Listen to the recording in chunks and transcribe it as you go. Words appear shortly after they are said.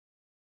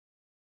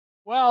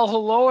Well,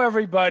 hello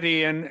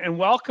everybody, and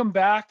welcome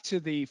back to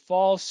the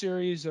fall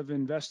series of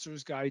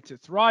Investor's Guide to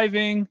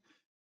Thriving.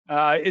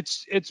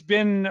 It's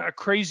been a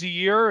crazy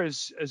year,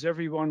 as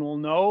everyone will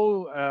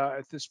know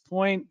at this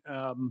point.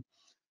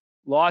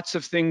 Lots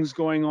of things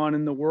going on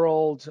in the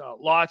world.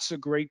 Lots of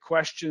great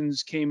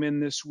questions came in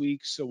this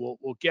week, so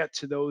we'll get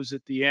to those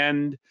at the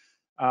end.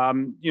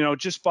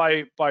 Just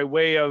by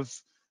way of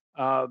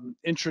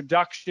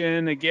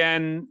introduction,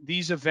 again,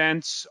 these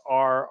events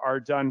are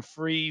done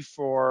free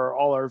for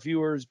all our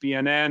viewers,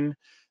 BNN.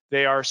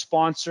 They are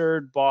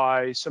sponsored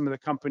by some of the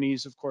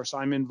companies, of course,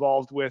 I'm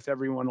involved with.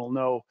 Everyone will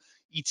know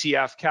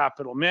ETF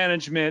Capital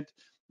Management.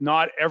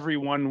 Not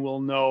everyone will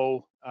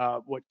know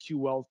what Q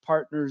Wealth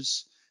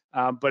Partners,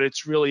 but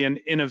it's really an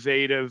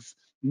innovative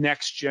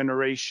next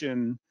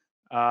generation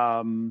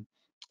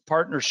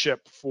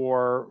partnership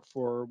for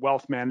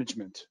wealth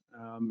management,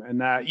 and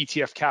that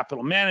ETF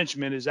Capital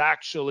Management is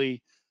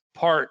actually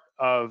part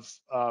of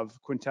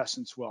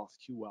Quintessence Wealth,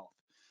 Q Wealth,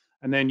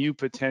 and then U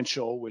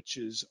Potential, which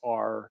is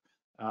our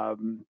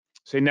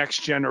say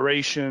next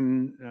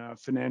generation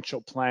financial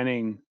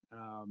planning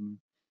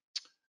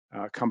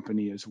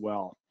company as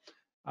well.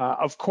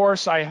 Of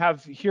course, I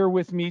have here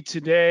with me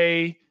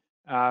today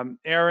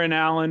Aaron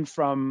Allen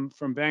from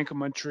Bank of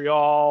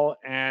Montreal,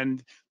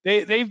 and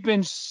they've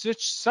been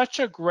such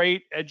a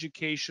great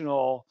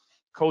educational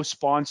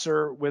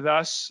co-sponsor with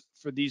us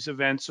for these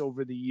events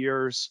over the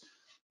years.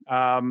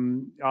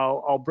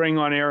 I'll bring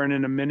on Aaron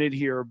in a minute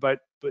here, but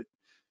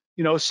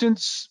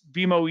since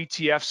BMO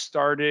ETF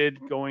started,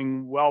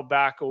 going well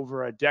back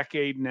over a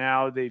decade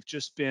now, they've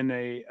just been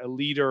a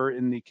leader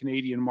in the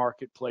Canadian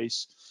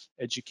marketplace,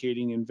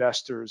 educating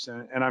investors.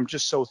 And I'm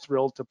just so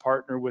thrilled to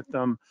partner with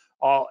them.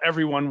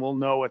 Everyone will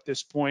know at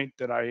this point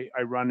that I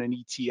run an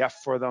ETF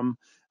for them.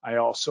 I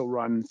also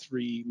run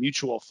 3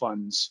 mutual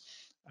funds.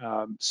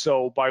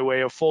 So by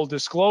way of full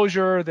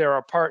disclosure, they're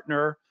a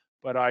partner,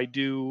 but I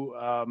do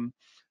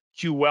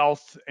Q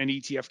Wealth and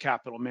ETF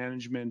Capital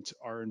Management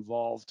are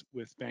involved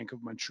with Bank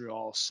of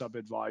Montreal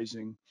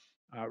sub-advising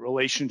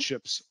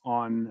relationships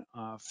on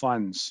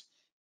funds.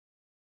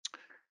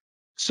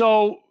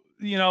 So,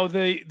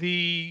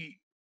 the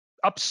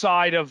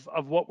upside of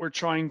what we're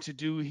trying to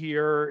do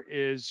here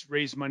is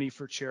raise money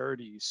for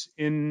charities.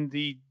 In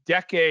the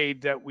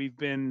decade that we've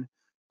been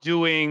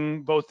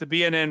doing both the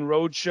BNN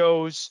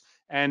roadshows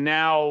and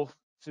now,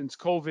 since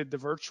COVID, the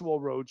virtual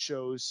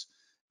roadshows,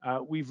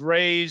 we've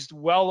raised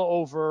well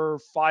over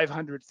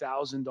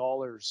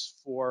 $500,000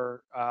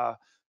 for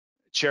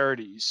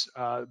charities.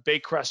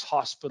 Baycrest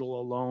Hospital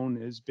alone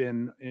has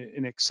been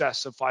in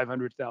excess of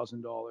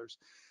 $500,000.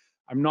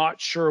 I'm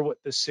not sure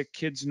what the sick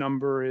kids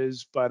number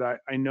is, but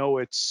I know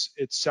it's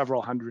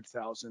several hundred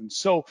thousand.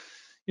 So,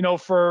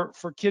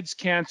 for kids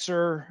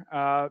cancer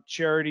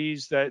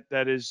charities,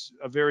 that is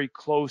a very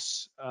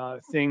close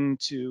thing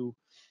to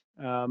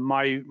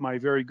my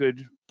very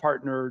good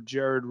partner,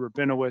 Jared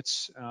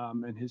Rabinowitz,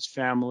 and his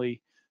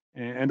family,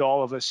 and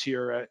all of us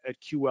here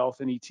at Q Wealth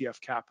and ETF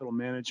Capital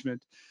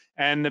Management,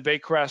 and the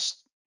Baycrest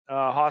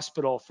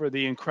Hospital for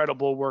the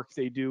incredible work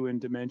they do in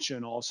dementia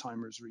and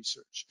Alzheimer's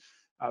research.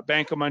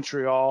 Bank of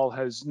Montreal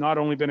has not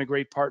only been a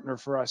great partner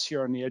for us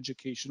here on the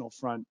educational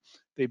front,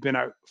 they've been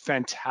a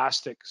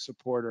fantastic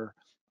supporter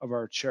of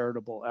our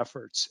charitable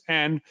efforts.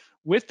 And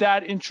with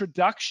that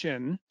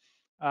introduction,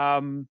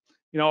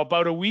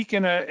 about a week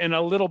and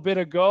a little bit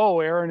ago,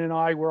 Aaron and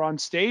I were on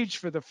stage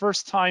for the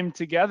first time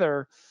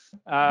together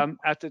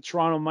at the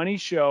Toronto Money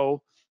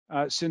Show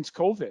since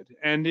COVID.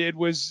 And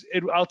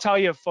I'll tell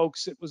you,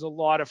 folks, it was a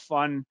lot of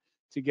fun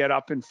to get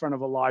up in front of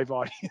a live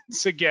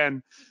audience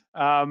again.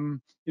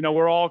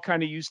 We're all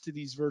kind of used to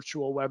these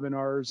virtual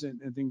webinars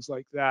and things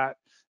like that.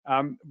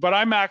 But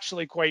I'm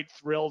actually quite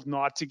thrilled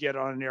not to get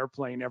on an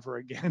airplane ever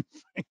again,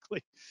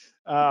 frankly.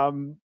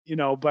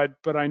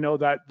 But I know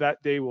that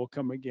day will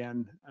come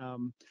again.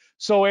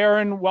 So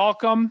Aaron,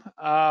 welcome.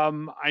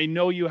 I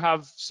know you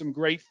have some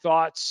great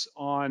thoughts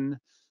on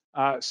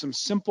some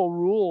simple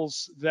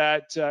rules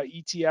that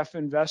ETF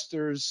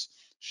investors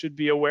should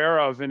be aware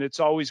of, and it's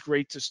always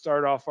great to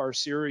start off our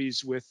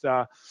series with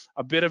a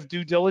bit of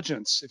due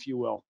diligence, if you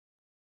will.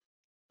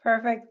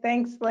 Perfect.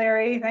 Thanks,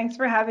 Larry. Thanks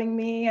for having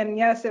me. And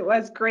yes, it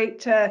was great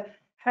to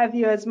have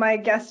you as my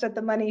guest at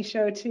the Money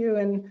Show too,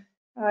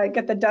 and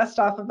get the dust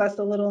off of us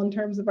a little in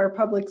terms of our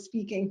public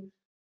speaking.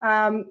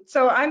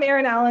 So I'm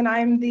Aaron Allen.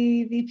 I'm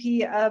the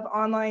VP of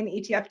Online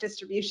ETF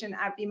Distribution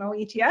at BMO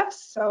ETFs.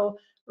 So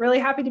really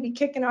happy to be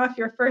kicking off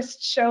your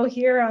first show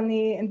here on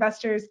the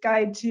Investor's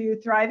Guide to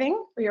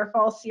Thriving for your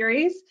fall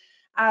series.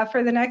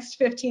 For the next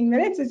 15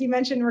 minutes, as you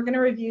mentioned, we're going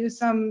to review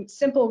some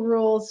simple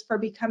rules for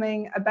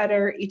becoming a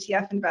better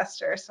ETF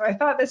investor. So I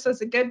thought this was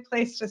a good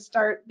place to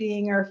start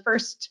being your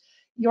first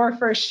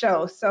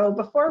show. So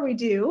before we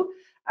do,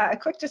 a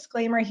quick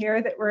disclaimer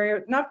here that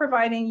we're not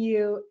providing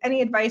you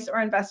any advice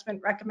or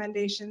investment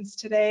recommendations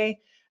today.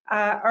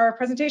 Our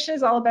presentation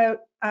is all about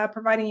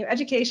providing you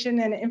education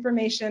and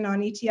information on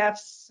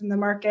ETFs and the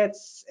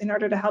markets in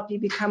order to help you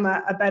become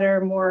a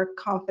better, more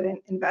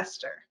confident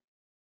investor.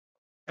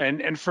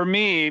 And for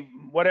me,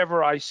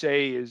 whatever I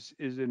say is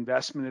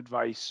investment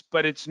advice,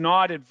 but it's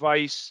not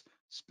advice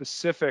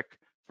specific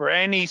for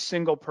any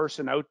single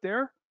person out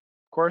there,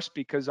 of course,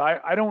 because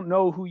I don't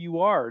know who you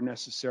are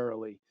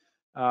necessarily.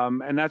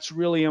 And that's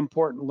really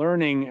important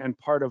learning and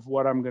part of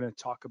what I'm going to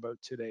talk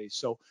about today.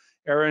 So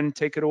Erin,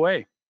 take it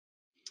away.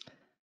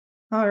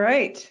 All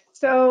right,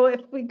 so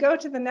if we go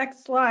to the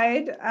next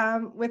slide,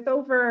 with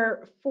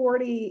over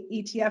 40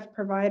 ETF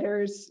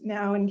providers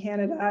now in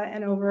Canada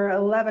and over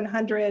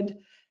 1,100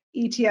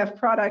 ETF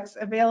products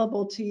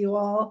available to you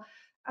all,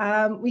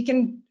 we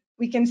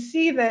can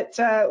see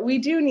that we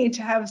do need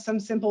to have some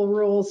simple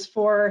rules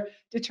for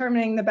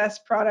determining the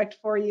best product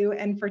for you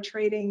and for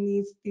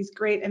trading these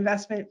great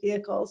investment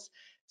vehicles.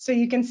 So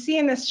you can see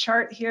in this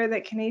chart here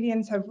that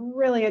Canadians have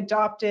really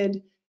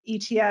adopted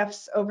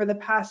ETFs over the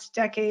past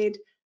decade.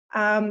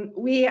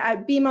 We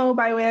at BMO,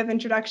 by way of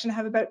introduction,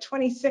 have about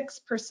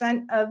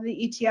 26% of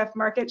the ETF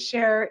market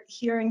share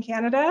here in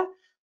Canada.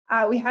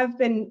 We have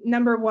been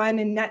 #1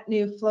 in net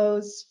new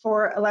flows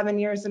for 11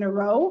 years in a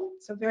row,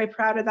 so very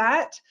proud of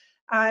that.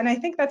 And I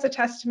think that's a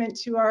testament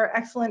to our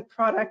excellent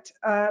product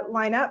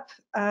lineup,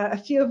 a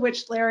few of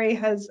which Larry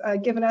has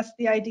given us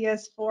the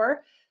ideas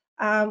for.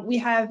 We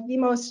have the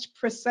most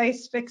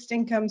precise fixed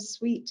income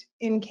suite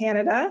in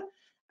Canada.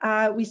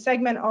 We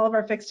segment all of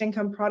our fixed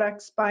income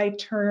products by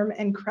term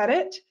and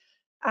credit.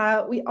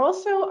 We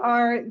also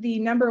are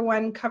the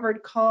 #1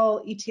 covered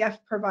call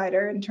ETF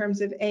provider in terms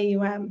of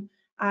AUM.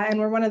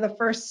 And we're one of the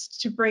first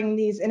to bring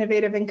these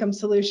innovative income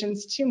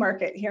solutions to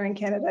market here in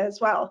Canada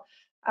as well.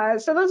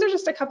 So those are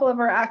just a couple of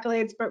our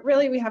accolades, but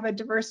really we have a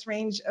diverse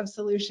range of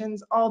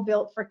solutions all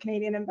built for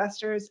Canadian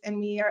investors, and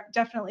we are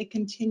definitely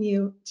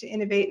continue to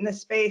innovate in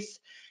this space.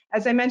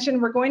 As I mentioned,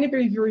 we're going to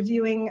be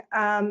reviewing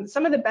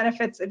some of the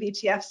benefits of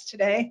ETFs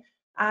today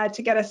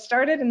to get us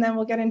started, and then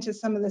we'll get into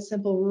some of the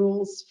simple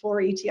rules for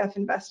ETF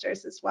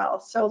investors as well.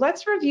 So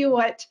let's review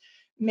what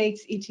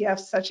makes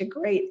ETFs such a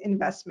great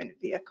investment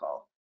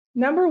vehicle.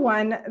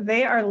 #1,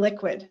 they are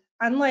liquid.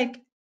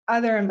 Unlike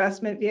other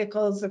investment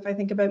vehicles, if I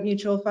think about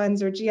mutual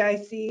funds or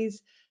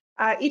GICs,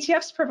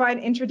 ETFs provide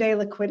intraday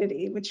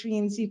liquidity, which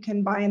means you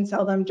can buy and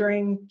sell them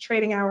during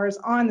trading hours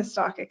on the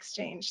stock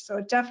exchange.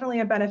 So definitely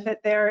a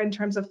benefit there in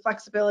terms of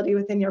flexibility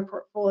within your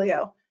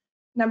portfolio.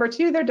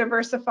 #2, they're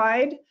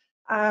diversified.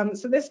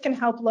 So this can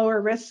help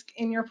lower risk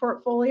in your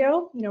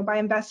portfolio. By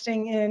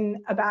investing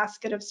in a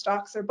basket of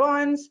stocks or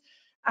bonds,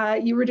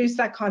 you reduce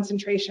that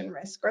concentration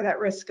risk or that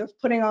risk of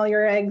putting all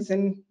your eggs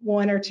in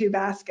one or two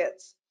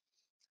baskets.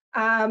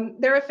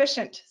 They're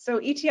efficient. So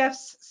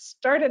ETFs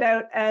started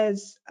out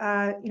as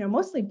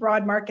mostly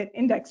broad market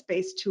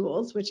index-based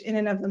tools, which in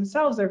and of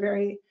themselves are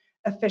very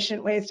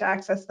efficient ways to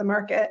access the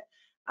market.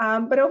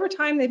 But over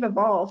time they've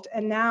evolved,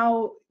 and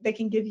now they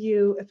can give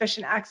you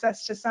efficient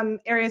access to some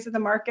areas of the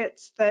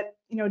markets that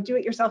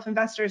do-it-yourself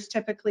investors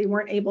typically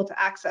weren't able to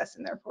access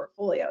in their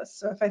portfolios.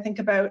 So if I think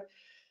about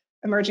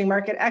emerging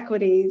market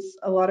equities,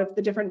 a lot of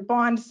the different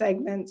bond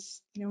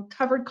segments,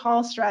 covered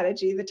call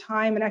strategy, the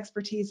time and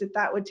expertise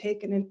that would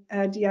take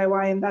a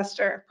DIY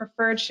investor,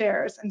 preferred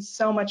shares, and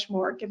so much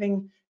more,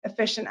 giving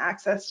efficient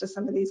access to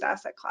some of these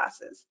asset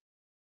classes.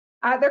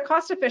 They're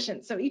cost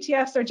efficient. So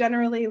ETFs are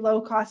generally low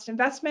cost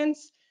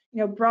investments,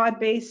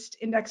 broad-based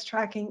index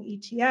tracking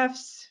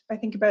ETFs. If I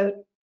think about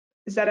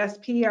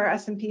ZSP, our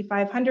S&P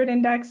 500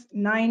 index,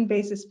 9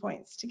 basis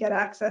points to get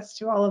access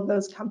to all of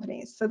those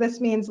companies. So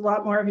this means a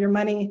lot more of your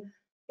money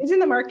is in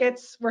the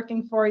markets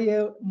working for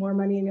you, more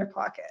money in your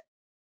pocket.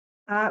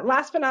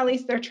 Last but not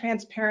least, they're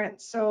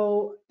transparent.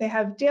 So they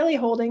have daily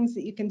holdings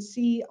that you can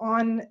see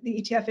on the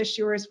ETF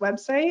issuer's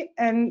website.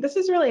 And this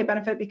is really a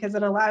benefit because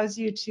it allows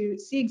you to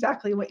see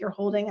exactly what you're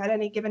holding at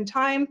any given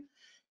time.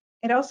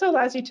 It also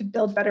allows you to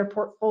build better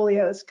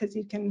portfolios because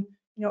you can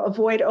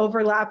avoid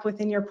overlap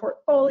within your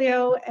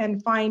portfolio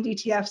and find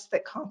ETFs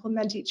that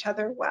complement each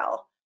other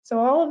well. So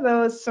all of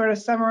those sort of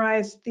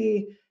summarize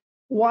the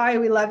why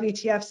we love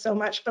ETFs so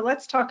much, but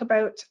let's talk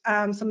about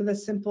some of the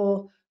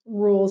simple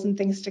rules and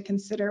things to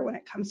consider when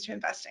it comes to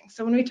investing.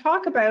 So when we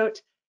talk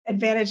about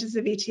advantages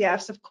of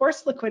ETFs, of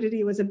course,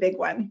 liquidity was a big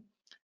one.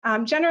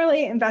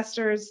 Generally,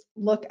 investors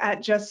look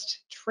at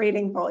just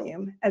trading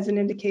volume as an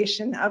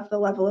indication of the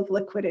level of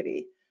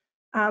liquidity.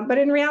 But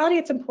in reality,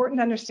 it's important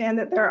to understand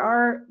that there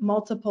are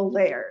multiple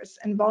layers,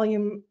 and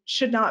volume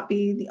should not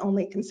be the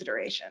only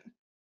consideration.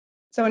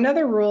 So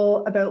another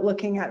rule about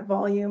looking at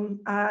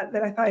volume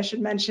that I thought I should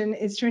mention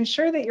is to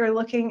ensure that you're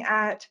looking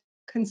at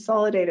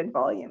consolidated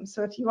volume.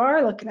 So if you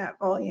are looking at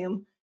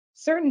volume,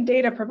 certain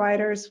data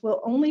providers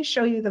will only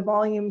show you the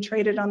volume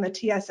traded on the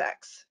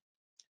TSX.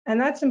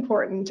 And that's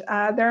important.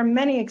 There are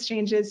many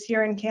exchanges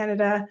here in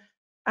Canada,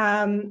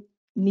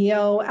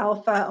 Neo,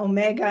 Alpha,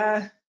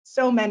 Omega,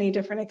 so many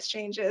different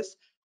exchanges.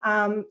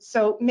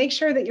 So make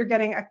sure that you're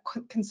getting a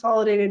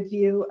consolidated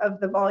view of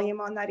the volume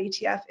on that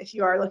ETF if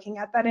you are looking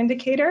at that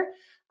indicator.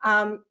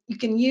 You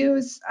can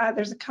use,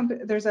 there's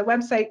a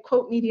website,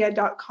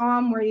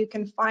 quotemedia.com, where you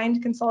can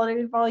find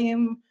consolidated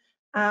volume,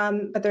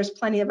 but there's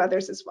plenty of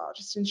others as well.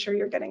 Just ensure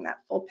you're getting that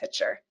full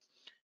picture.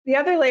 The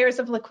other layers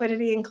of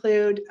liquidity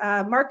include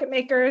market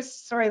makers.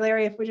 Sorry,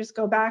 Larry, if we just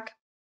go back,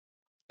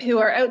 who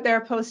are out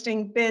there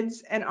posting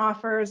bids and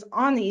offers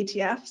on the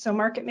ETF. So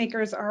market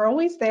makers are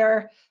always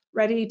there,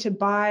 ready to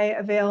buy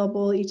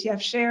available ETF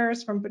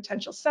shares from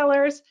potential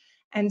sellers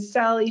and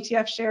sell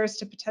ETF shares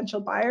to potential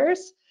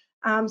buyers.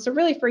 So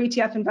really for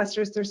ETF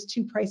investors, there's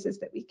two prices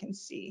that we can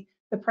see.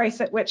 The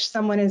price at which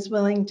someone is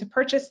willing to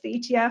purchase the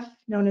ETF,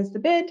 known as the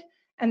bid,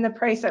 and the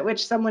price at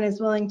which someone is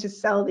willing to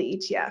sell the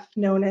ETF,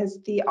 known as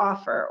the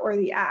offer or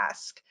the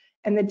ask.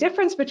 And the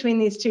difference between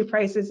these two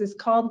prices is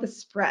called the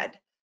spread.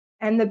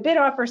 And the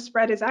bid-offer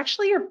spread is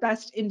actually your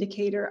best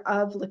indicator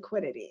of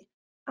liquidity.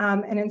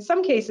 And in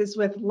some cases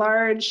with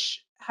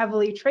large,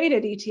 heavily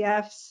traded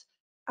ETFs,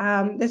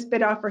 this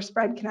bid-offer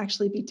spread can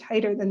actually be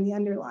tighter than the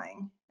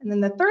underlying. And then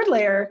the third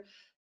layer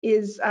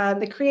is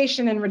the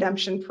creation and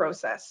redemption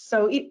process.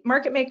 So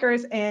market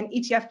makers and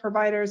ETF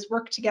providers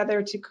work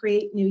together to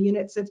create new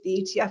units of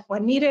the ETF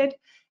when needed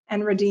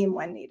and redeem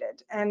when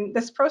needed. And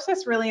this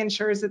process really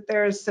ensures that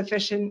there's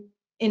sufficient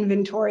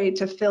inventory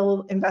to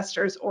fill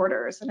investors'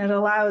 orders, and it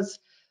allows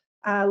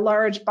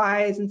large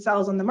buys and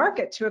sells on the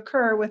market to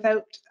occur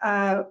without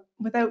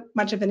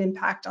much of an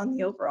impact on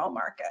the overall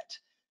market.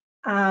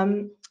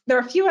 There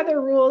are a few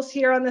other rules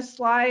here on this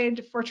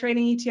slide for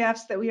trading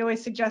ETFs that we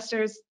always suggest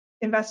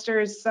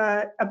investors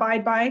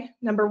abide by.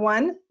 Number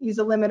one, use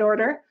a limit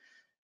order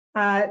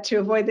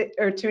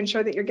to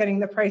ensure that you're getting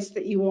the price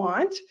that you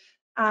want.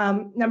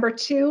 Number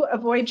two,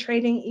 avoid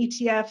trading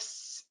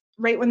ETFs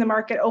right when the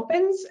market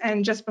opens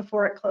and just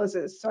before it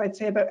closes. So I'd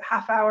say about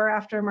half hour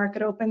after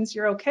market opens,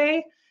 you're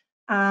okay.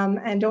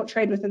 And don't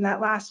trade within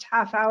that last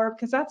half hour,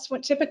 because that's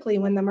typically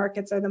when the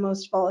markets are the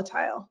most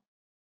volatile.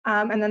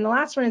 And then the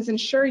last one is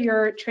ensure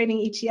you're trading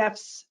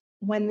ETFs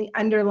when the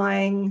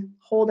underlying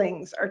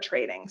holdings are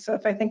trading. So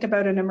if I think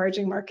about an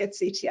emerging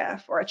markets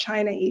ETF or a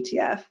China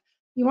ETF,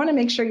 you want to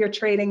make sure you're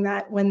trading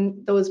that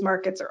when those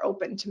markets are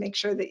open to make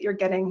sure that you're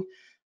getting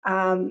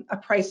a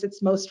price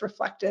that's most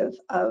reflective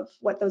of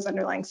what those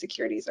underlying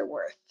securities are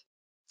worth.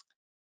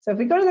 So if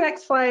we go to the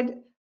next slide,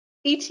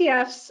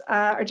 ETFs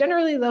are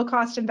generally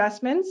low-cost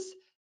investments.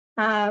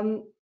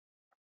 On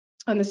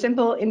the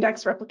simple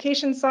index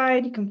replication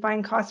side, you can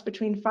find costs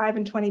between 5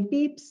 and 20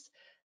 beeps.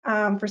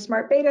 For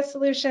smart beta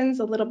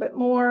solutions, a little bit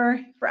more.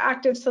 For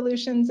active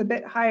solutions, a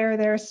bit higher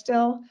there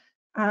still.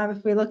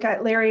 If we look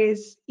at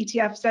Larry's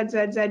ETF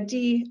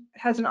ZZZD, it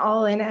has an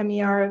all-in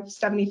MER of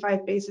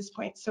 75 basis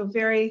points, so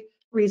very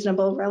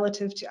reasonable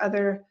relative to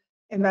other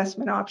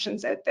investment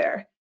options out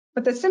there.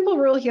 But the simple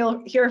rule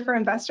here for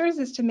investors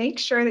is to make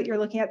sure that you're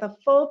looking at the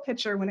full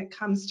picture when it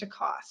comes to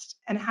cost.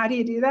 And how do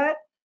you do that?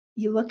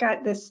 You look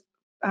at this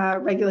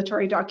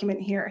regulatory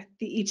document here,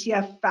 the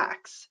ETF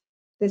facts.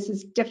 This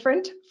is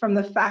different from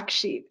the fact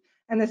sheet,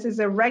 and this is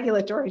a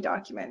regulatory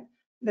document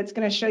that's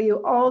going to show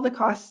you all the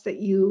costs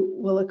that you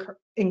will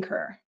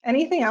incur.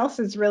 Anything else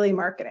is really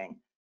marketing.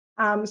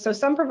 So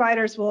some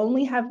providers will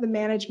only have the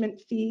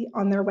management fee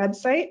on their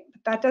website,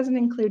 but that doesn't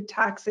include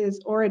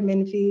taxes or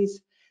admin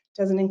fees,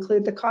 doesn't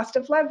include the cost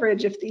of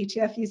leverage if the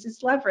ETF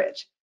uses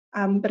leverage.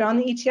 But on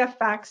the ETF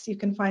facts, you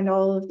can find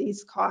all of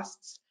these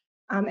costs.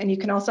 And you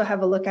can also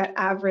have a look at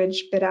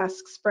average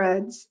bid-ask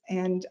spreads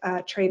and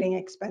trading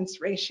expense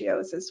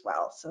ratios as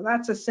well. So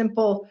that's a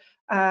simple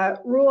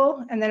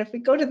rule. And then if we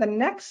go to the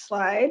next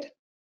slide,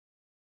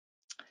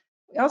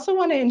 we also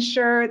want to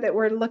ensure that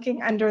we're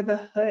looking under the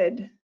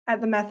hood at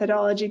the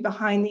methodology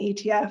behind the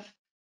ETF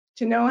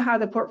to know how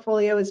the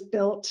portfolio is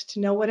built,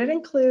 to know what it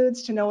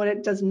includes, to know what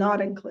it does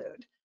not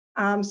include.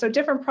 So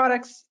different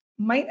products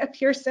might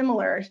appear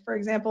similar. For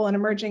example, an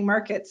emerging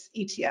markets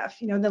ETF,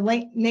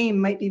 the name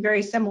might be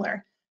very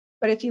similar,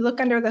 but if you look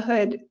under the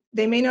hood,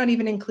 they may not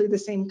even include the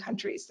same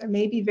countries. There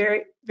may be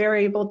very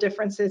variable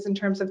differences in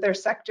terms of their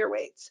sector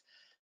weights.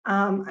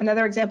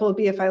 Another example would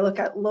be if I look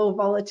at low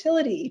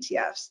volatility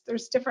ETFs,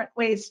 there's different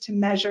ways to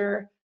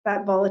measure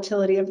that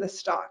volatility of the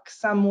stock.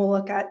 Some will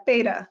look at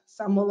beta,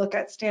 some will look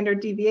at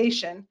standard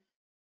deviation.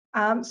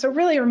 So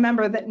really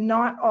remember that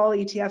not all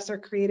ETFs are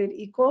created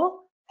equal,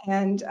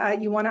 and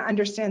you want to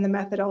understand the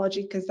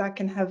methodology because that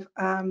can have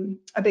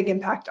a big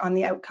impact on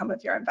the outcome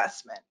of your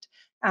investment.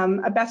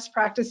 A best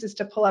practice is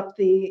to pull up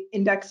the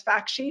index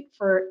fact sheet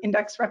for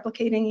index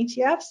replicating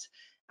ETFs,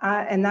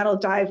 and that'll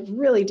dive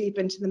really deep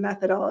into the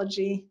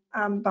methodology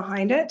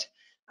behind it.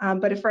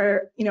 But if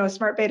for a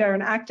smart beta or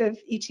an active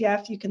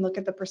ETF, you can look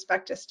at the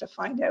prospectus to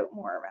find out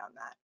more around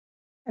that.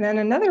 And then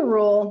another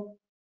rule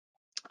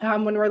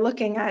when we're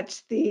looking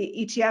at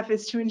the ETF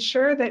is to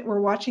ensure that we're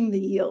watching the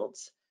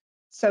yields.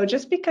 So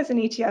just because an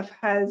ETF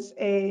has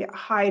a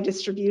high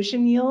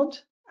distribution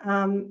yield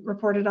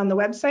reported on the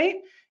website,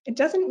 it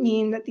doesn't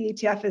mean that the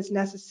ETF is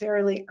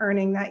necessarily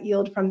earning that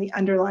yield from the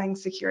underlying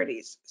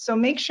securities. So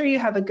make sure you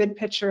have a good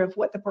picture of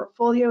what the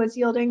portfolio is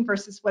yielding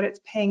versus what it's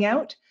paying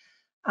out,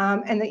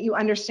 and that you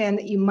understand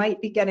that you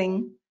might be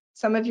getting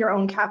some of your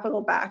own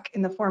capital back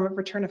in the form of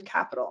return of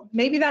capital.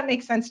 Maybe that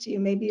makes sense to you.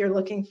 Maybe you're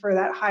looking for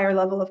that higher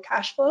level of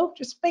cash flow.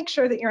 Just make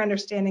sure that you're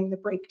understanding the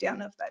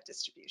breakdown of that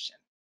distribution.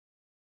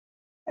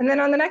 And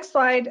then on the next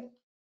slide,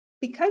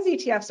 because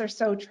ETFs are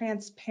so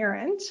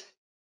transparent,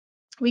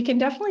 we can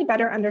definitely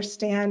better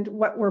understand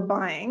what we're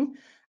buying.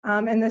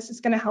 And this is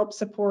going to help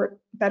support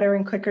better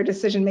and quicker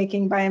decision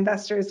making by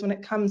investors when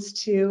it comes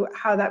to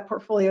how that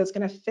portfolio is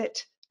going to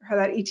fit, or how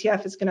that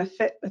ETF is going to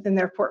fit within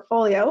their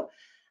portfolio.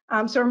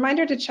 So a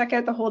reminder to check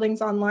out the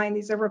holdings online.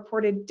 These are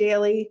reported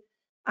daily.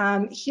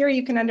 Here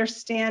you can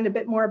understand a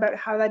bit more about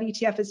how that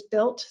ETF is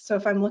built. So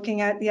if I'm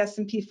looking at the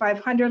S&P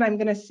 500, I'm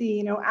going to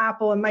see,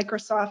 Apple and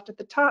Microsoft at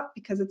the top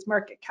because it's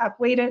market cap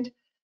weighted.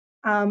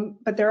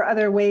 But there are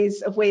other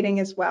ways of weighting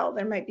as well.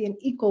 There might be an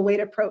equal weight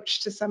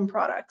approach to some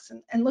products.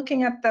 And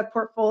looking at the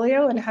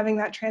portfolio and having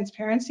that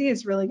transparency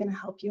is really going to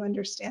help you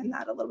understand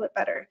that a little bit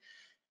better.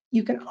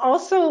 You can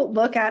also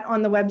look at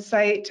on the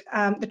website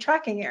the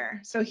tracking error.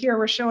 So here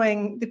we're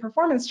showing the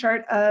performance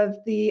chart of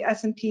the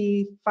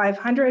S&P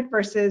 500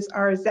 versus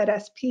our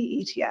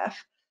ZSP ETF.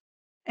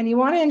 And you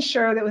want to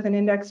ensure that with an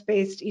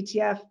index-based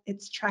ETF,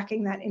 it's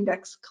tracking that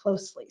index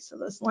closely. So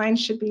those lines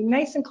should be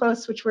nice and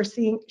close, which we're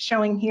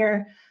showing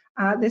here.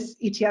 This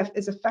ETF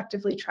is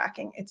effectively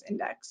tracking its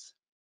index.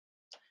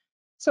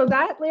 So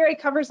that, Larry,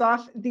 covers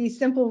off the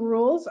simple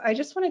rules. I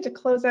just wanted to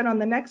close out on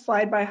the next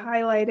slide by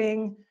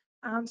highlighting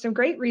some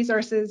great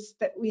resources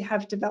that we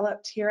have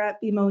developed here at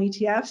BMO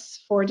ETFs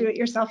for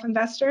do-it-yourself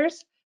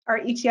investors, our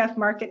ETF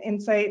Market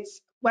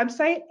Insights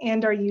website,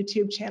 and our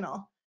YouTube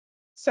channel.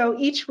 So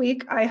each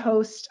week I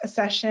host a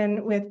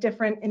session with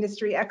different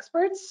industry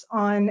experts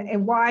on a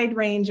wide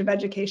range of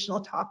educational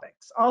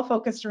topics, all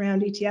focused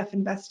around ETF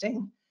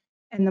investing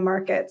and the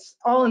markets,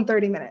 all in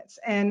 30 minutes.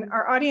 And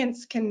our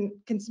audience can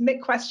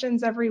submit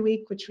questions every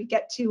week, which we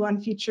get to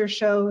on future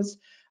shows.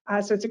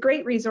 So it's a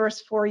great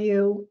resource for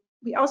you.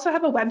 We also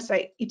have a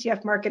website,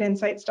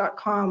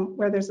 etfmarketinsights.com,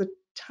 where there's a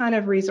ton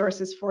of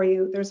resources for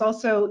you. There's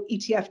also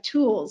ETF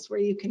tools where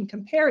you can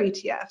compare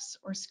ETFs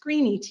or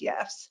screen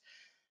ETFs.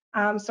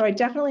 So I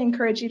definitely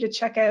encourage you to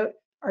check out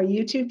our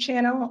YouTube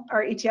channel,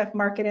 our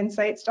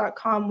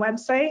etfmarketinsights.com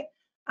website,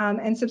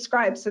 and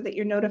subscribe so that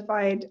you're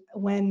notified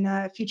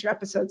when future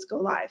episodes go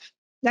live.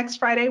 Next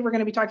Friday, we're going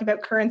to be talking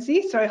about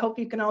currency, so I hope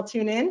you can all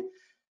tune in.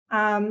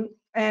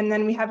 And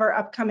then we have our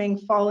upcoming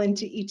Fall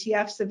into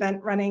ETFs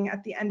event running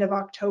at the end of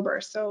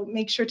October. So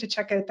make sure to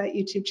check out that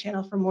YouTube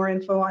channel for more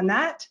info on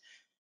that.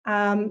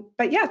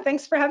 But yeah,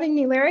 thanks for having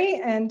me,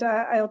 Larry, and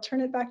I'll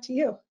turn it back to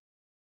you.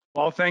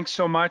 Well, thanks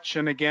so much.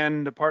 And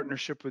again, the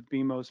partnership with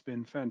BMO has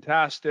been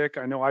fantastic.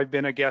 I know I've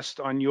been a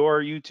guest on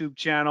your YouTube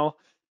channel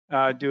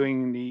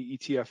doing the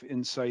ETF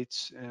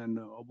Insights, and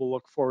we'll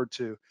look forward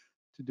to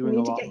doing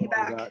a lot more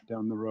of that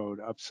down the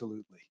road.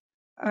 Absolutely.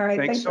 All right.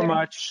 Thanks so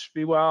much.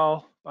 Be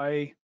well.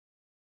 Bye.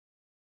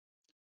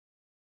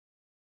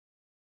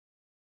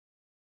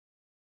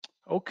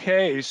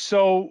 Okay.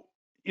 So,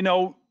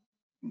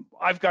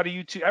 I've got a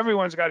YouTube,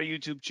 everyone's got a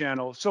YouTube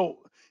channel. So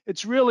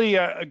it's really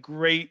a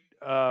great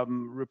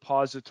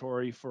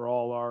repository for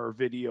all our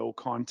video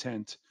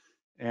content.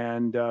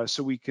 And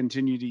so we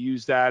continue to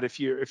use that. If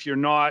you're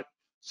not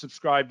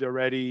subscribed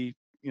already,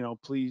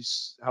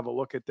 please have a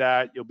look at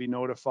that. You'll be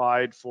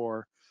notified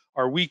for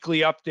our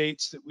weekly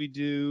updates that we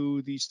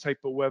do, these type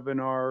of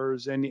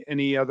webinars,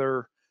 any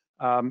other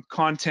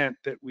content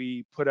that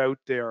we put out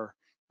there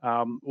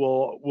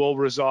will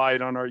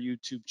reside on our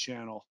YouTube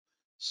channel.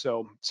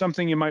 So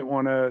something you might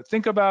want to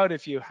think about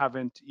if you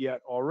haven't yet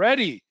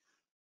already.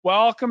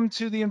 Welcome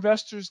to the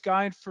Investor's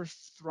Guide for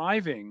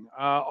Thriving.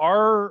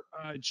 Our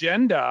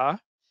agenda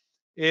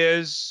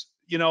is,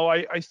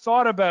 I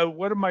thought about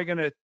what am I going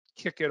to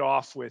kick it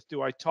off with?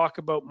 Do I talk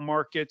about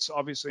markets?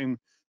 Obviously, I'm going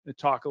to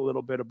talk a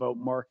little bit about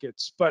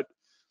markets, but,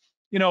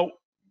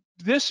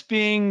 this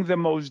being the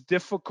most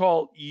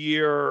difficult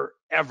year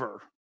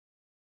ever,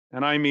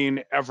 and I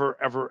mean ever,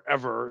 ever,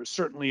 ever,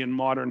 certainly in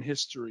modern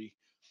history,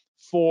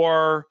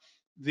 for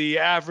the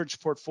average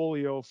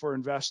portfolio for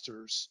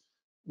investors.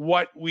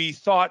 What we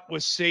thought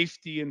was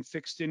safety and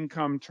fixed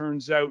income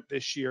turns out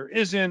this year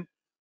isn't.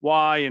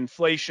 Why?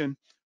 Inflation.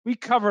 We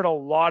covered a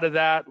lot of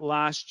that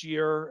last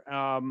year.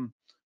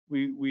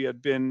 We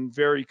had been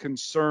very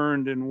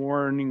concerned and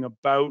warning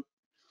about,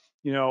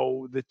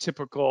 the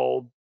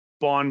typical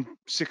bond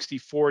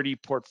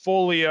 60-40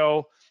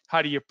 portfolio.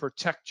 How do you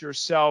protect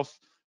yourself?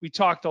 We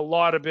talked a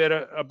lot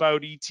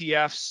about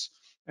ETFs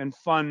and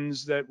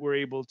funds that were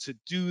able to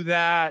do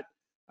that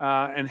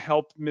and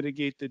help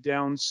mitigate the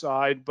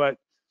downside, but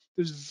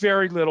there's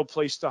very little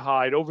place to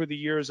hide. Over the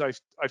years, I've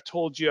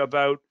told you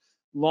about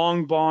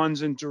long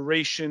bonds and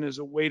duration as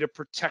a way to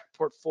protect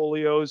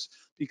portfolios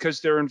because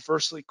they're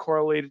inversely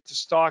correlated to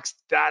stocks.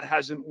 That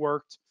hasn't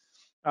worked.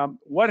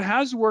 What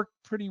has worked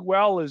pretty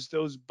well is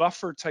those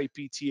buffer type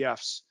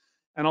ETFs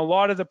and a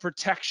lot of the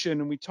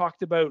protection, and we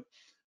talked about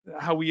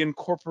how we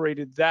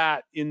incorporated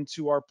that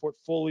into our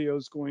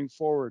portfolios going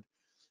forward.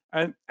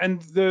 And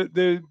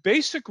the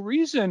basic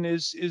reason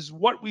is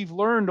what we've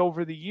learned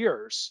over the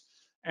years.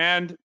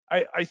 And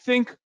I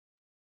think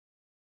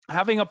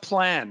having a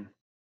plan,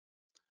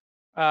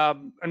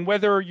 and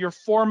whether you're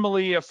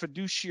formally a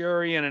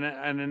fiduciary and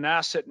an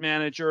asset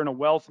manager and a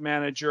wealth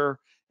manager,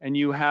 and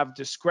you have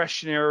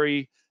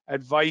discretionary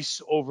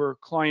advice over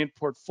client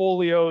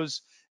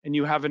portfolios, and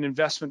you have an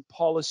investment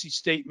policy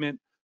statement,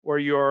 or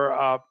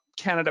your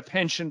Canada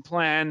pension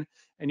plan,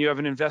 and you have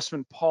an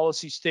investment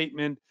policy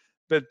statement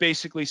that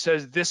basically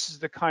says this is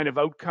the kind of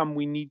outcome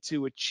we need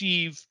to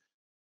achieve.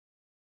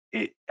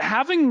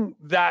 Having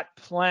that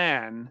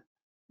plan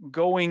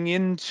going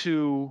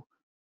into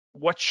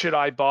what should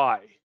I buy?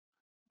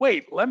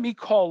 Wait, let me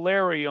call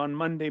Larry on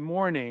Monday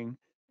morning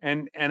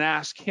and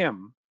ask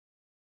him.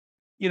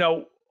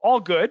 All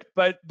good,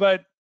 but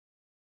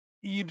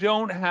you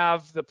don't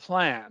have the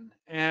plan.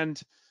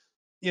 And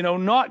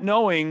not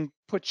knowing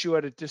puts you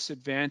at a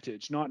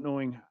disadvantage, not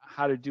knowing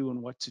how to do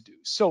and what to do.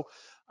 So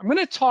I'm going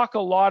to talk a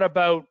lot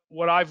about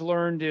what I've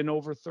learned in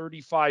over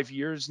 35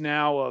 years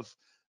now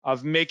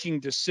of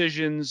making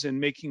decisions and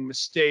making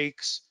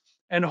mistakes.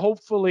 And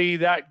hopefully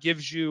that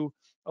gives you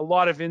a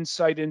lot of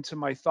insight into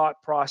my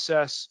thought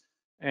process.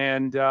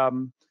 And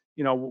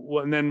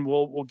and then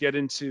we'll get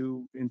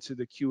into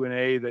the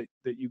Q&A that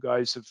you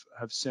guys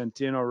have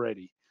sent in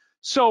already.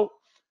 So,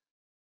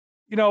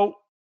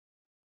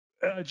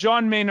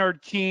 John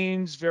Maynard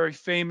Keynes, very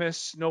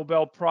famous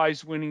Nobel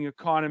Prize winning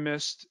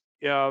economist,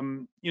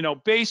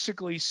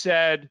 basically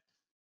said,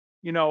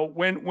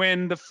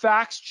 when the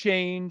facts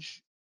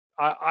change,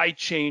 I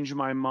change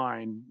my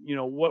mind.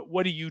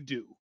 What do you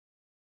do?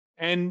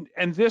 And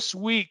this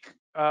week,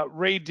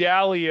 Ray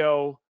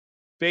Dalio,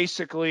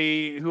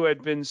 basically, who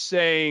had been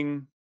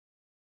saying,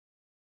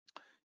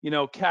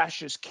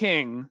 cash is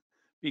king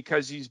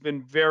because he's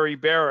been very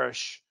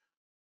bearish,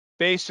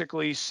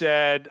 basically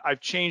said,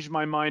 I've changed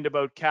my mind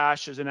about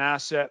cash as an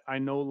asset. I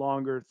no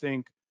longer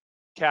think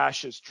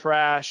cash is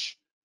trash.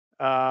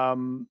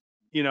 So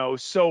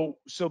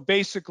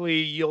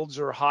basically yields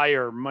are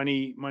higher,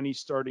 money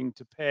starting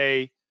to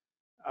pay.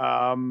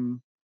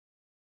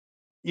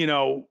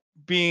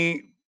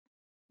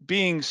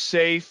 Being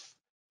safe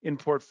in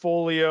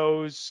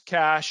portfolios,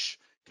 cash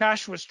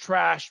was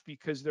trash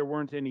because there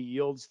weren't any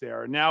yields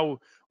there. Now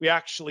we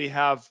actually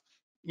have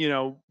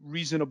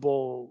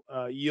reasonable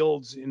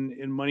yields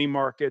in money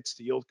markets.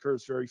 The yield curve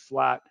is very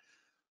flat.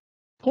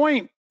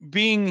 Point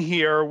being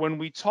here, when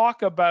we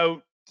talk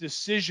about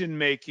decision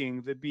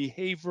making, the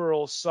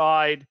behavioral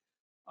side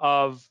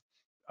of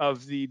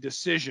the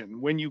decision,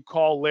 when you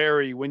call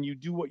Larry, when you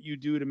do what you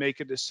do to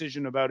make a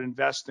decision about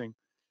investing,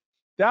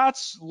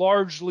 that's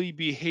largely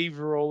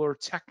behavioral or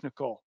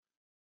technical,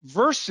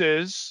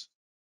 versus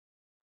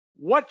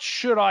what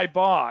should I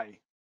buy?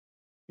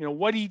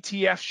 What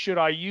ETF should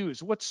I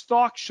use? What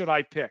stock should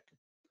I pick?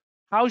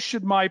 How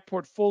should my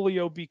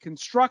portfolio be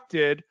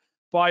constructed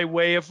by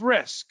way of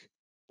risk,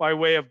 by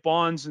way of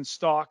bonds and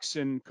stocks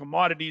and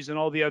commodities and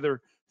all the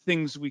other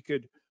things we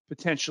could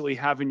potentially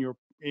have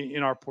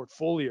in our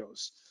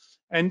portfolios?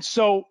 And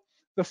so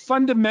the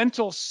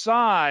fundamental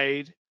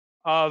side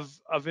of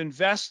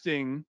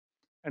investing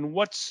and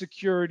what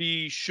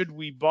security should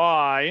we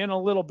buy and a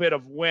little bit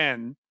of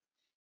when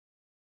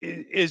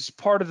is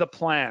part of the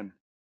plan.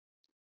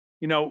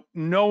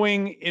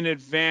 Knowing in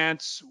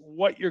advance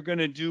what you're going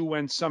to do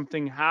when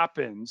something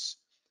happens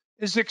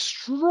is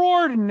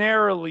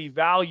extraordinarily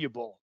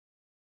valuable.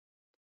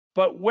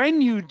 But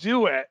when you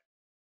do it,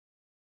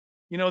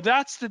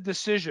 that's the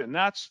decision.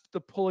 That's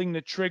the pulling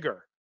the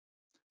trigger.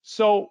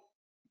 So,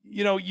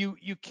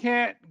 you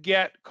can't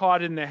get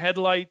caught in the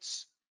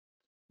headlights.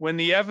 When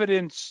the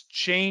evidence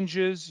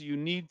changes, you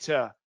need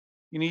to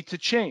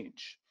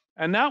change.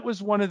 And that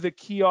was one of the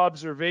key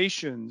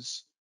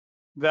observations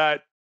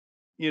that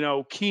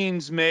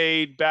Keynes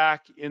made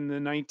back in the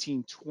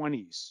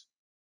 1920s.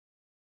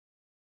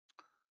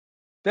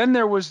 Then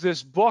there was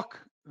this book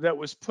that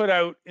was put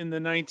out in the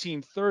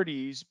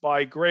 1930s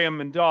by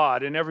Graham and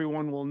Dodd, and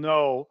everyone will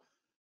know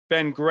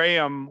Ben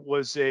Graham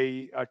was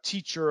a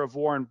teacher of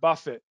Warren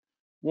Buffett.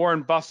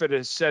 Warren Buffett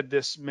has said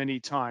this many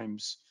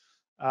times.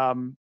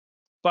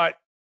 But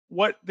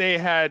what they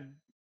had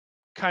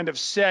kind of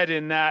said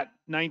in that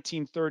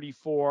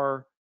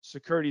 1934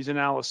 securities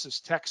analysis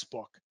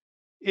textbook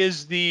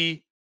is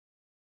the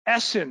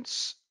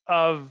essence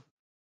of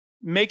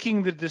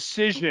making the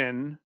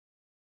decision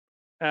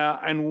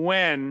and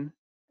when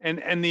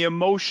and the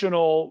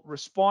emotional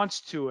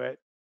response to it,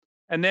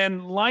 and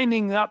then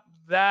lining up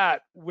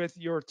that with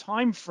your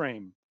time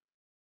frame.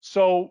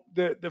 So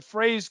the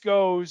phrase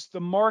goes, the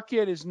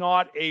market is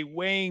not a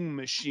weighing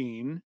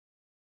machine,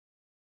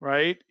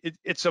 right?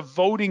 It's a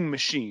voting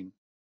machine.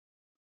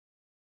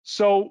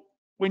 So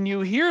when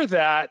you hear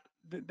that,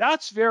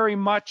 that's very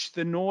much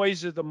the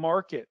noise of the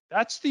market.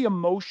 That's the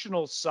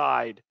emotional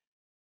side.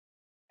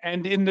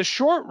 And in the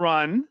short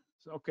run,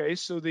 okay,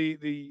 so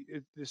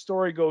the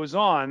story goes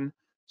on.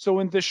 So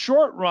in the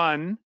short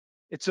run,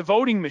 it's a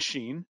voting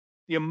machine,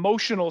 the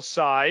emotional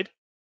side.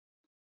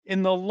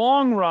 In the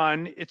long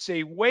run, it's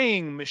a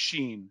weighing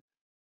machine.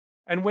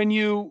 And when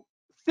you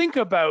think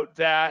about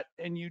that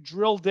and you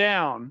drill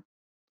down,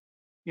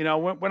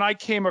 when I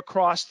came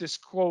across this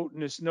quote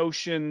and this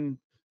notion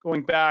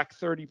going back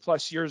 30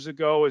 plus years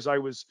ago, as I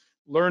was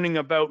learning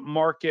about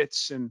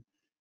markets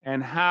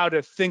and how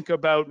to think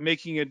about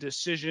making a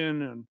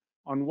decision and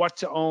on what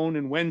to own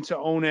and when to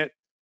own it,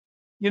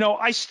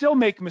 I still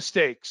make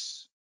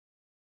mistakes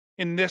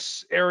in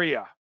this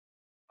area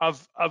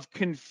of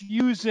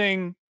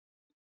confusing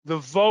the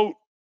vote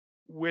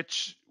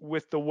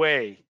with the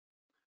way,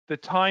 the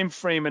time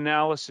frame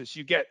analysis.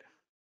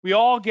 We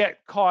all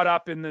get caught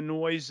up in the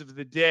noise of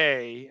the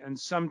day and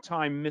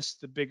sometimes miss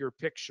the bigger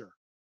picture.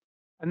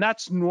 And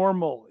that's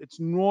normal. It's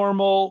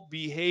normal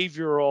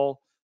behavioral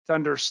to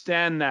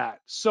understand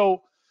that.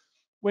 So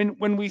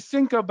when we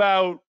think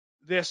about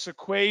this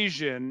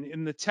equation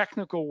in the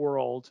technical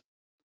world,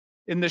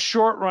 in the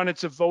short run,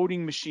 it's a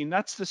voting machine.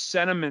 That's the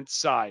sentiment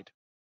side.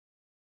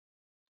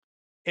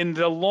 In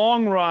the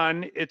long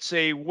run, it's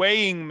a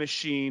weighing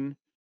machine.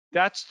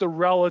 That's the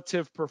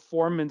relative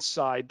performance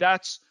side.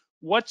 That's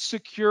what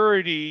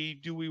security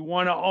do we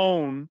want to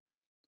own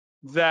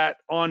that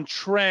on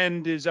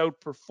trend is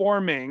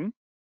outperforming,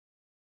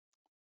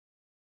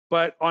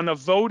 but on a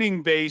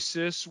voting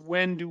basis,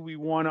 when do we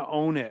want to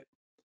own it?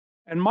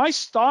 And my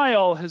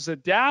style has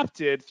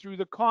adapted through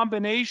the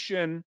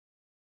combination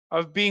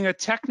of being a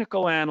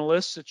technical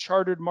analyst, a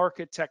chartered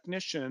market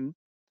technician,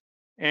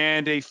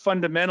 and a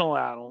fundamental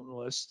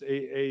analyst,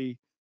 a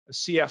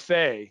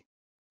CFA,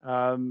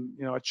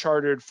 a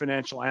chartered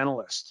financial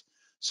analyst.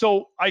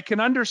 So I can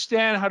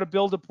understand how to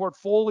build a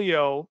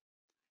portfolio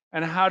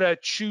and how to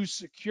choose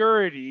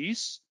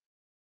securities.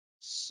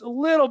 It's a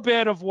little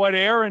bit of what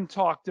Aaron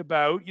talked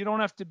about. You don't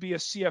have to be a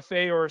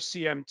CFA or a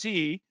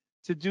CMT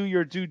to do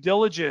your due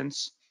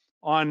diligence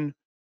on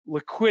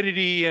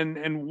liquidity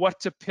and what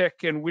to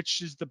pick and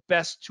which is the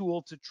best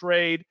tool to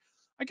trade.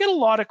 I get a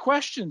lot of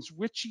questions.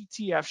 Which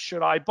ETF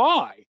should I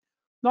buy?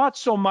 Not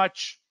so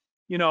much,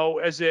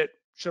 as it,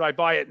 should I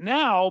buy it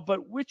now,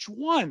 but which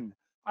one?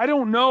 I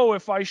don't know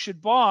if I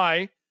should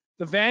buy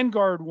the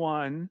Vanguard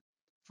one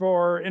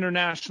for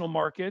international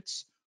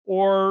markets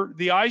or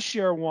the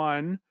iShare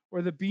one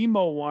or the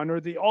BMO one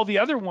or all the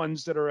other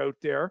ones that are out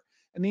there.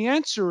 And the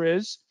answer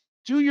is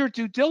do your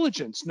due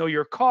diligence, know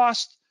your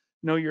cost,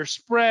 know your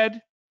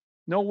spread,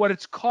 know what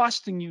it's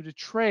costing you to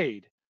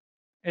trade.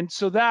 And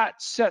so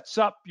that sets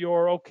up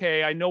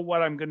okay, I know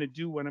what I'm going to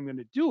do when I'm going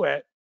to do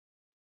it.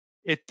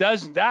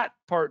 That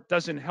part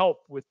doesn't help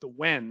with the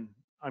when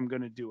I'm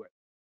going to do it,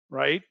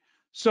 right?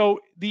 So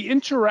the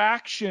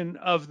interaction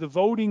of the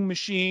voting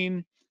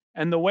machine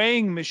and the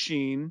weighing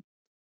machine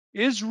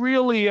is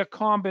really a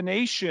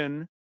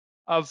combination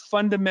of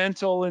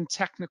fundamental and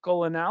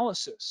technical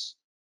analysis.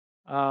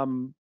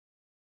 And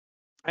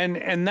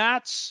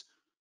that's,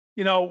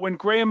 when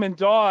Graham and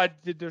Dodd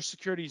did their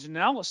securities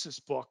analysis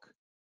book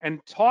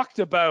and talked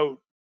about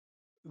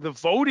the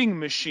voting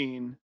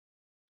machine,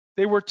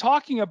 they were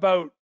talking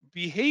about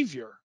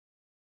behavior.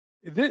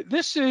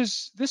 This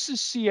is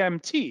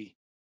CMT,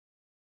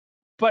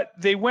 but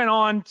they went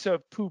on to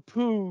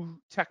poo-poo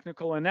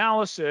technical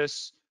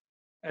analysis,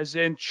 as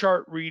in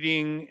chart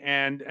reading,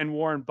 and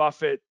Warren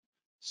Buffett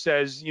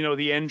says,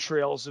 the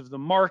entrails of the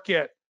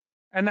market.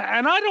 And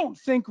I don't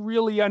think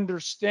really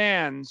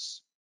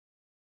understands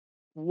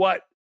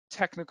what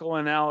technical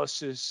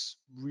analysis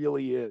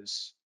really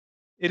is.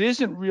 It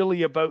isn't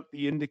really about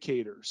the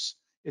indicators.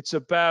 It's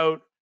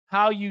about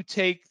how you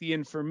take the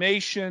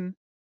information,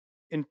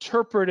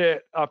 interpret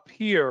it up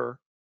here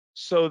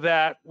so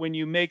that when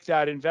you make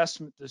that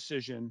investment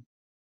decision,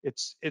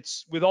 it's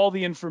with all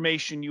the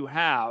information you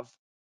have,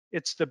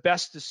 it's the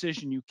best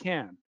decision you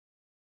can.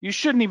 You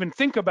shouldn't even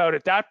think about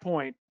at that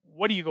point,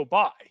 what do you go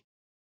buy,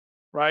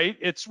 right?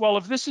 It's, well,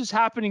 if this is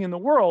happening in the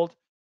world,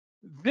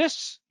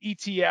 this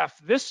ETF,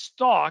 this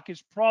stock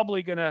is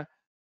probably going to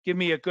give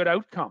me a good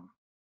outcome.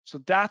 So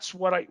that's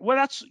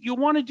you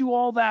want to do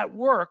all that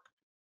work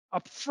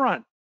up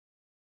front.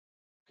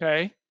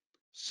 Okay.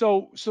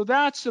 So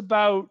that's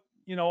about,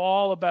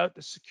 all about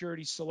the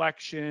security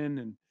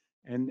selection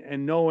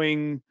and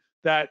knowing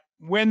that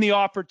when the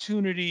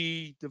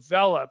opportunity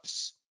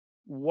develops,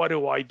 what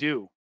do I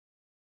do?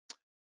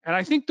 And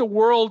I think the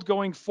world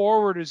going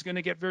forward is going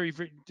to get very,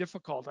 very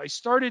difficult. I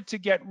started to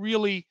get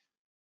really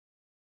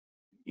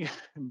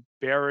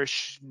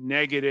bearish,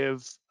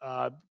 negative.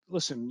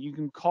 Listen, you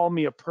can call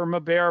me a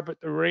perma bear, but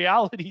the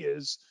reality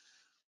is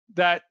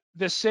that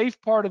the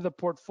safe part of the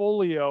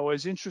portfolio,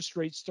 as interest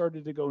rates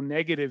started to go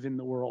negative in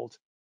the world,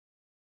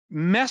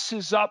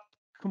 messes up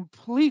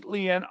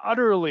completely and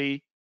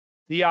utterly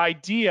the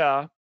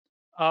idea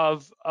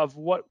of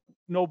what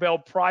Nobel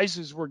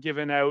Prizes were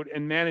given out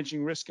and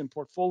managing risk in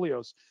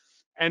portfolios.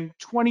 And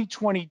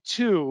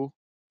 2022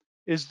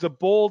 is the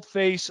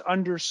boldface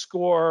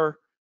underscore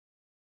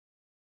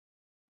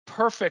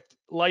perfect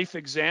life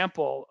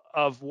example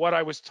of what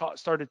I was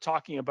started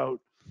talking about,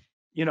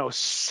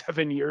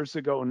 7 years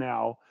ago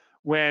now,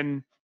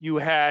 when you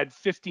had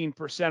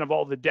 15% of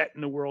all the debt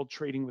in the world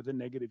trading with a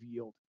negative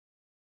yield.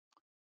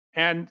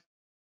 And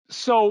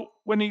so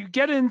when you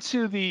get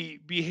into the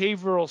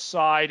behavioral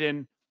side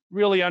and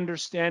really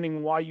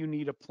understanding why you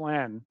need a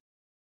plan,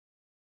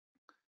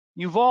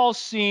 you've all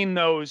seen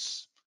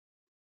those,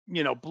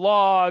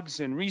 blogs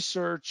and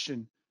research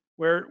and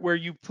where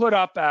you put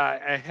up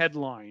a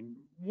headline.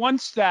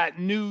 Once that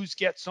news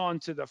gets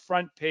onto the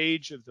front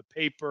page of the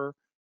paper,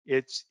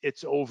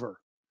 it's over.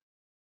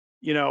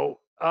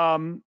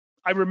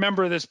 I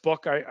remember this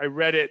book. I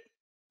read it,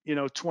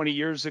 20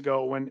 years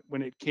ago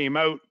when it came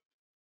out.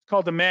 It's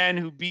called The Man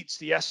Who Beats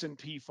the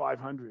S&P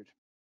 500,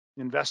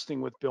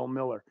 Investing with Bill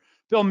Miller.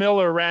 Bill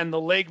Miller ran the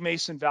Legg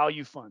Mason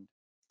Value Fund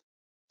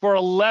for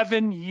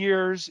 11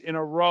 years in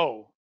a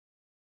row.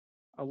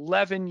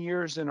 11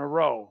 years in a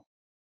row,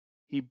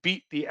 he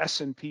beat the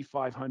S&P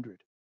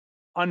 500.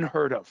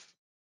 Unheard of.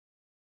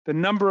 The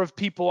number of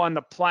people on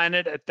the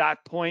planet at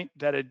that point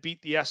that had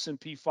beat the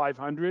S&P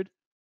 500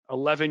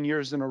 11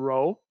 years in a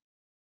row,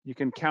 you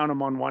can count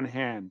them on one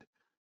hand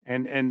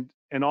and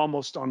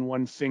almost on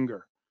one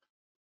finger.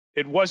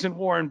 It wasn't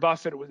Warren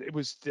Buffett, it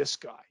was this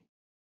guy.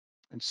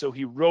 And so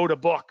he wrote a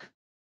book.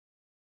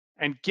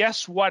 And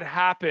guess what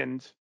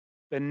happened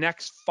the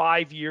next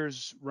 5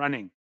 years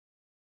running?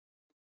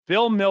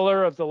 Bill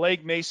Miller of the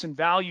Legg Mason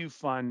Value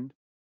Fund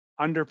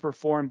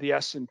underperformed the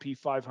S&P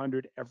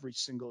 500 every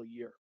single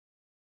year.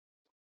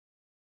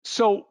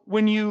 So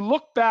when you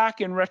look back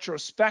in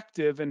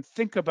retrospective and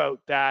think about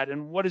that,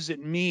 and what does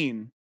it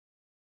mean?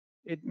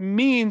 It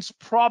means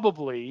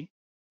probably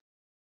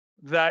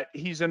that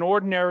he's an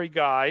ordinary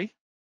guy.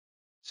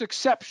 It's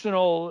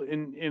exceptional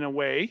in a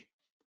way,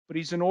 but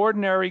he's an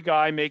ordinary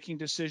guy making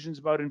decisions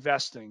about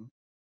investing.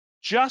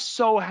 Just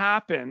so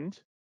happened,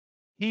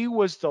 he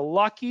was the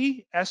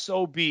lucky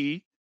SOB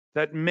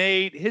that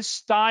made his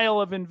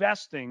style of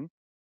investing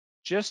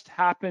just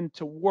happened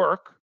to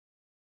work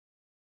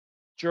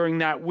during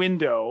that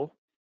window.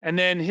 And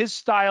then his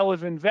style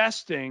of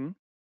investing,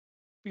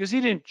 because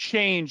he didn't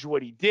change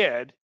what he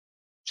did,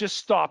 just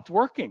stopped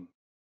working.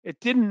 It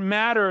didn't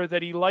matter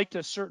that he liked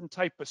a certain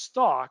type of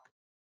stock.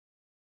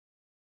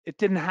 It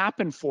didn't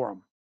happen for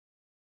him.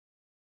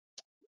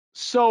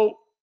 So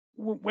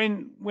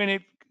when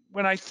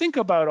I think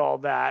about all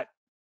that,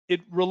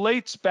 it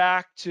relates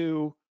back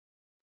to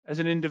as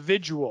an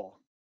individual.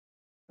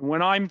 And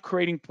when I'm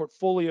creating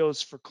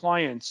portfolios for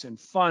clients and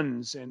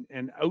funds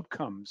and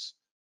outcomes,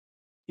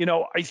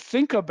 I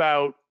think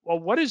about, well,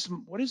 what is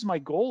my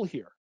goal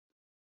here?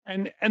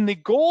 And the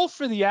goal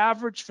for the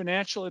average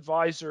financial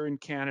advisor in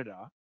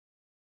Canada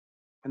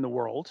and the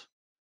world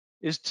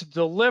is to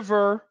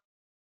deliver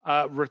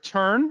a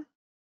return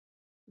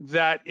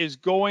that is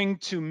going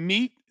to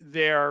meet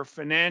their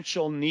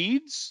financial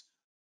needs,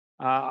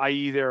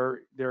 i.e.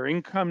 their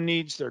income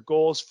needs, their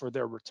goals for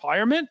their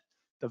retirement.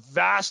 The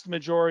vast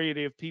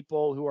majority of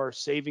people who are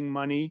saving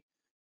money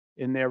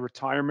in their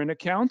retirement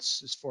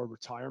accounts is for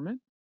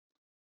retirement.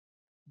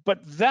 But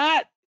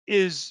that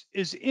is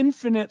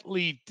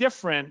infinitely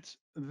different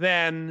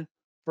than,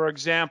 for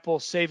example,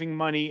 saving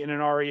money in an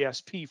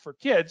RESP for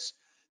kids.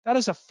 That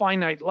is a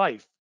finite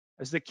life.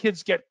 As the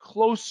kids get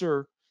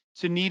closer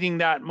to needing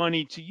that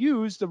money to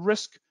use, the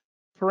risk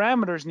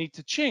parameters need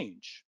to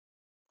change.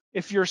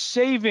 If you're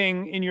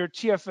saving in your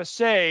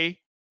TFSA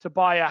to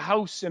buy a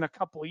house in a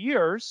couple of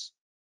years,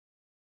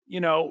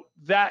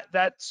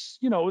 that's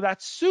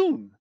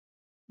soon.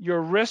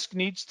 Your risk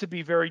needs to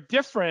be very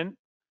different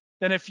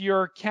than if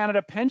you're a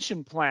Canada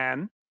pension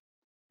plan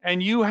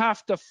and you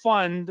have to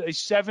fund a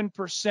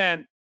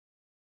 7%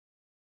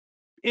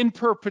 in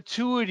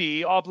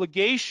perpetuity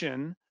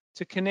obligation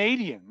to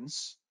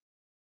Canadians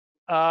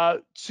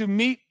to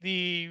meet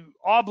the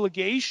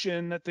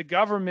obligation that the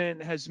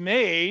government has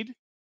made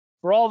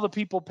for all the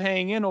people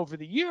paying in over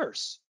the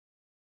years.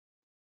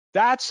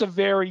 That's a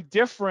very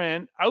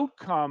different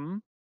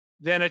outcome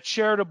than a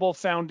charitable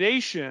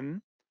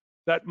foundation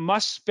that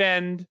must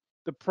spend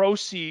the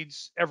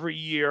proceeds every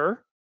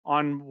year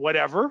on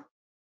whatever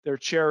their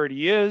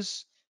charity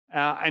is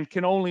and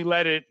can only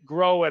let it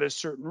grow at a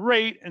certain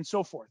rate and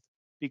so forth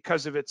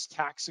because of its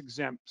tax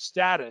exempt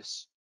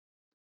status.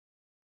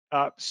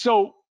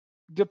 So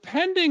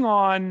depending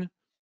on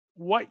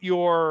what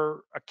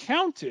your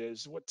account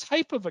is, what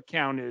type of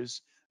account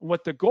is,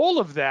 what the goal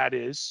of that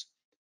is,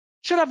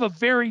 should have a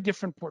very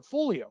different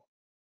portfolio.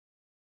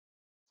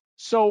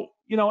 So,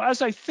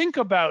 as I think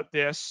about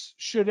this,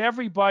 should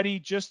everybody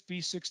just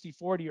be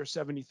 60-40 or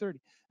 70-30? And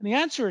the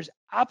answer is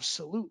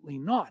absolutely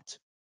not.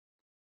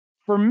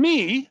 For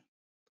me,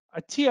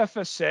 a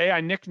TFSA,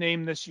 I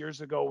nicknamed this years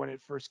ago when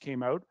it first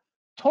came out,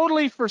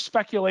 totally for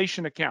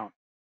speculation account.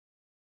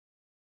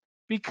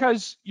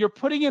 Because you're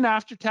putting in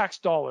after-tax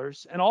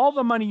dollars and all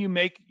the money you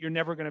make, you're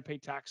never going to pay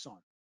tax on.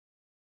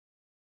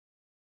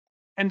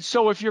 And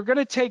so if you're going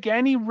to take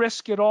any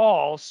risk at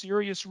all,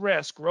 serious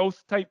risk,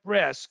 growth type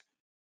risk,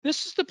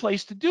 this is the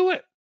place to do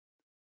it.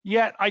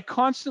 Yet I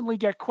constantly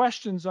get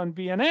questions on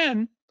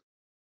BNN,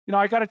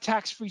 I got a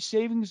tax-free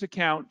savings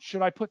account.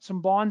 Should I put some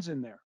bonds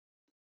in there?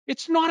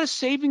 It's not a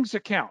savings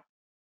account.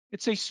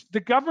 The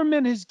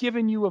government has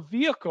given you a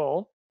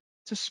vehicle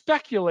to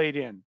speculate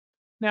in.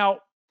 Now,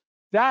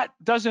 that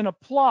doesn't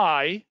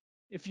apply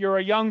if you're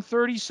a young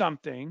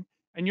 30-something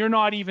and you're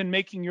not even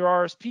making your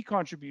RSP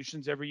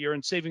contributions every year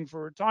and saving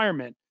for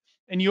retirement,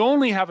 and you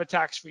only have a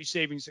tax-free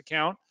savings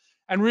account,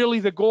 and really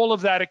the goal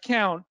of that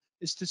account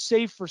is to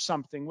save for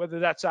something, whether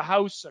that's a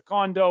house, a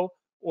condo,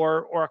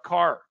 or a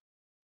car.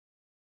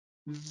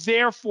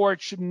 Therefore,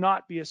 it should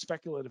not be a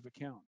speculative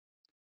account.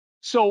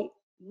 So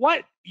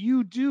what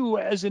you do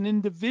as an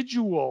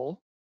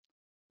individual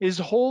is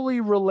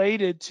wholly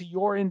related to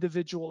your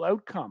individual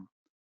outcome.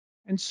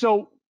 And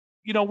so,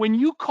 when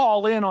you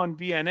call in on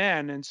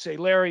BNN and say,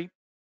 Larry,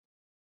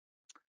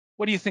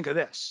 what do you think of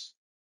this?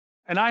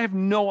 And I have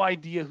no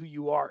idea who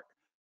you are.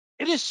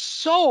 It is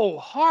so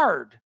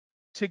hard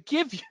to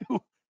give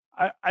you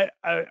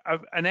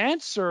an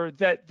answer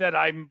that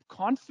I'm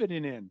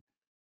confident in.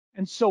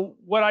 And so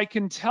what I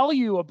can tell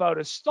you about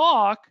a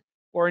stock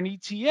or an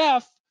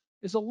ETF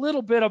is a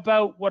little bit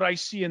about what I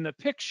see in the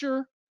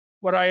picture,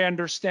 what I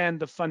understand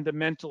the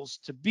fundamentals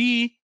to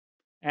be,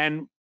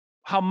 and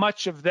how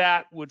much of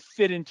that would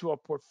fit into a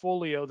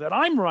portfolio that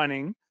I'm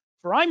running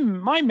for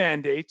my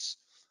mandates.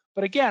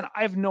 But again,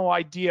 I have no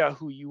idea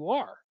who you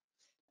are.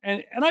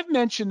 And I've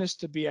mentioned this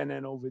to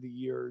BNN over the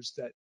years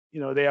that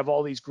they have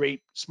all these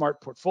great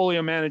smart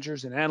portfolio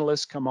managers and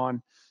analysts come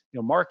on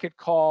market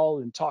call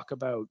and talk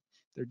about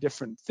their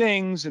different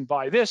things and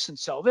buy this and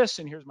sell this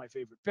and here's my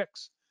favorite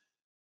picks.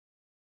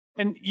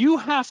 And you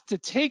have to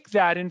take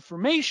that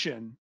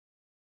information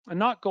and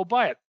not go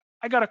by it.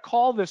 I got a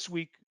call this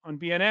week on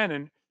BNN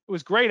and it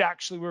was great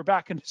actually. We were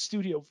back in the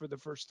studio for the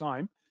first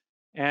time.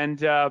 And,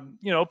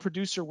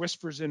 producer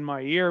whispers in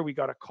my ear, we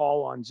got a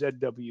call on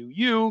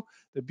ZWU,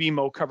 the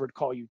BMO covered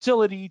call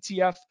utility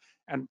ETF.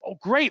 And, oh,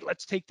 great,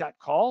 let's take that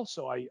call.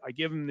 So I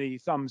give him the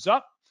thumbs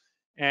up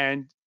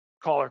and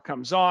caller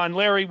comes on.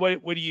 Larry,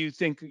 what do you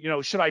think?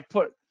 Should I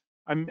put,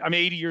 I'm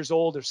 80 years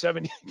old or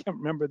 70, I can't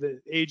remember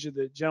the age of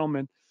the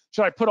gentleman.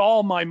 Should I put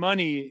all my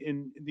money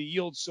in the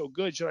yield so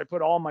good? Should I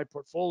put all my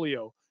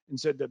portfolio in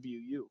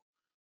ZWU?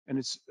 And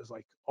it's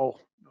like, oh,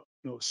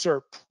 no,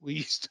 sir,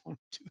 please don't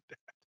do that.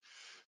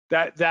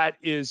 That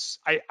is,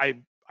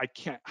 I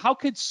can't. How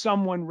could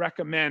someone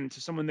recommend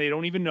to someone they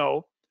don't even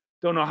know,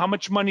 don't know how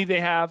much money they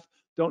have,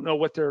 don't know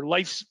what their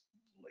life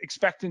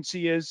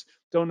expectancy is,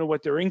 don't know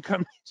what their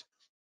income is,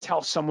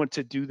 tell someone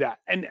to do that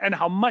and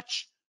how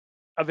much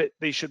of it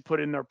they should put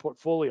in their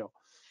portfolio?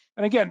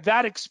 And again,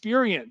 that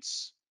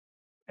experience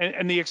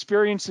and the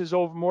experience is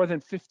over more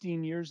than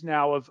 15 years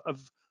now of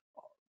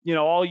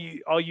all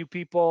you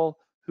people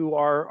who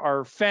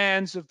are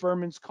fans of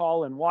Berman's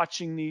Call and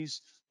watching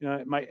these,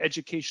 my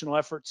educational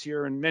efforts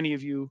here, and many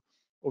of you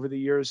over the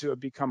years who have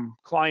become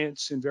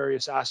clients in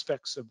various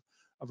aspects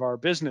of our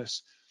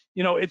business.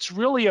 It's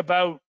really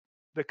about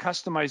the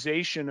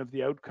customization of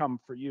the outcome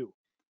for you.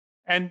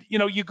 And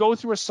you go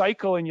through a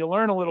cycle and you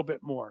learn a little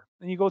bit more,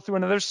 and you go through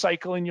another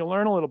cycle and you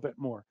learn a little bit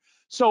more.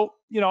 So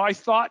I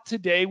thought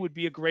today would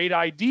be a great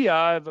idea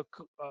of a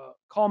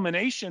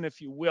culmination,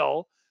 if you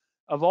will,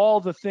 of all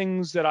the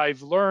things that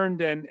I've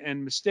learned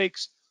and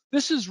mistakes.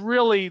 This is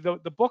really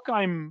the book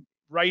I'm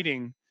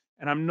writing,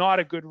 and I'm not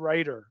a good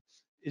writer,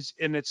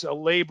 and it's a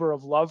labor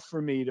of love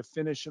for me to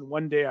finish, and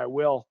one day I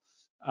will.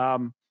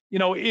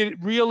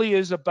 It really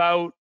is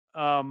about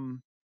the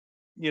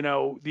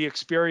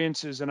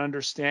experiences and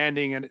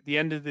understanding, and at the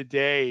end of the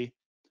day,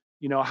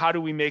 how do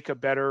we make a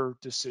better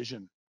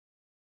decision?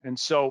 And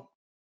so,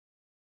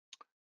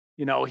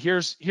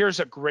 here's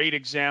a great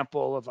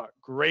example of a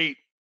great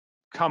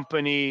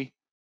company,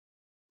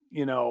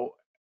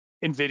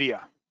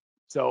 NVIDIA.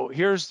 So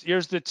here's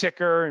the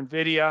ticker,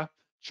 NVIDIA.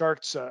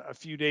 Chart's a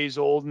few days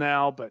old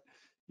now, but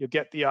you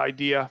get the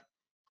idea.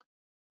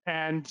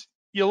 And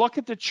you look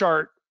at the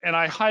chart, and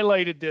I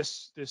highlighted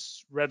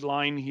this red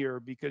line here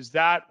because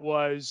that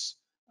was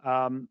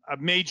a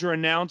major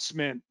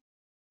announcement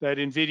that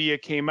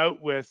NVIDIA came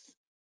out with,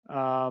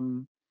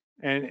 and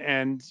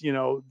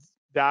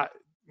that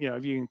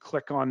if you can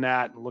click on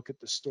that and look at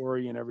the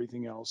story and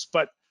everything else.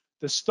 But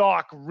the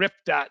stock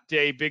ripped that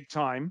day big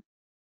time.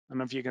 I don't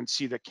know if you can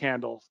see the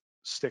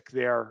candlestick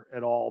there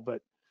at all,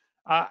 but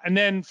and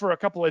then for a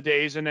couple of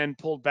days and then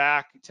pulled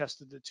back,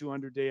 tested the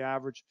 200-day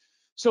average.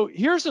 So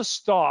here's a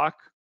stock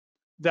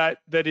that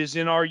is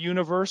in our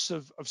universe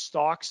of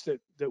stocks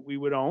that we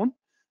would own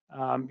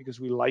because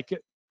we like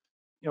it.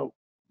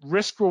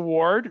 Risk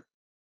reward,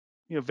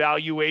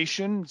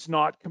 valuation is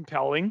not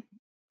compelling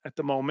at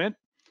the moment.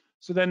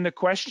 So then the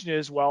question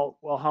is, well,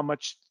 how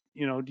much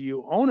do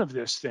you own of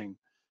this thing?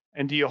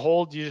 And do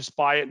you just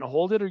buy it and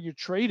hold it, or you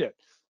trade it?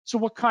 So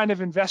what kind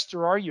of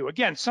investor are you?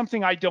 Again,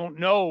 something I don't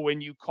know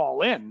when you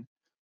call in.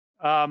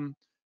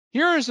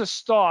 Here is a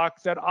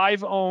stock that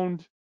I've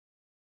owned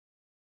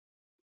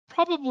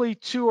probably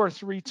 2 or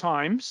 3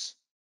 times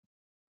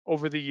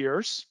over the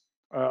years,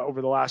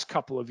 over the last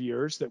couple of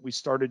years that we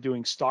started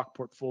doing stock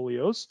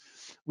portfolios.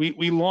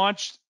 We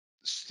launched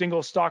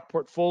single stock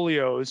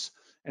portfolios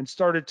and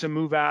started to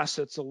move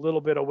assets a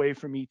little bit away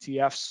from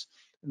ETFs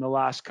in the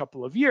last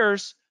couple of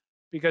years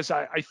because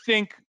I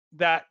think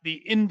that the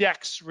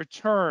index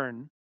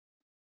return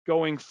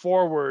going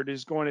forward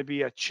is going to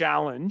be a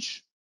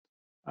challenge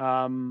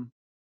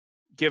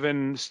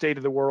given the state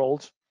of the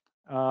world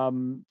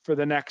for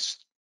the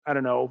next, I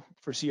don't know,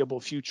 foreseeable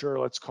future,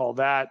 let's call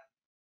that.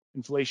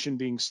 Inflation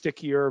being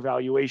stickier,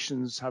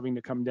 valuations having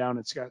to come down,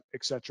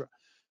 et cetera.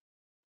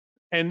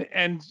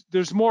 And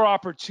there's more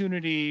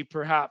opportunity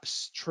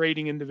perhaps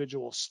trading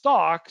individual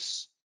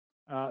stocks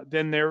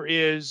than there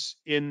is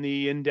in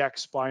the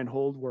index buy and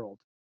hold world.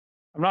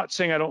 I'm not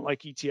saying I don't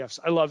like ETFs.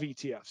 I love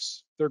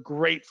ETFs. They're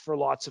great for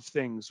lots of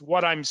things.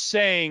 What I'm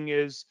saying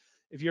is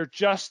if you're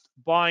just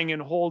buying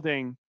and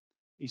holding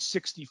a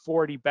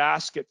 60-40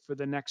 basket for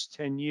the next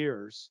 10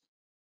 years,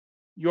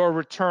 your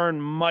return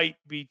might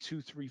be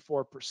 2, 3,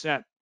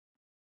 4%.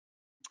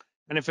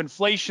 And if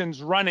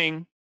inflation's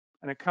running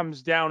and it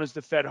comes down as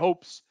the Fed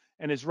hopes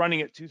and is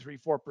running at 2, 3,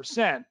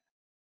 4%,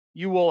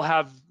 you will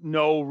have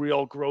no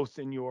real growth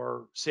in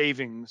your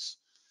savings.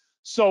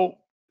 So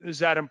is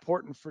that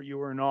important for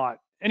you or not?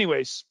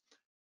 Anyways,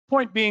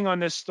 point being on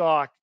this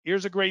stock,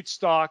 here's a great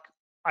stock.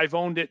 I've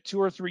owned it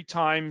 2 or 3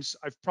 times.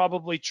 I've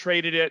probably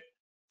traded it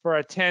for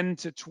a 10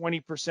 to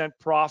 20%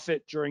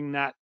 profit during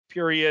that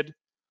period.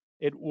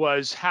 It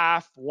was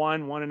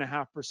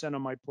 1.5%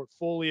 of my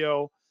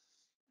portfolio.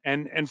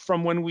 And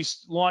from when we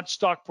launched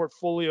stock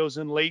portfolios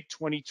in late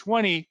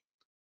 2020,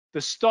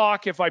 the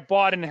stock, if I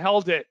bought and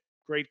held it,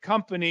 great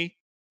company,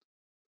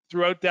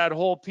 throughout that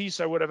whole piece,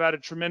 I would have had a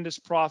tremendous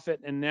profit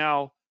and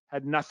now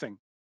had nothing.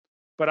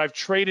 But I've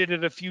traded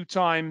it a few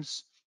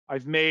times.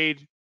 I've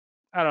made,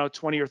 I don't know,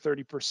 20 or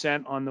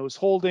 30% on those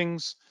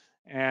holdings.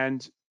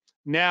 And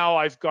now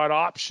I've got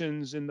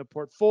options in the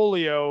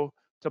portfolio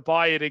to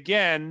buy it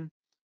again,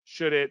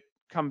 should it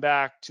come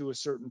back to a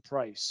certain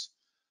price.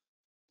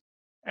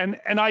 And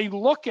I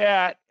look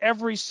at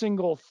every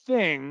single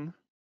thing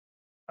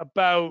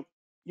about,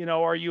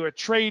 are you a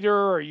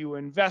trader? Are you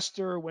an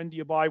investor? When do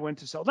you buy? When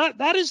to sell?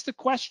 That is the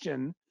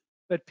question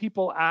that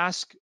people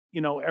ask,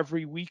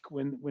 every week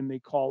when they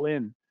call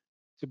in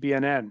to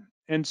BNN.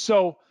 And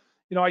so,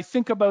 I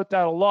think about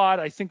that a lot.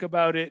 I think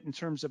about it in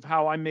terms of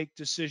how I make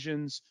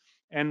decisions,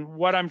 and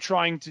what I'm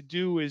trying to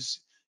do is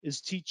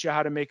teach you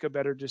how to make a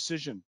better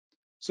decision.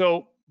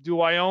 So,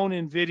 do I own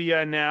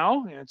NVIDIA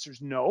now? The answer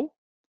is no.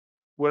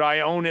 Would I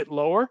own it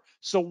lower?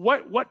 So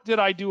what did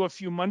I do a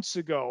few months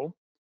ago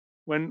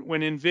when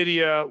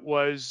NVIDIA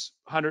was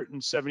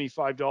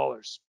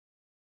 $175?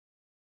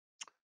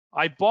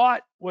 I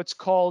bought what's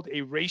called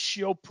a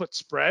ratio put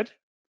spread.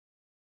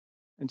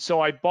 And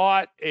so I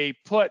bought a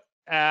put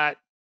at,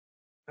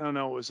 I don't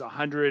know, it was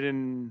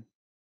 $115,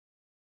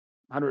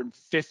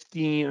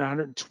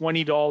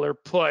 $120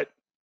 put,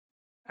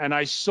 and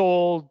I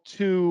sold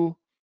 2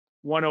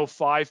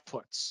 105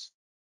 puts.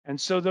 And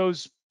so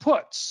those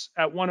puts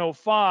at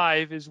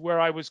 105 is where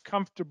I was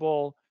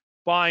comfortable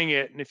buying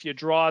it. And if you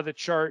draw the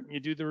chart and you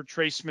do the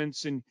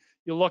retracements and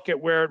you look at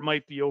where it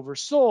might be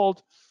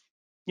oversold,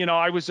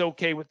 I was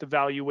okay with the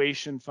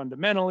valuation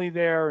fundamentally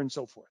there and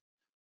so forth.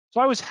 So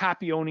I was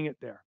happy owning it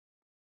there.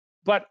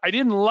 But I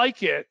didn't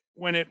like it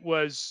when it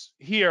was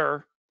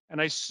here,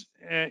 and I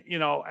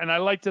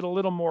liked it a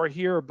little more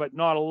here, but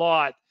not a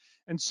lot.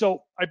 And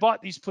so I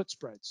bought these put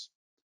spreads.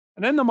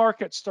 And then the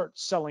market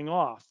starts selling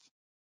off.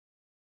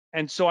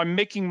 And so I'm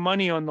making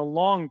money on the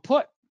long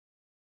put.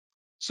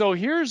 So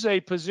here's a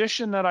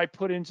position that I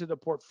put into the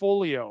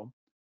portfolio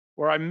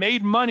where I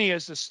made money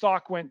as the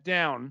stock went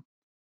down.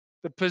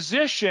 The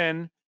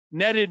position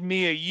netted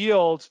me a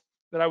yield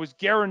that I was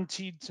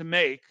guaranteed to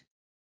make.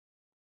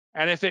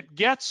 And if it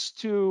gets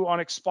to on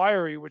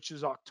expiry, which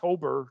is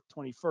October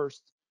 21st,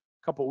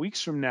 a couple of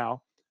weeks from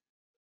now,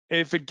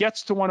 if it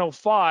gets to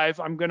 105,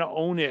 I'm going to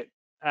own it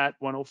at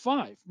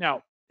 105.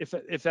 Now,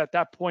 if at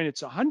that point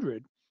it's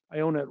 100,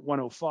 I own it at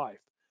 105.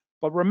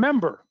 But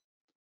remember,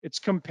 it's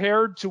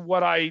compared to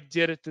what I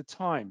did at the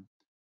time.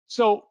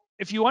 So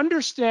if you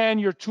understand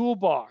your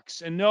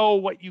toolbox and know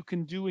what you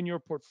can do in your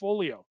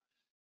portfolio,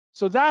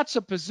 so that's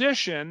a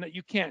position that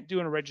you can't do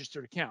in a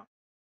registered account,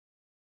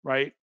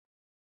 right?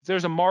 If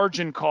there's a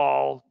margin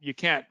call, you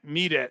can't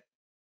meet it.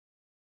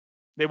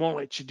 They won't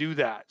let you do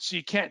that. So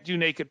you can't do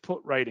naked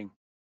put writing.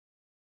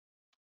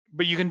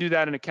 But you can do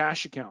that in a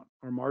cash account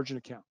or margin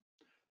account.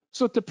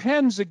 So it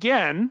depends,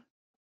 again,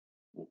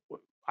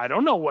 I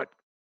don't know what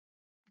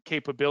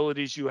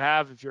capabilities you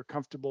have, if you're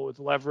comfortable with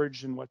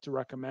leverage and what to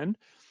recommend,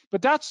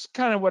 but that's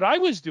kind of what I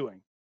was doing.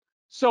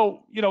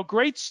 So,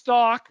 great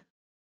stock,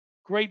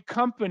 great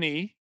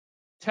company,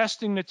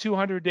 testing the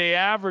 200-day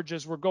average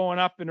as we're going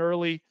up in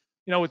early,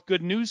 with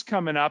good news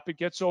coming up, it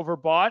gets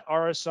overbought,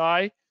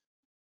 RSI,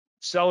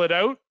 sell it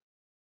out.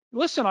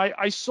 Listen,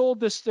 I sold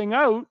this thing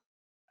out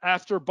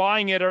after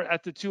buying it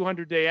at the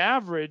 200-day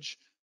average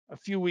a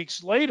few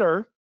weeks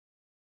later,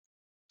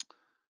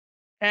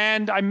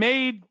 and I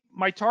made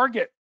my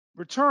target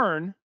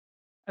return,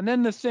 and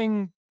then the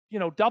thing,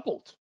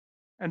 doubled.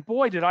 And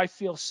boy, did I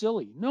feel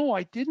silly. No,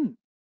 I didn't,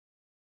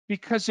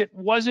 because it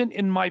wasn't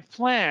in my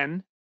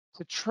plan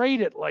to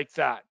trade it like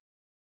that.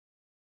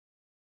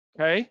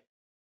 Okay?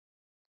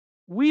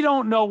 We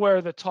don't know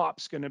where the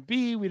top's going to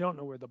be. We don't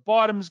know where the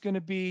bottom's going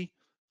to be.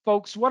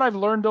 Folks, what I've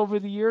learned over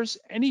the years,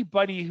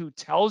 anybody who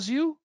tells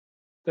you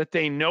that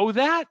they know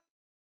that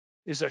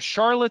is a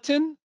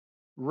charlatan.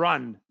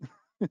 Run.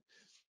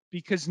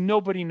 Because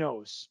nobody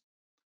knows.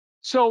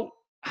 So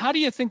how do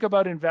you think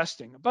about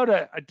investing? About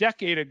a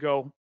decade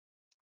ago,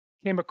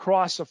 came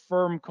across a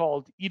firm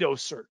called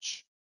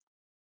EdoSearch.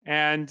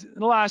 And in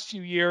the last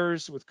few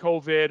years with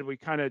COVID, we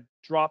kind of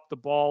dropped the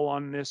ball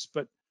on this,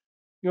 but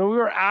we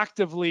were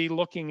actively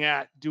looking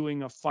at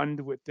doing a fund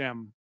with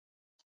them.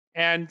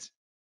 And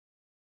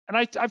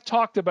I've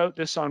talked about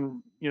this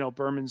on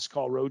Berman's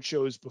Call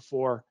roadshows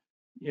before.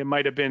 It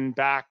might have been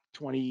back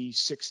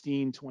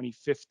 2016,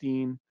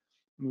 2015.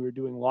 We were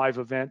doing live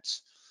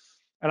events,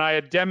 and I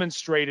had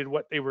demonstrated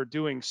what they were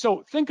doing.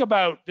 So think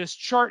about this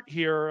chart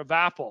here of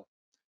Apple.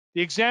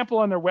 The example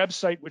on their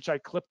website, which I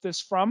clipped this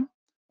from,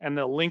 and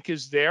the link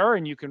is there,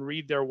 and you can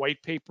read their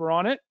white paper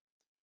on it.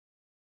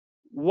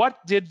 What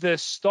did the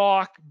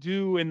stock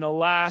do in the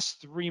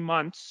last 3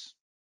 months?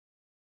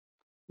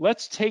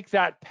 Let's take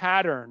that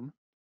pattern.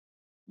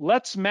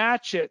 Let's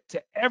match it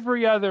to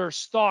every other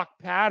stock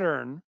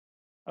pattern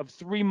of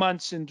 3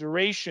 months in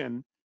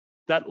duration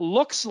that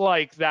looks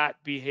like that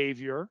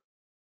behavior.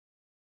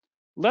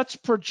 Let's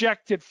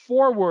project it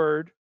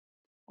forward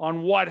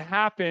on what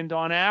happened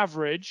on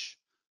average.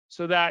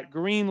 So that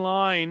green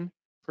line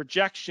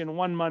projection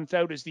 1 month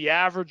out is the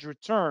average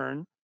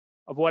return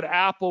of what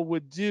Apple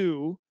would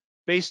do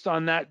based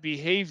on that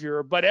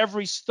behavior. But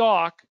every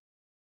stock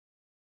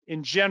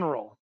in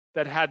general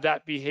that had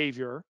that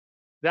behavior,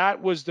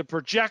 that was the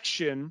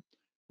projection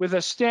with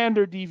a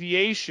standard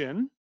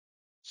deviation,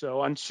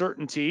 so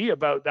uncertainty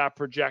about that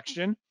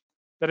projection,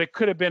 that it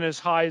could have been as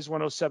high as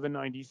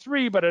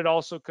 107.93, but it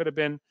also could have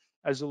been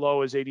as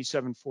low as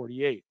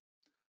 87.48.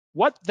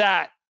 What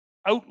that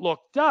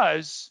outlook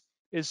does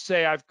is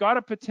say, I've got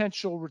a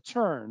potential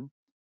return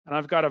and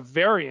I've got a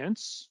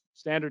variance,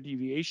 standard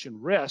deviation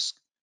risk.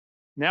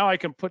 Now I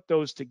can put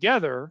those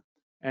together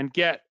and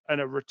get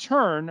a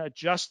return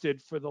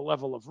adjusted for the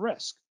level of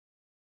risk.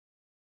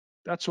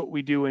 That's what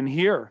we do in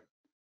here,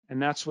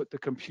 and that's what the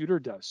computer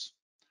does.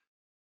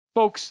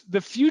 Folks,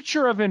 the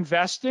future of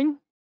investing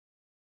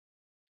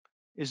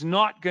is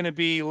not going to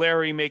be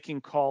Larry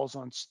making calls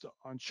on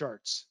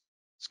charts.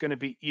 It's going to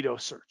be Edo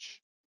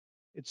search.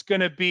 It's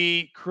going to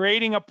be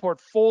creating a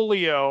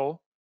portfolio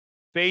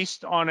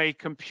based on a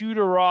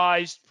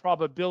computerized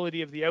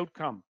probability of the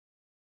outcome.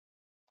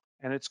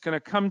 And it's going to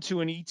come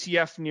to an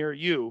ETF near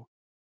you.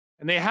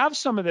 And they have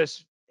some of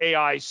this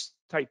AI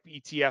type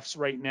ETFs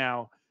right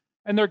now.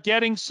 And they're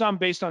getting some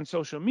based on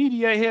social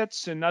media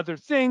hits and other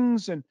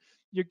things. And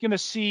you're going to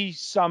see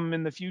some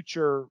in the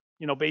future,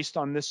 based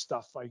on this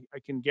stuff. I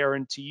can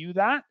guarantee you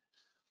that.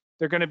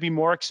 They're going to be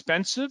more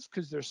expensive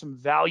because there's some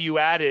value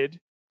added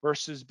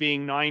versus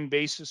being 9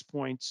 basis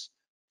points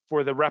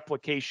for the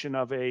replication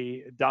of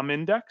a dumb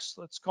index,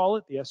 let's call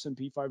it, the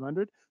S&P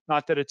 500.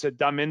 Not that it's a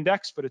dumb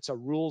index, but it's a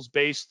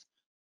rules-based,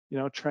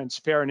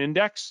 transparent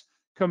index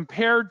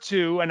compared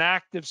to an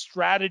active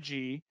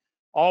strategy,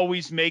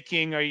 always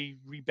making a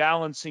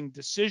rebalancing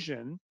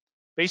decision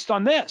based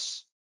on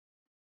this.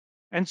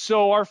 And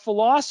so our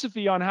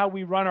philosophy on how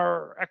we run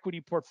our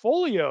equity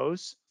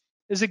portfolios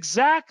is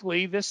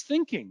exactly this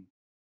thinking.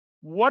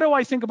 What do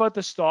I think about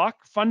the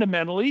stock?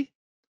 Fundamentally,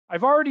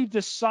 I've already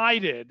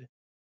decided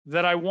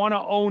that I want to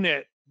own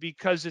it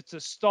because it's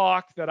a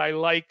stock that I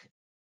like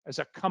as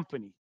a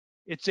company.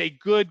 It's a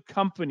good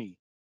company.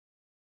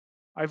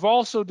 I've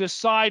also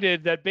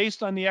decided that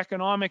based on the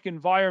economic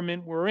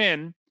environment we're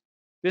in,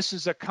 this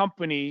is a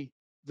company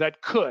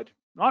that could,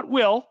 not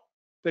will,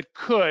 that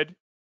could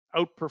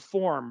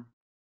outperform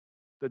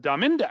the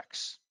dumb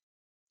index,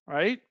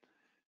 right?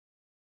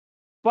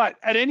 But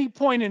at any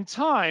point in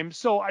time,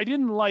 so I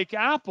didn't like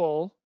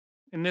Apple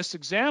in this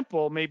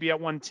example, maybe at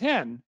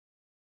 110,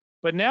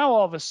 but now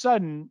all of a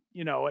sudden,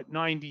 at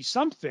 90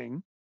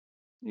 something,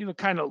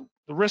 kind of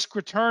the risk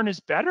return is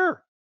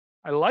better.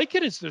 I like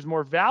it. There's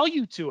more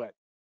value to it.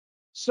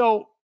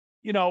 So,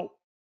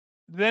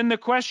 then the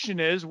question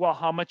is, well,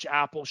 how much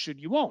Apple should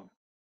you own?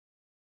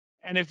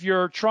 And if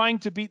you're trying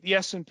to beat the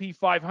S&P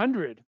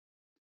 500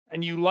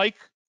 and you like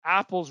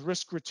Apple's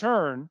risk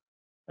return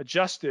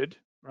adjusted,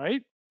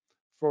 right,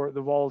 for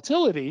the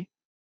volatility,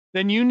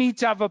 then you need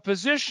to have a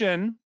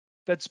position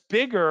that's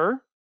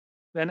bigger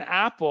than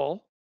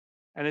Apple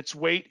and its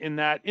weight in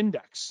that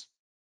index.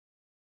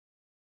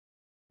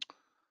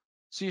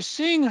 So you're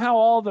seeing how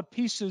all the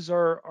pieces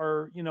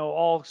are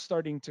all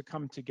starting to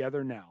come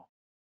together now.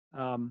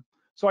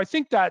 So I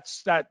think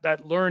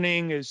that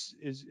learning is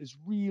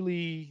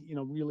really,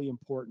 really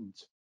important.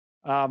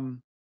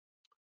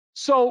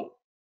 So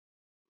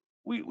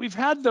we've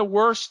had the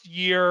worst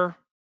year,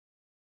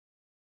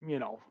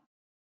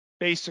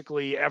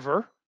 basically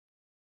ever.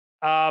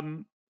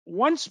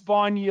 Once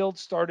bond yields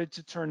started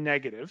to turn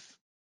negative,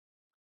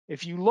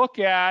 if you look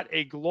at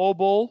a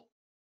global,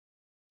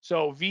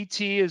 so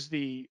VT is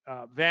the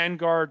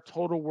Vanguard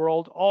Total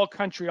World All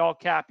Country All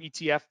Cap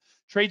ETF,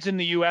 trades in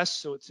the US,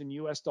 so it's in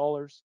US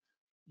dollars.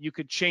 You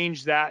could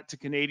change that to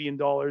Canadian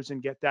dollars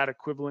and get that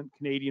equivalent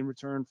Canadian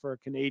return for a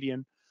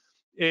Canadian.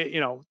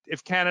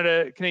 If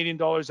Canadian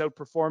dollars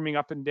outperforming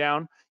up and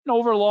down,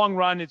 over a long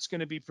run, it's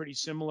going to be pretty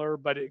similar,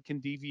 but it can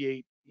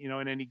deviate,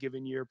 in any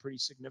given year pretty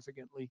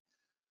significantly.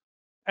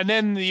 And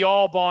then the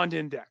all bond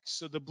index.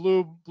 So the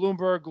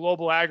Bloomberg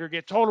Global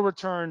Aggregate Total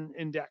Return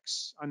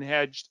Index,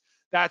 unhedged.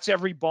 That's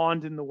every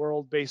bond in the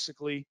world,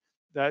 basically.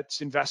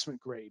 that's investment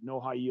grade, no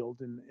high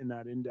yield in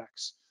that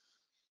index.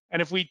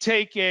 And if we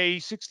take a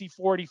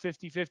 60-40,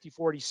 50-50,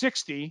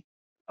 40-60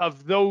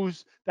 of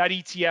that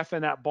ETF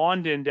and that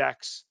bond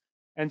index,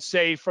 and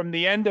say from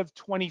the end of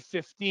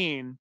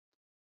 2015,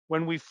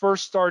 when we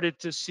first started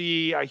to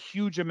see a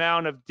huge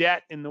amount of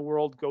debt in the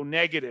world go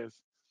negative,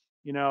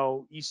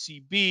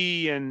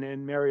 ECB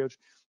and Mario,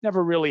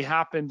 never really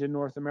happened in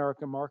North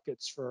American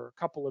markets for a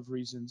couple of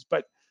reasons,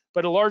 but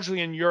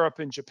largely in Europe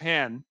and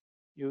Japan,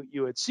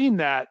 you had seen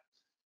that.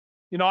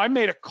 I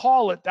made a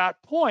call at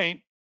that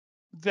point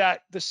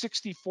that the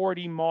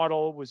 60-40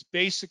 model was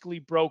basically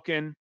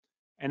broken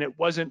and it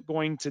wasn't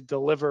going to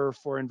deliver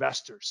for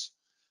investors.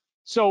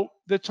 So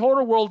the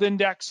total world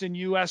index in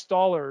US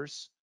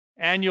dollars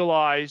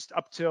annualized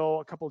up till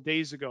a couple of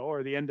days ago,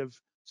 or the end of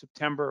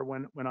September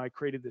when I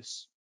created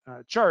this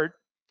chart,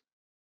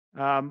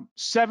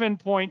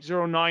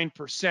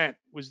 7.09%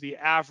 was the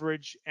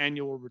average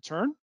annual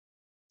return.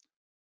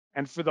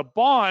 And for the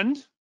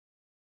bond,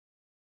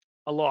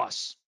 a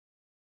loss.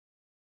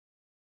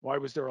 Why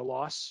was there a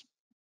loss?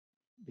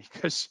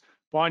 Because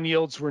bond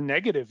yields were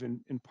negative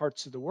in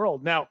parts of the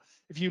world. Now,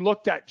 if you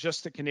looked at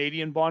just the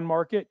Canadian bond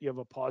market, you have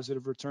a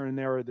positive return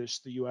there, or there's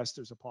the US,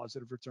 there's a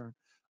positive return.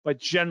 But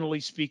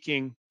generally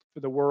speaking, for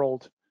the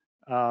world,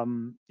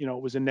 it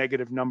was a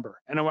negative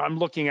number. And I'm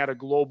looking at a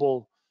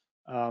global,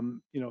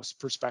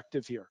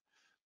 perspective here.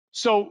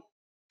 So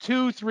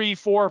 2, 3,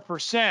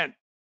 4%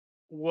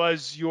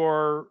 was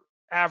your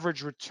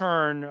average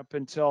return up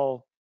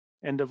until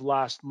end of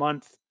last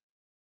month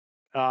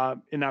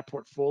in that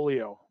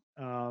portfolio.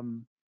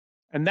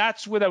 And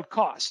that's without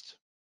cost.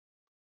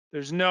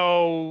 There's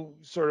no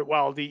sort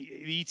of, the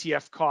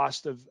ETF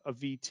cost of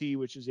VT,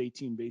 which is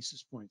 18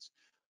 basis points.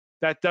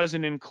 That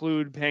doesn't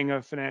include paying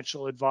a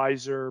financial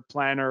advisor,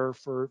 planner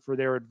for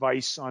their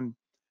advice on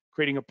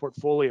creating a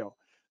portfolio.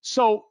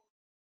 So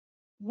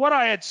what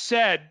I had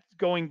said,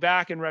 going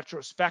back in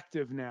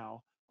retrospective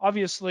now,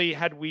 obviously,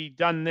 had we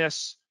done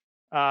this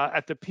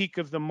at the peak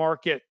of the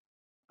market,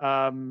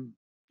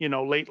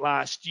 late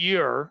last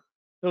year,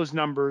 those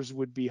numbers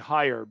would be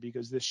higher,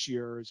 because this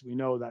year, as we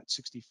know, that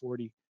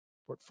 60-40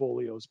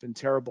 portfolio has been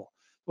terrible.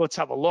 Let's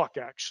have a look,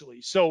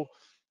 actually. So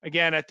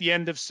again, at the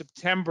end of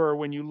September,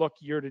 when you look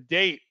year to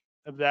date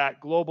of that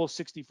global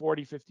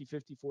 60-40,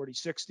 50-50,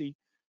 40-60,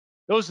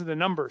 those are the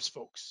numbers,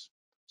 folks.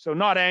 So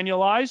not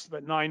annualized,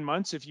 but 9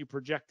 months. If you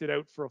project it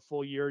out for a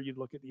full year, you'd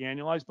look at the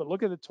annualized, but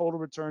look at the total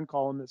return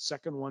column, the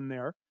second one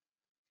there.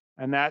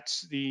 And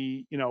that's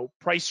the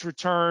price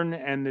return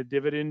and the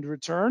dividend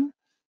return,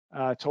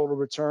 total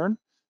return.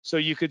 So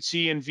you could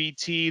see in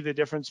VT the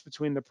difference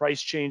between the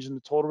price change and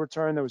the total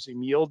return. There was a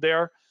yield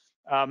there,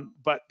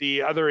 but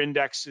the other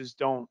indexes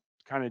don't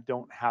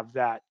have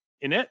that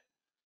in it.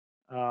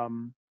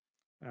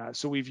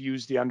 So we've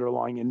used the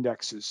underlying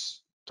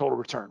indexes total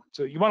return.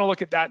 So you want to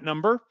look at that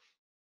number.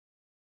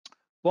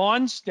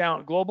 Bonds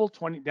down, global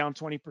down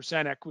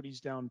 20%, equities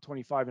down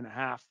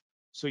 25.5%.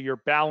 So you're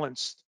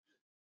balanced.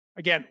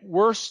 Again,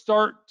 worst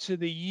start to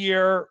the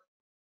year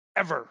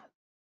ever.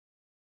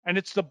 And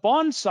it's the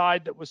bond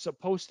side that was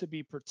supposed to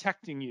be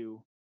protecting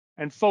you.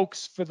 And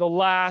folks, for the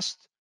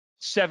last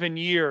 7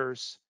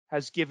 years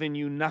has given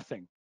you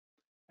nothing.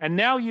 And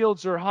now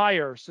yields are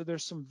higher, so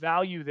there's some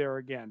value there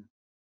again.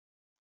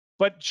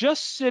 But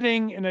just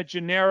sitting in a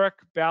generic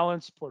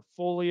balanced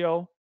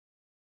portfolio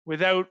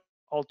without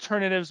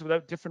alternatives,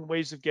 without different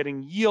ways of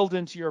getting yield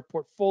into your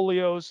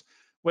portfolios,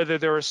 whether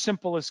they're as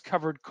simple as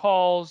covered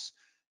calls,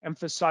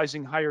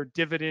 emphasizing higher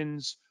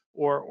dividends,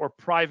 or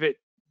private,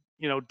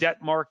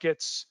 debt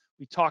markets.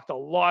 We talked a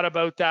lot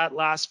about that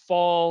last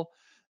fall,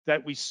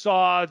 that we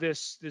saw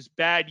this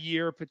bad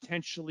year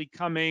potentially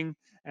coming,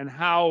 and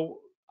how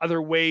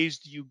other ways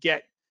do you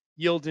get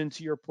yield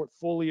into your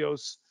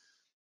portfolios.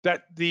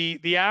 That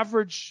the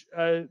average,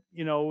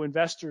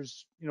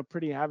 investors,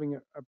 having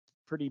a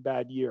pretty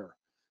bad year.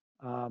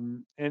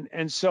 And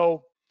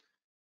so,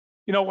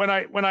 when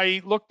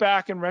I look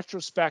back in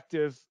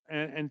retrospective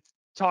and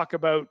talk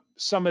about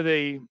some of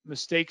the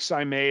mistakes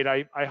I made,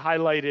 I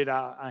highlighted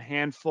a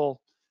handful.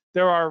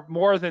 There are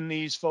more than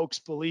these, folks,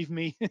 believe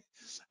me,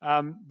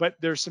 but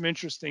there's some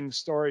interesting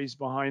stories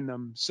behind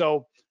them.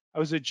 So I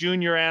was a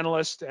junior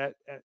analyst at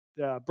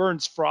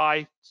Burns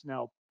Fry. It's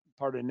now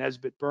part of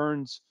Nesbitt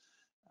Burns.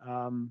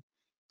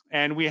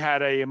 And we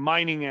had a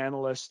mining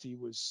analyst. He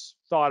was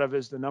thought of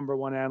as the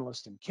 #1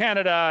 analyst in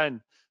Canada.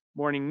 And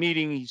morning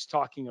meeting, he's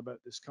talking about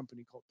this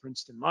company called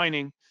Princeton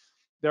Mining.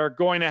 They're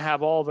going to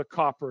have all the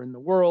copper in the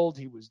world.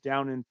 He was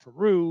down in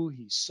Peru.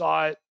 He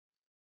saw it.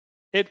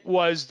 It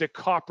was the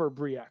copper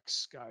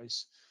Bre-X,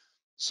 guys.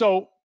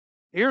 So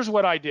here's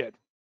what I did.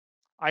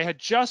 I had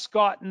just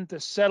gotten the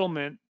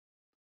settlement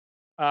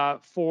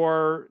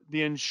for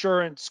the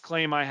insurance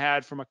claim I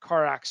had from a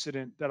car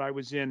accident that I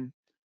was in.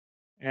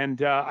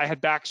 And I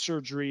had back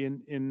surgery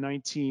in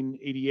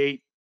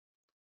 1988.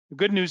 The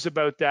good news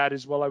about that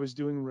is, while I was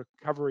doing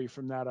recovery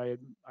from that, I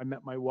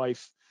met my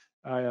wife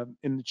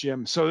in the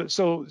gym. So it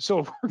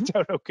worked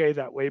out okay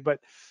that way.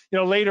 But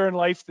later in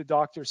life, the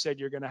doctor said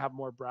you're going to have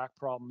more back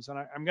problems, and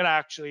I'm going to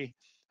actually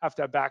have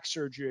to have back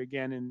surgery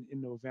again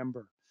in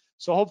November.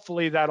 So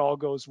hopefully that all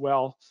goes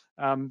well.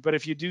 But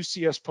if you do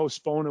see us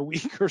postpone a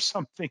week or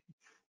something,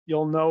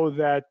 you'll know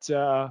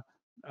that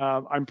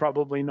I'm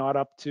probably not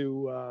up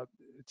to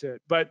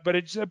but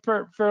it's a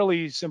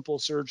fairly simple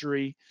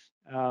surgery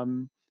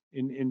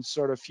in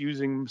sort of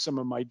fusing some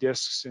of my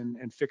discs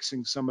and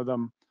fixing some of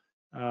them,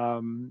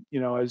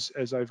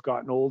 as I've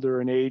gotten older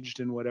and aged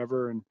and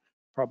whatever, and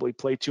probably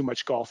play too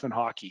much golf and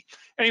hockey.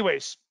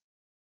 Anyways,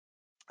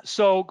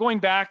 so going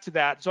back to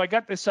that, so I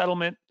got the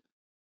settlement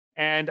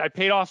and I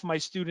paid off my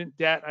student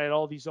debt. I had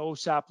all these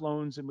OSAP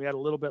loans and we had a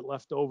little bit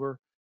left over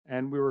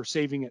and we were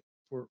saving it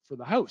for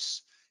the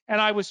house.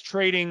 And I was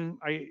trading,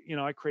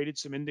 I created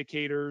some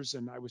indicators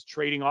and I was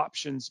trading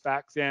options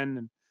back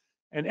then.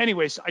 And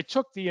anyways, I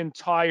took the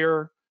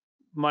entire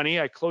money.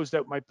 I closed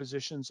out my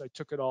positions. I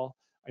took it all.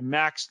 I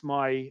maxed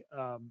my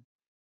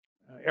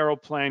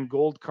Aeroplan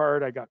Gold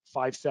card. I got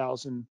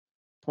 5,000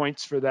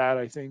 points for that,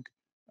 I think.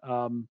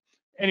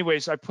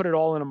 Anyways, I put it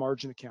all in a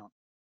margin account.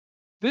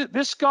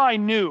 This guy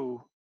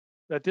knew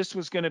that this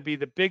was going to be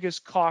the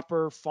biggest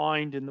copper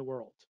find in the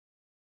world.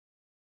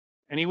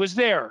 And he was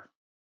there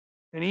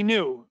and he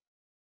knew.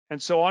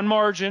 And so on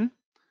margin,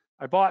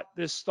 I bought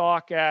this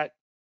stock at,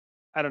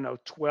 I don't know,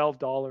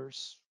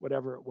 $12,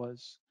 whatever it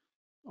was,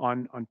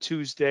 on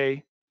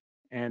Tuesday.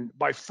 And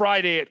by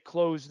Friday, it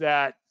closed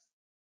at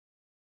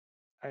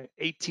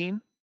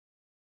 18.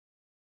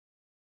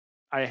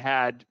 I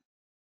had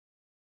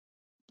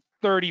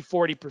 30,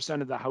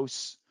 40% of the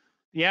house.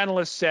 The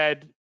analyst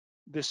said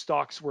this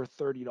stock's worth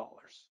 $30.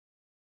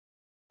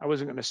 I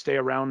wasn't going to stay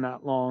around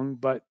that long,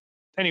 but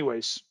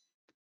anyways,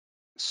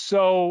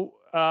 so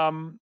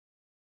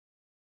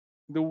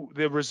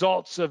the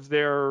results of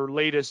their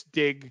latest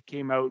dig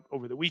came out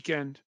over the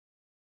weekend,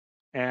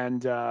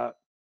 and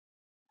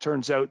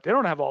turns out they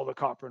don't have all the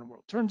copper in the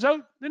world. Turns out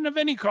they didn't have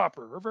any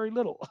copper or very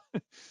little,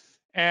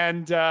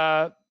 and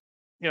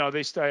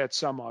they still had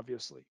some,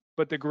 obviously,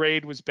 but the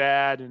grade was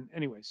bad. And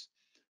anyways,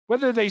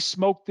 whether they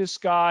smoked this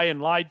guy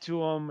and lied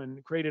to him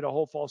and created a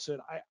whole falsehood,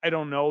 I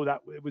don't know.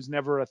 That it was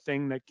never a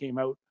thing that came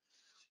out.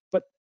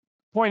 But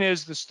point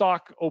is, the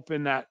stock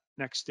opened that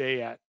next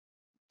day at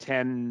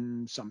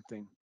 10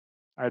 something.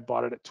 I had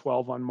bought it at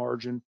 12 on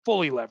margin,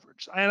 fully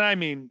leveraged. And I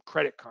mean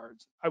credit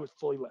cards. I was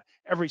fully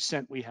every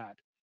cent we had.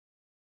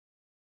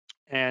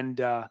 And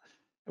it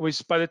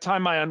was, by the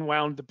time I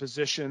unwound the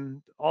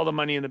position, all the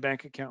money in the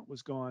bank account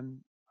was gone.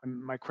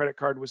 My credit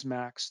card was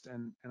maxed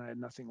and I had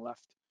nothing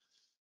left.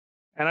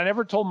 And I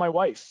never told my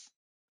wife.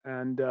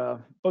 And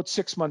about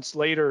 6 months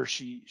later,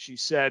 she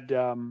said,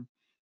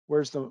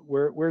 where's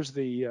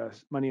the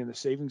money in the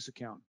savings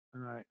account?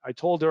 And I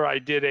told her I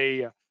did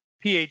a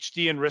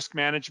PhD in risk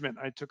management.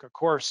 I took a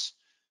course,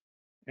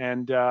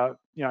 and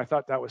I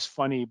thought that was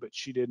funny, but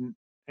she didn't.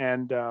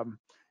 And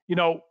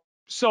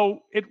so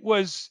it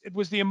was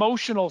the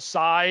emotional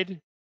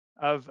side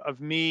of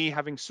me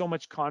having so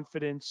much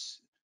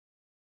confidence.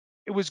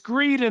 It was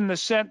greed in the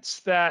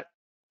sense that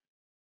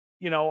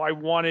I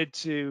wanted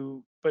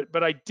to,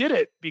 but I did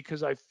it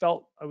because I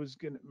felt it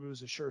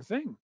was a sure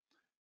thing.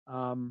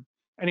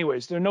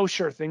 Anyways, there are no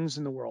sure things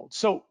in the world.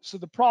 So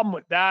the problem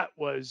with that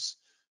was,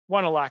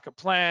 one, a lack of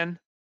plan.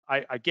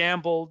 I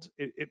gambled.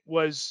 It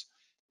was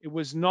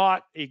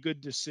not a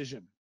good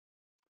decision.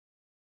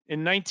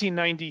 In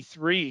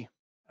 1993,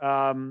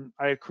 I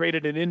had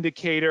created an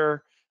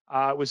indicator.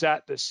 It was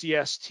at the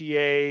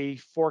CSTA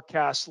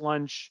forecast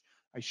lunch.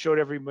 I showed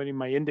everybody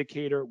my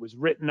indicator. It was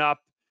written up.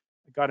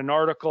 I got an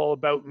article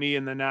about me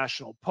in the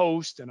National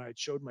Post, and I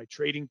showed my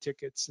trading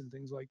tickets and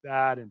things like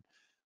that. And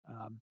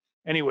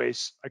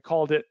anyways, I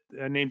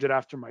named it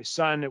after my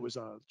son. It was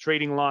a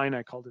trading line.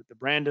 I called it the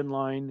Brandon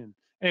line. And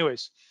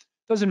anyways,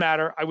 doesn't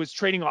matter. I was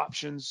trading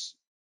options,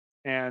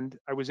 and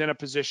I was in a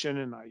position,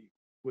 and I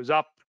was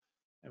up,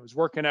 and I was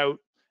working out.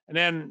 And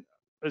then,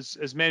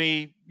 as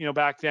many,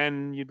 back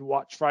then, you'd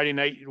watch Friday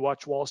night, you'd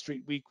watch Wall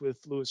Street Week with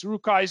Louis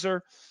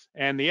Rukeyser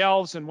and the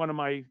Elves, and one of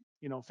my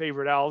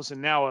favorite elves, and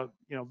now a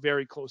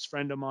very close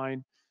friend of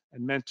mine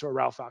and mentor,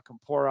 Ralph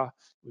Acampora,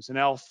 was an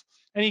elf,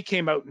 and he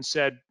came out and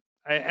said,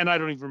 and I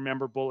don't even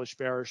remember, bullish,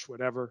 bearish,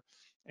 whatever.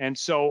 And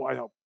so I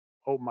thought,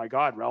 oh my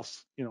God,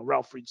 Ralph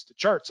reads the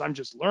charts. I'm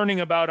just learning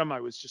about him.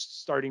 I was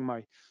just starting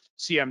my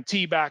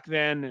CMT back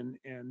then,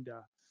 and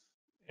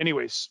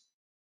anyways,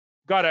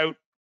 got out,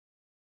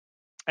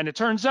 and it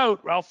turns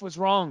out Ralph was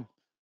wrong.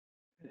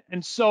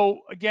 And so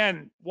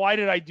again, why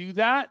did I do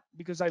that?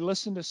 Because I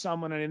listened to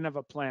someone, I didn't have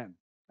a plan.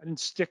 I didn't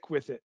stick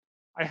with it.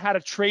 I had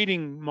a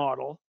trading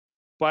model,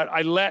 but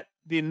I let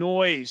the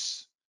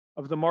noise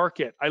of the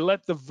market, I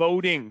let the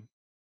voting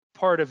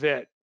part of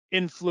it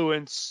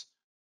influence,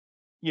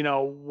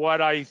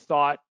 what I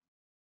thought,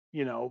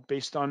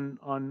 based on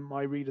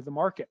my read of the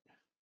market.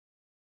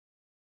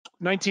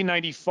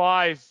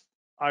 1995,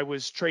 I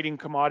was trading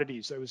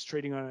commodities. I was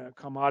trading on a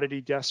commodity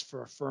desk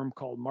for a firm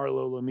called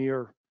Marlowe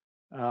Lemire,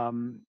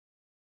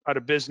 out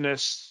of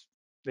business.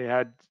 They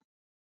had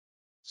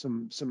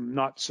some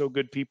not so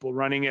good people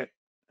running it.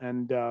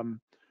 And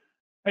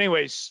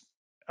anyways,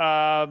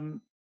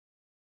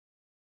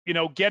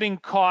 getting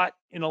caught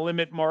in a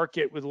limit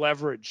market with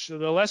leverage. So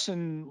the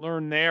lesson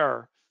learned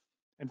there,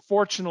 and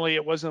fortunately,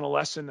 it wasn't a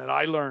lesson that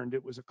I learned.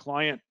 It was a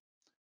client,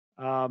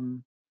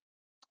 and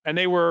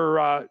they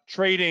were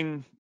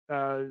trading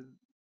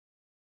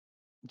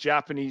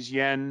Japanese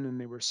yen, and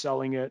they were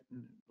selling it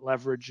and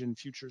leverage in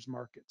futures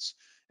markets.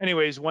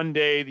 Anyways, one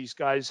day these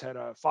guys had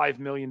a $5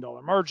 million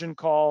margin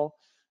call,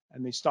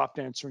 and they stopped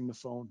answering the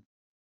phone.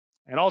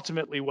 And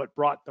ultimately, what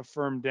brought the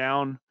firm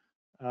down,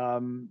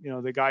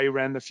 the guy who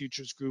ran the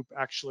futures group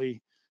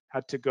actually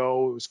had to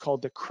go. It was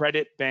called the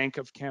Credit Bank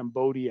of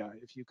Cambodia,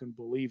 if you can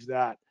believe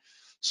that.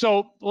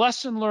 So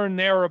lesson learned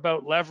there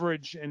about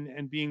leverage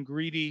and being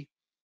greedy.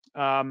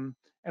 And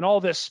all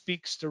this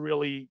speaks to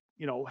really,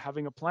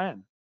 having a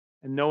plan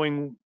and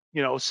knowing,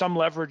 some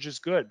leverage is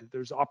good.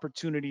 There's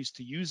opportunities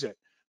to use it,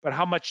 but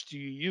how much do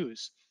you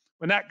use?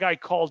 When that guy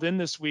called in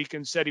this week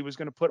and said he was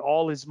going to put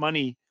all his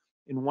money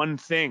in one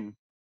thing,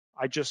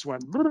 I just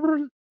went,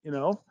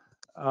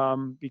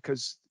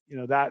 because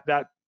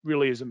that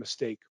really is a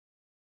mistake.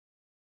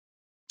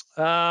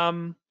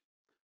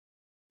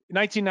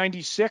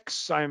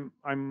 1996,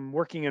 I'm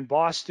working in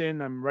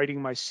Boston. I'm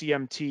writing my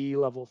CMT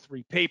level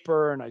 3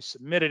 paper, and I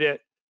submitted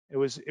it. It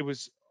was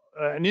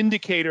an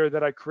indicator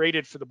that I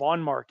created for the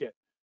bond market.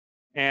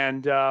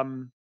 And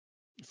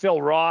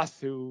Phil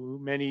Roth, who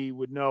many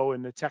would know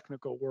in the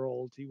technical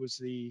world, he was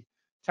the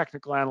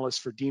technical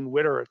analyst for Dean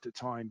Witter at the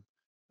time.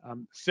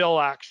 Phil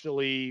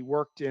actually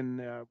worked in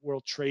the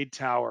World Trade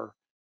Tower,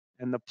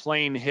 and the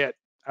plane hit.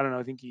 I don't know.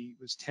 I think he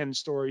was 10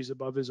 stories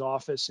above his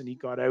office, and he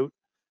got out.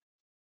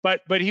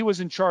 But he was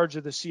in charge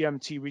of the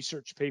CMT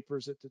research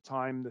papers at the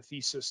time, the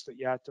thesis that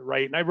you had to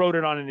write, and I wrote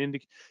it on an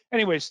indicator.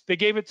 Anyways, they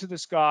gave it to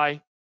this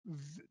guy.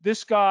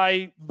 This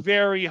guy,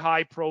 very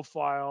high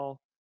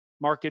profile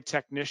market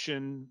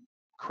technician,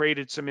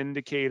 created some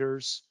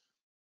indicators.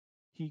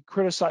 He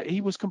criticized,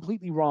 he was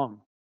completely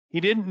wrong. He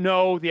didn't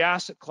know the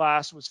asset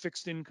class was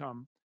fixed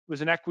income. He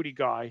was an equity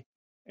guy,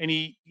 and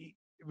it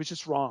was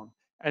just wrong.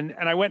 And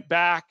I went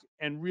back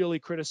and really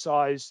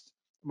criticized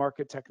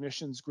market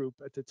technicians group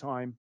at the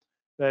time,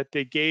 that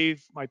they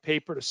gave my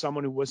paper to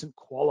someone who wasn't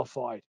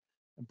qualified.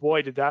 And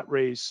boy, did that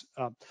raise.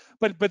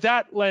 But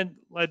that led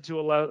to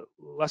a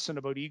lesson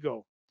about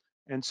ego.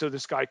 And so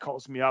this guy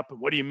calls me up, and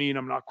what do you mean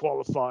I'm not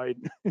qualified?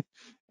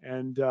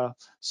 And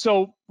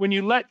so when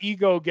you let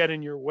ego get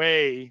in your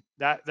way,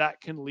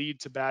 that can lead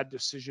to bad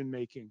decision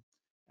making.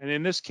 And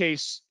in this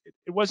case,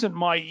 it wasn't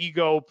my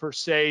ego per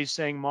se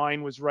saying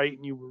mine was right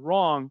and you were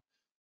wrong,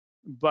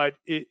 but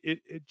it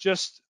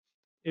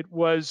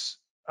was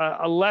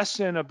a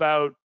lesson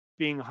about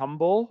being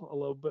humble a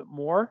little bit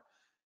more.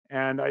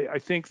 And I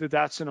think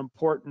that's an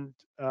important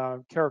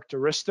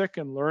characteristic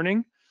and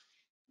learning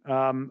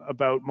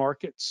about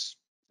markets.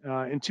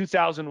 In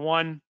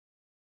 2001,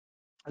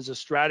 as a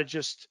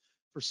strategist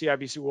for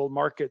CIBC World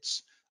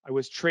Markets, I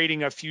was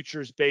trading a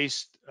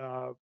futures-based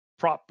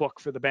prop book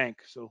for the bank.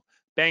 So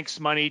bank's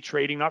money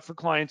trading, not for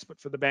clients, but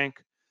for the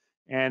bank.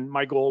 And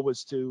my goal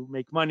was to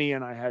make money.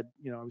 And I had,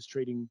 I was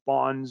trading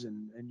bonds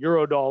and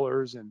euro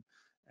dollars and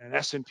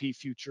S&P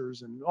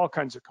futures and all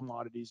kinds of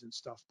commodities and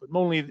stuff, but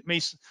mainly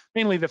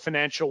the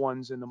financial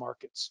ones in the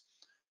markets.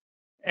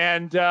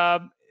 And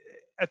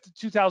at the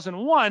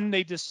 2001,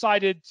 they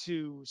decided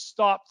to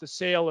stop the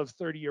sale of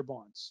 30-year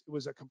bonds. It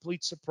was a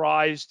complete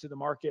surprise to the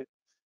market.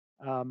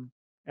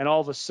 And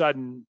all of a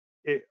sudden,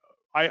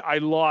 I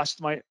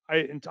lost I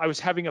was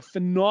having a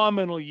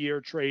phenomenal year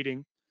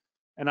trading,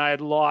 and I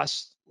had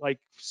lost like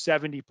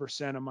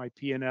 70% of my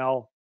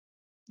P&L,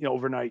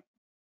 overnight,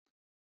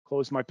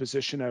 closed my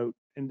position out.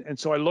 And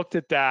so I looked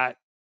at that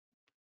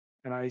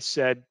and I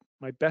said,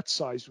 my bet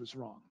size was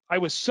wrong. I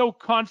was so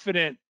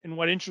confident in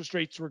what interest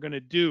rates were going to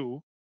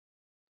do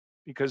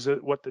because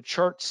of what the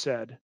chart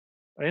said.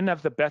 I didn't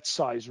have the bet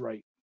size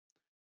right.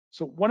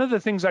 So one of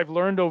the things I've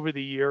learned over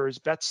the year is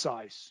bet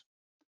size.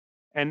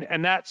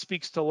 And that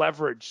speaks to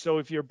leverage. So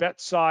if your bet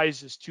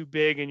size is too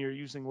big and you're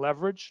using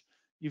leverage,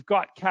 you've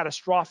got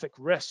catastrophic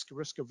risk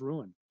of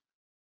ruin.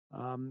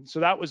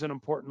 So that was an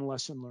important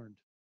lesson learned.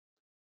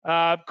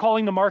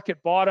 Calling the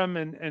market bottom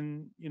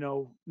and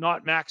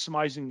not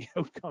maximizing the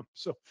outcome.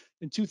 So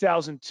in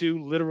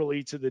 2002,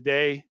 literally to the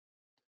day,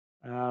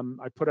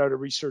 I put out a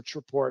research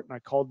report and I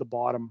called the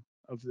bottom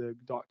of the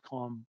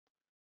 .com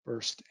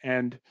burst.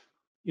 And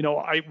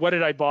what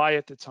did I buy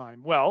at the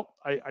time? Well,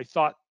 I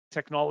thought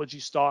technology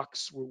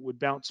stocks would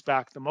bounce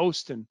back the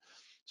most, and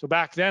so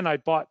back then I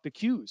bought the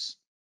Qs.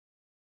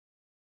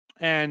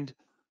 And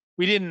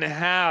we didn't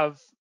have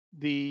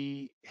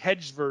the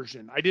hedged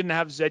version. I didn't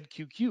have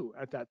ZQQ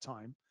at that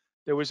time.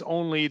 There was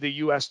only the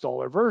US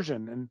dollar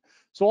version. And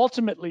so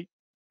ultimately,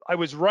 I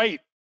was right.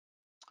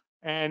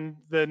 And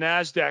the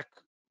NASDAQ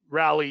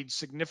rallied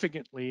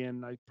significantly,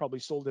 and I probably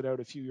sold it out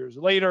a few years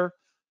later.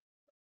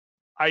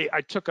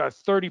 I took a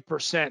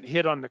 30%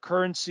 hit on the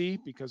currency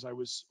because I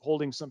was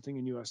holding something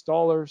in US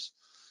dollars.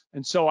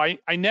 And so I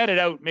netted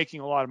out making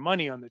a lot of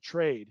money on the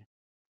trade.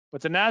 But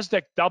the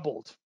NASDAQ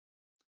doubled.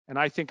 And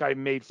I think I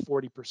made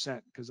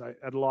 40% because I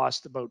had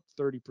lost about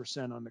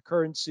 30% on the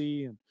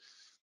currency. And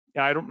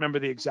Yeah, I don't remember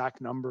the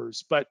exact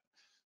numbers, but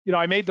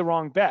I made the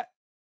wrong bet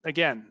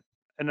again.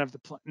 And of the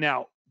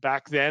now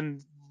back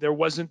then there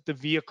wasn't the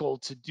vehicle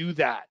to do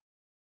that.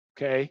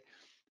 Okay,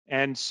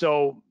 and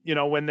so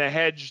when the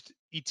hedged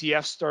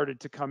ETFs started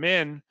to come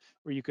in,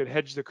 where you could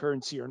hedge the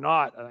currency or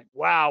not, I'm like,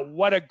 wow,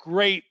 what a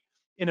great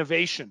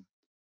innovation!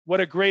 What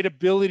a great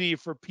ability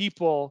for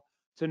people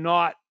to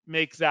not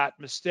make that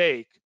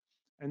mistake.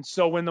 And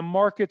so when the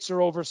markets are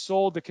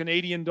oversold, the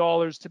Canadian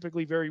dollar is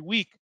typically very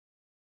weak.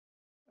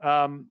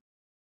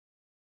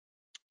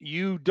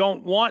 You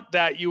don't want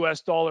that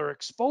US dollar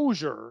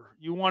exposure.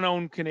 You want to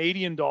own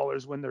Canadian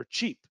dollars when they're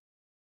cheap.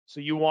 So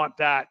you want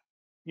that,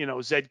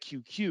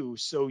 ZQQ,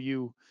 so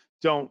you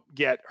don't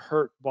get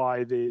hurt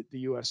by the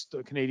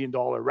Canadian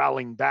dollar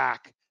rallying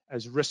back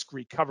as risk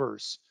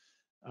recovers,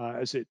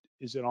 as it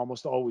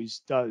almost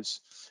always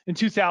does. In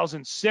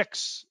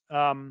 2006,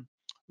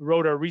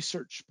 wrote a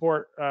research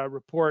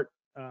report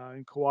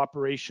in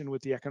cooperation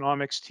with the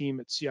economics team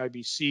at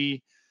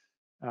CIBC.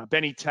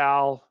 Benny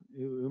Tal,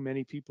 who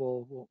many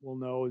people will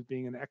know as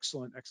being an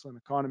excellent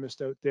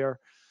economist out there.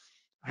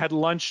 I had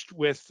lunch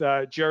with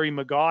Jerry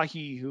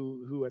McGaughey,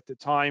 who at the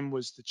time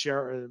was the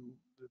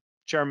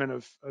chairman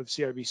of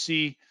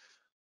CIBC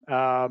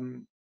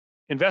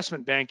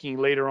investment banking.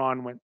 Later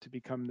on, went to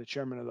become the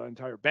chairman of the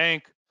entire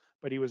bank,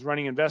 but he was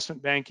running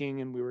investment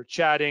banking, and we were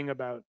chatting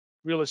about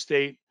real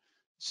estate.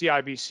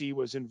 CIBC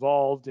was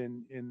involved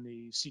in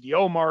the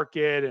CDO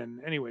market,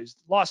 and anyways,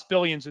 lost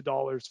billions of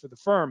dollars for the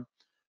firm.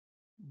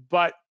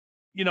 But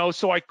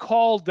so I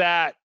called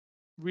that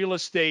real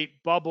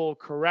estate bubble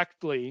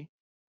correctly.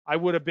 I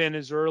would have been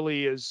as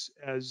early as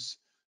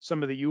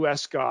some of the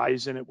US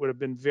guys, and it would have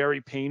been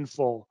very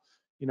painful,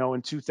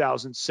 in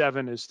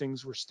 2007 as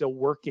things were still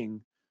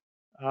working.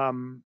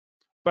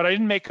 But I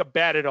didn't make a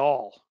bet at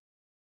all.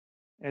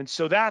 And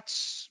so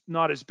that's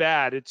not as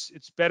bad.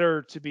 It's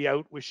better to be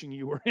out wishing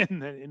you were in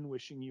than in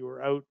wishing you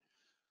were out.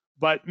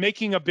 But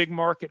making a big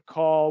market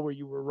call where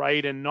you were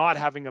right and not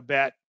having a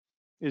bet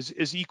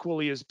is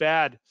equally as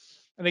bad.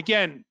 And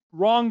again,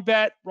 wrong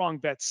bet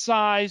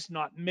size,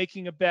 not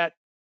making a bet.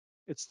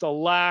 It's the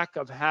lack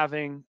of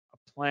having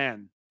a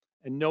plan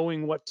and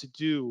knowing what to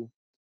do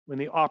when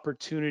the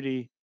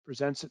opportunity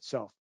presents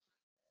itself.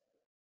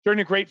 During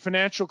the great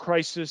financial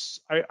crisis,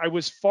 I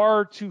was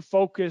far too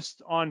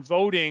focused on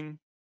voting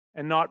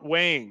and not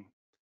weighing.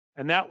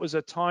 And that was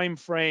a time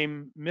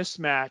frame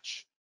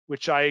mismatch,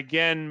 which I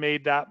again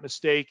made that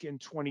mistake in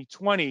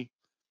 2020,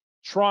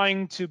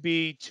 trying to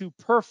be too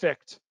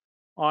perfect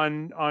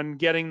on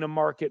getting the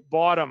market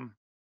bottom,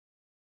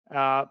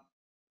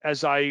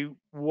 as I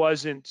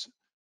wasn't.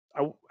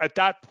 At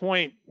that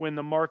point, when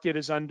the market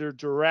is under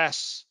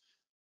duress,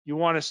 you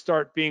want to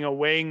start being a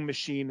weighing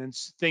machine and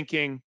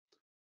thinking,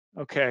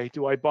 okay,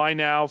 do I buy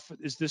now?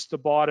 Is this the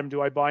bottom?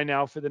 Do I buy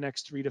now for the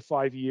next 3 to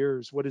 5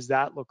 years? What does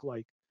that look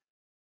like?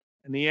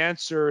 And the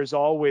answer is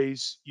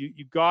always,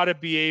 you got to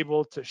be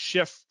able to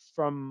shift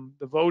from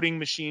the voting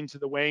machine to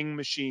the weighing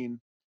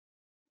machine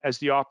as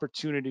the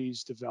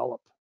opportunities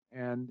develop.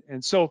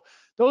 And so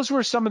those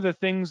were some of the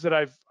things that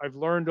I've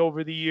learned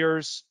over the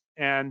years,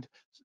 and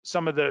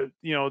some of the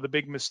the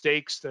big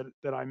mistakes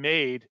that I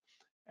made.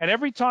 And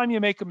every time you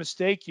make a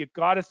mistake, you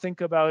got to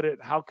think about it.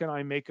 How can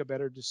I make a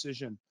better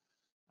decision?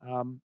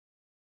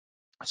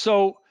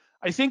 So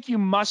I think you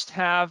must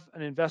have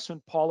an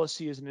investment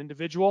policy as an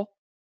individual.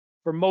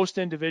 For most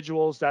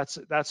individuals,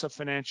 that's a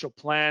financial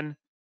plan.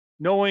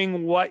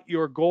 Knowing what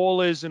your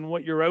goal is and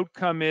what your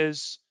outcome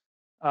is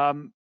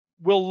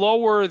will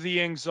lower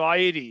the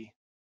anxiety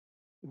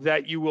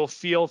that you will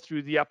feel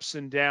through the ups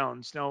and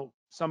downs. Now,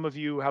 some of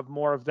you have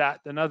more of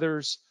that than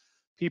others.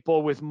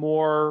 People with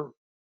more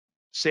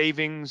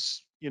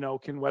savings,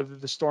 can weather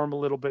the storm a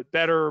little bit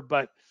better.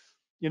 But,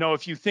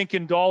 if you think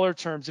in dollar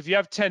terms, if you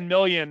have 10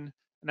 million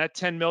and that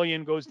 10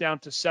 million goes down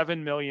to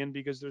 7 million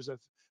because there's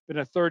been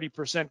a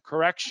 30%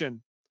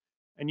 correction,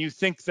 and you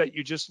think that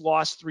you just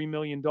lost $3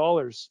 million,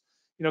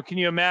 can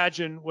you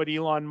imagine what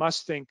Elon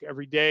Musk think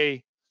every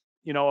day,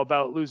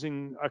 about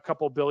losing a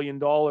couple $1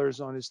 billion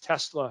on his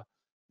Tesla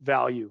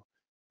value?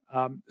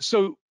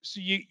 So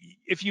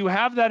if you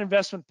have that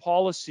investment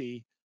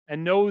policy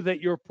and know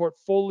that your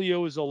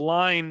portfolio is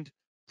aligned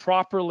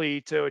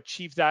properly to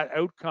achieve that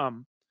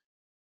outcome,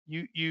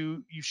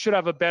 you should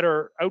have a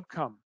better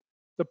outcome.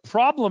 The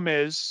problem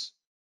is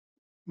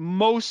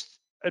most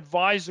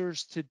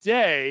advisors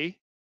today,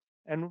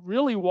 and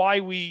really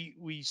why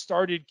we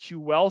started Q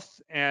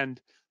Wealth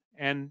and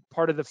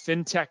part of the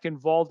fintech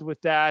involved with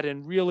that,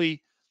 and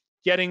really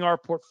getting our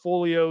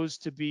portfolios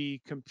to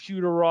be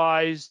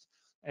computerized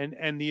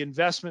and the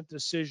investment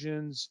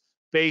decisions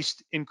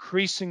based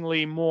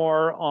increasingly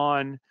more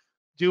on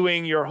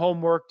doing your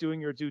homework, doing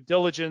your due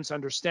diligence,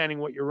 understanding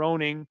what you're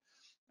owning,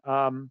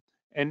 and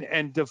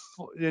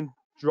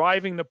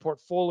driving the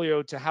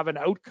portfolio to have an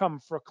outcome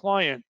for a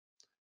client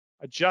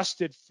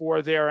adjusted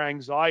for their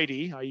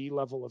anxiety, i.e.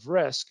 level of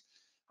risk,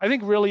 I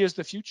think really is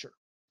the future.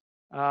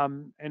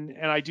 And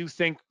I do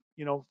think,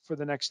 for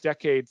the next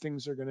decade,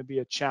 things are going to be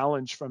a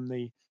challenge from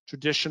the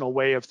traditional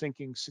way of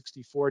thinking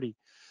 60-40.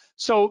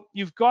 So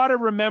you've got to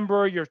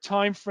remember your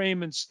time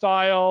frame and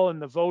style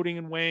and the voting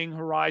and weighing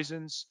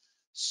horizons.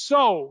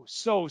 So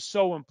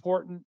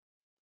important,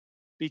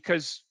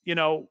 because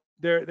there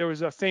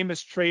was a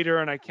famous trader,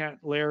 and I can't,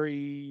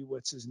 Larry,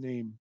 what's his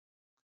name?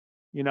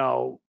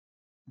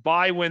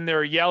 Buy when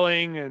they're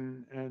yelling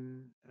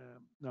and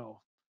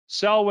no,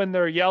 sell when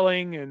they're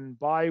yelling and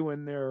buy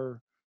when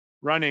they're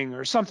running,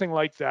 or something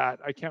like that.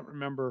 I can't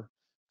remember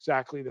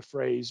exactly the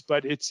phrase,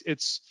 but it's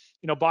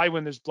buy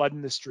when there's blood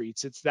in the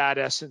streets. It's that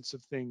essence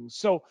of things.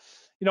 So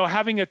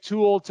having a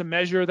tool to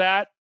measure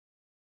that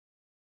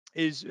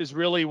is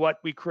really what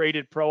we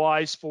created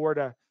ProEyes for,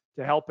 to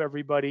help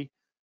everybody.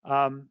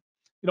 Hall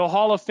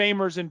of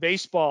Famers in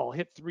baseball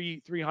hit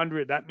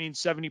 300. That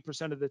means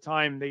 70% of the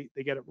time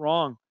they get it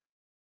wrong.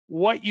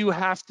 What you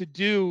have to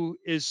do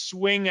is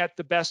swing at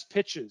the best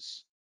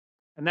pitches.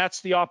 And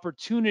that's the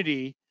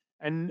opportunity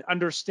and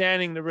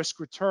understanding the risk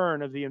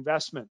return of the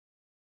investment.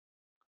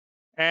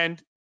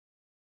 And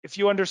if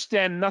you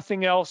understand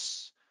nothing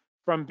else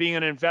from being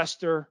an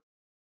investor,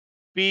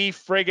 be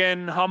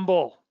friggin'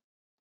 humble.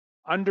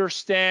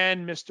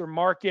 Understand Mr.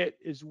 Market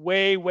is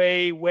way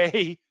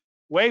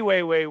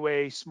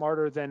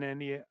smarter than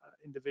any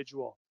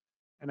individual.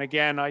 And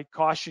again, I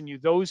caution you,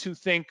 those who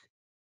think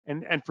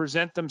and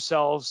present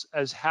themselves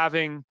as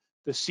having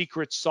the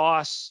secret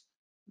sauce,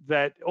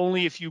 that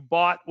only if you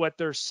bought what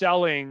they're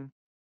selling,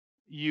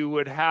 you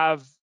would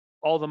have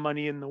all the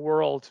money in the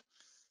world.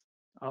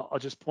 I'll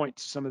just point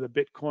to some of the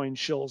Bitcoin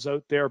shills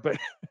out there, but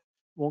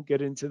won't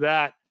get into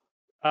that.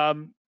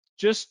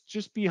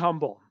 Just be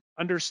humble.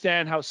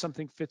 Understand how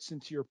something fits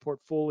into your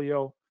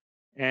portfolio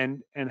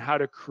and how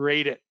to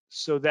create it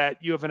so that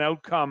you have an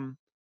outcome,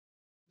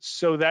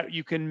 so that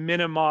you can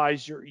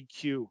minimize your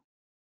EQ.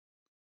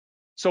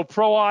 So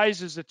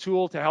ProEyes is a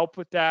tool to help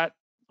with that.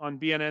 On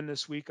BNN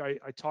this week, I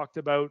talked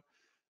about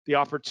the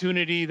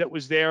opportunity that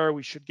was there.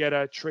 We should get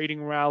a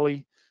trading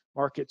rally.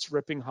 Market's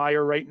ripping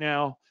higher right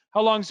now. How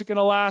long is it going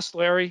to last,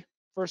 Larry?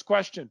 First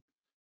question.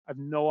 I have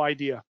no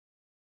idea.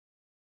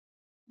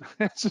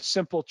 That's a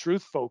simple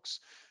truth,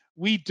 folks.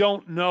 We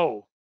don't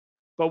know.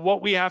 But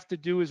what we have to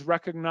do is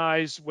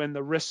recognize when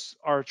the risks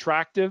are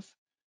attractive,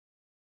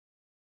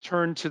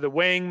 turn to the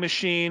weighing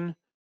machine.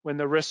 When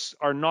the risks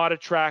are not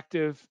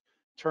attractive,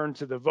 turn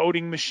to the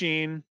voting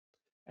machine,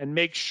 and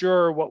make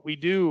sure what we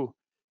do.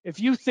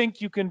 If you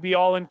think you can be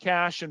all in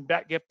cash and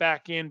get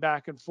back in,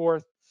 back and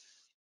forth,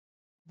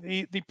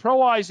 the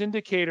ProEyes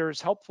indicator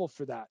is helpful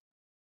for that.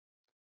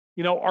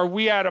 Are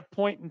we at a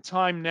point in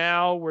time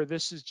now where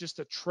this is just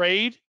a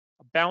trade,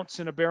 a bounce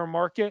in a bear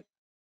market,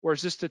 or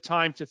is this the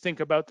time to think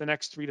about the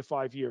next 3 to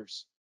 5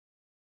 years?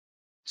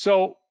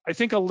 So I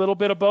think a little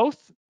bit of both,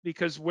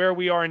 because where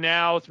we are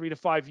now, 3 to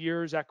 5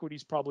 years,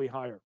 equity's probably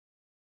higher.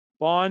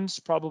 Bonds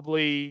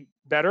probably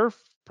better,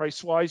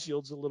 price-wise,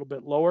 yields a little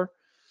bit lower.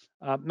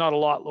 Not a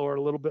lot lower,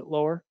 a little bit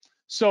lower.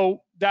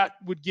 So that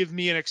would give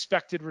me an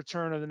expected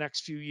return of the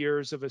next few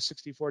years of a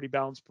 60-40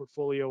 balanced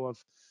portfolio of,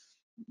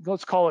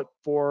 let's call it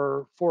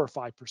 4 or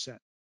 5%.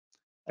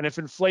 And if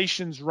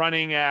inflation's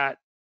running at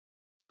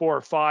 4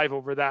 or 5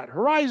 over that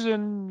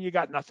horizon, you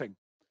got nothing.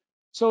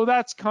 So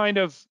that's kind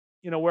of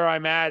where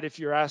I'm at, if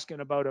you're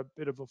asking about a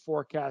bit of a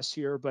forecast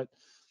here. But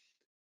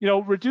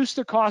reduce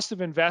the cost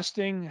of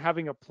investing,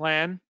 having a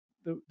plan.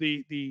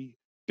 The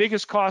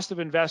biggest cost of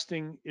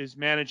investing is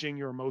managing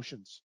your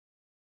emotions.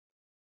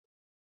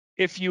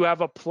 If you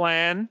have a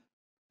plan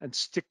and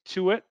stick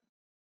to it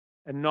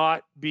and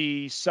not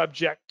be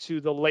subject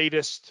to the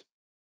latest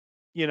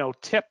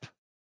tip.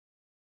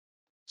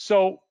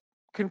 So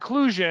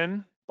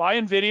conclusion,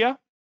 buy NVIDIA.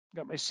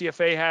 Got my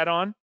CFA hat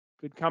on,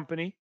 good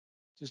company.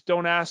 Just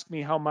don't ask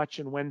me how much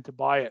and when to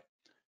buy it.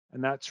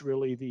 And that's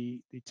really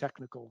the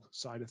technical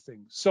side of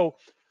things. So,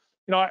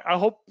 I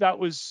hope that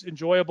was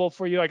enjoyable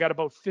for you. I got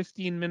about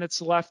 15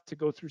 minutes left to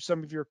go through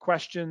some of your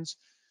questions.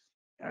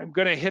 I'm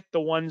going to hit the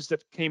ones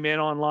that came in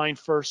online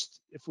first.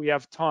 If we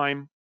have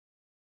time,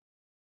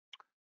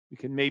 we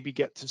can maybe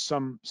get to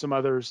some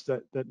others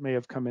that may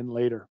have come in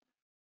later.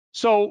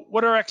 So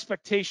what are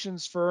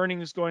expectations for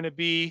earnings going to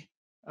be?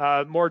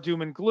 More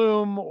doom and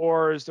gloom,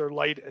 or is there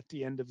light at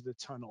the end of the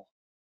tunnel?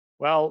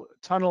 Well,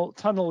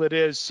 tunnel it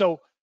is. So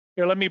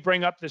here, let me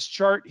bring up this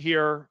chart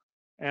here,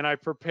 and I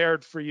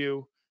prepared for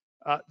you.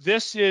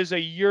 This is a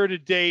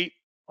year-to-date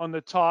on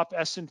the top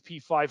S&P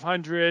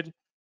 500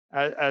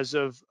 as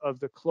of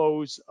the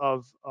close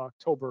of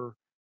October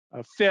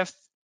 5th,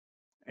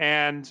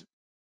 and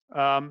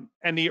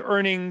the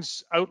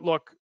earnings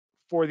outlook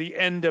for the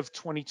end of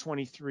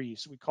 2023.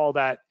 So we call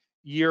that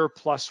year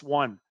plus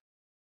one,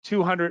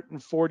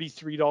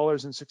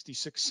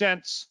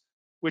 $243.66,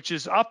 which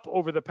is up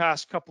over the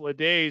past couple of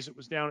days. It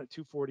was down at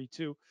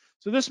 242.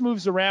 So this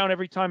moves around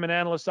every time an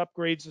analyst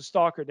upgrades a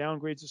stock or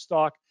downgrades a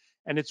stock,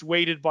 and it's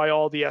weighted by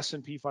all the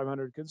S&P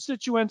 500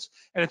 constituents,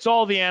 and it's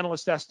all the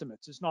analyst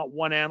estimates. It's not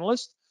one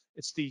analyst,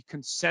 it's the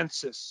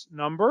consensus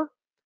number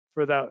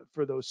for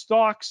those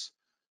stocks,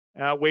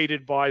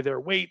 weighted by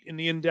their weight in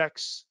the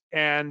index.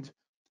 And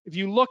if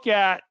you look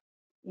at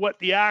what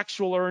the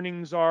actual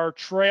earnings are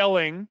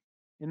trailing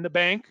in the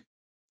bank,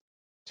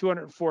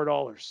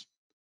 $204.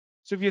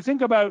 So if you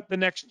think about the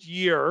next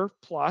year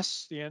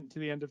plus the end to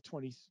the end of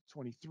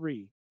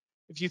 2023,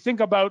 if you think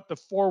about the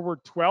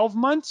forward 12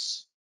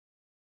 months,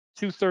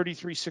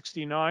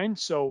 233.69.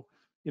 So,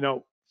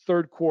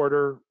 third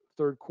quarter,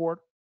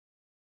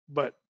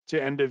 but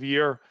to end of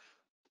year.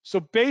 So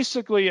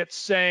basically it's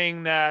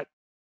saying that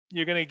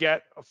you're going to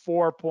get a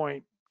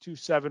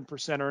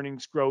 4.27%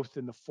 earnings growth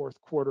in the fourth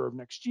quarter of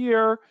next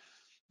year,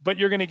 but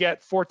you're going to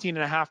get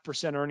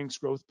 14.5% earnings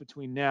growth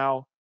between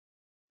now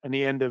and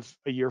the end of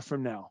a year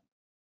from now.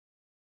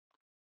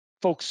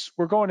 Folks,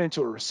 we're going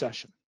into a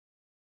recession.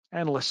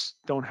 Analysts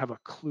don't have a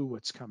clue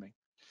what's coming.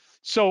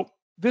 So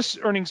this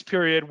earnings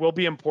period will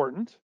be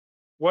important.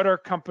 What are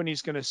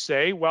companies going to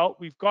say? Well,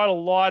 we've got a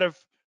lot of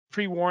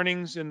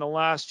pre-warnings in the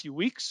last few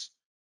weeks.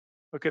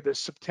 Look at this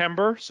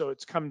September, so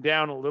it's come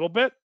down a little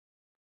bit,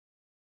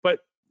 but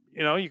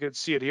you can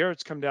see it here.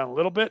 It's come down a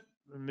little bit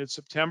in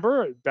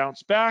mid-September. It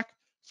bounced back.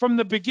 From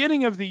the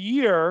beginning of the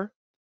year,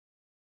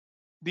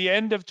 the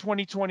end of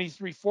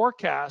 2023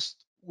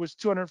 forecast was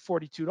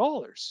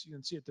 $242. You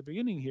can see at the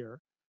beginning here,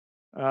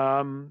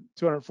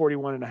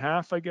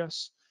 241.5, I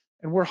guess,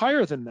 and we're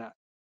higher than that.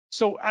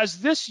 So as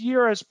this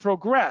year has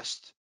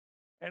progressed,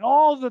 and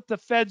all that the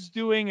Fed's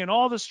doing, and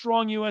all the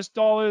strong U.S.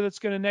 dollar that's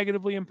going to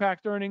negatively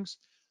impact earnings,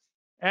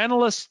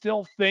 analysts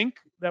still think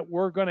that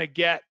we're going to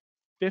get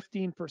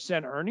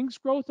 15% earnings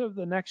growth over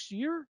the next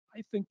year.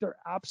 I think they're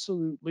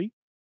absolutely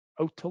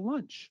out to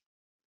lunch.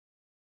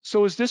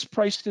 So is this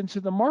priced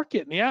into the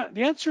market? And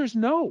the answer is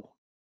no.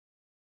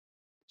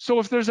 So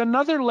if there's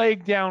another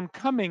leg down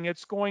coming,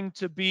 it's going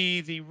to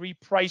be the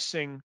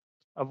repricing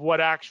of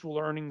what actual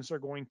earnings are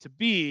going to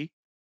be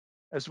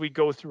as we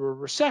go through a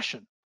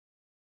recession.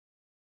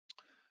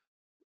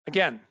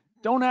 Again,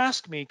 don't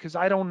ask me because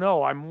I don't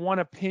know. I'm one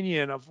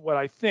opinion of what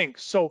I think.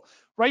 So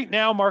right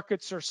now,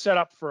 markets are set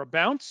up for a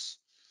bounce.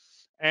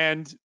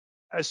 And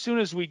as soon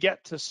as we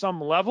get to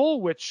some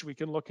level, which we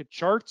can look at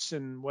charts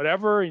and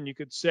whatever, and you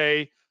could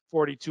say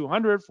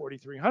 4,200,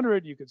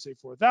 4,300, you could say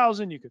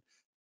 4,000, you could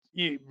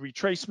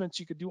retracements,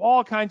 you could do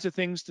all kinds of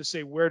things to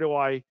say, where do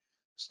I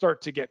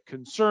start to get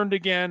concerned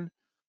again?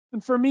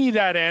 And for me,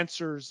 that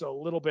answer's a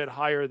little bit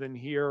higher than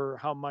here.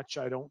 How much,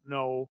 I don't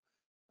know.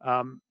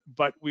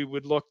 But we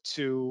would look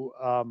to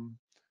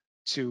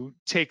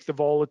take the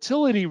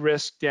volatility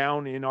risk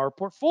down in our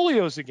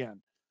portfolios again.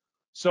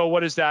 So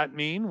what does that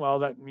mean? Well,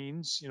 that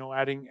means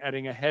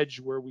adding a hedge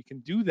where we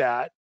can do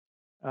that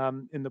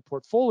in the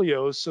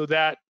portfolios, so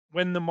that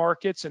when the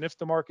markets, and if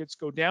the markets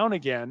go down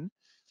again,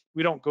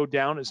 we don't go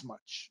down as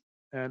much.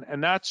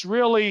 And that's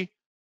really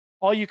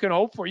all you can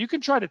hope for. You can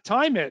try to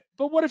time it,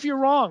 but what if you're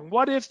wrong?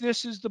 What if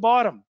this is the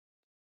bottom?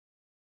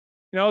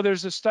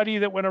 There's a study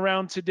that went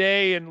around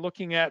today and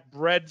looking at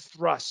bread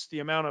thrust, the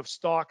amount of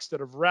stocks that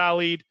have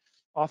rallied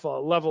off a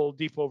level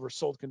deep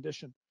oversold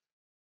condition.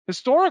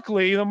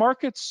 Historically, the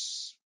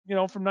markets, from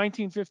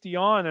 1950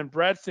 on and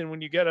breadth, and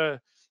when you get a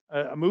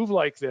move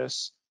like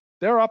this,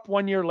 they're up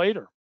 1 year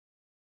later.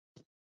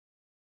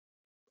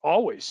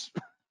 Always.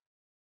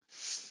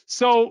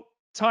 So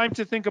time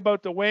to think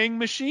about the weighing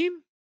machine,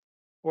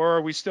 or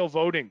are we still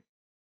voting?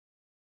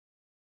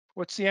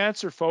 What's the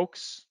answer,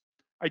 folks?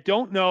 I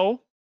don't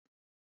know,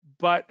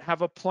 but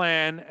have a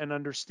plan and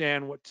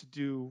understand what to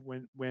do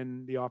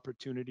when the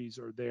opportunities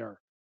are there.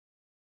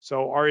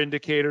 So our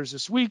indicators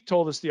this week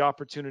told us the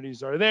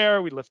opportunities are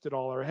there. We lifted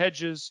all our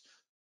hedges,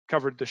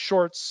 covered the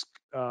shorts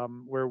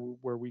where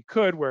we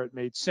could, where it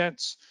made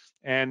sense,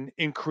 and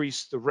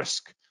increased the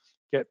risk,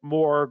 get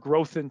more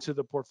growth into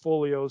the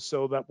portfolio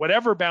so that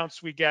whatever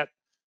bounce we get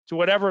to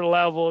whatever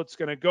level it's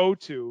going to go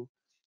to,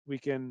 we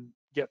can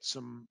get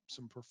some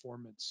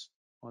performance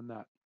on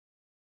that.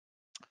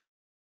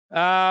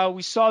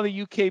 We saw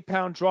the UK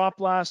pound drop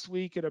last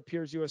week. It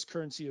appears US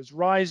currency is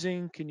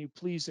rising. Can you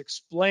please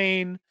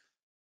explain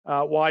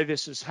why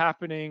this is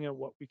happening and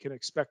what we can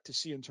expect to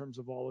see in terms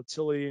of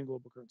volatility in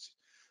global currency?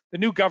 The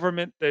new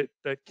government that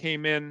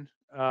came in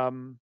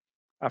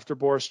after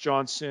Boris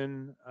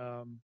Johnson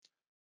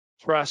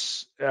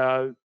press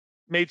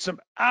made some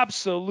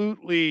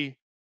absolutely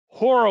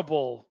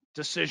horrible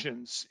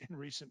decisions in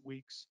recent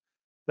weeks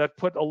that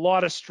put a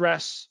lot of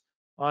stress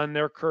on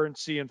their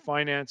currency and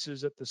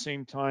finances. At the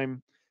same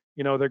time,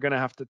 they're going to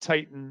have to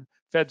tighten.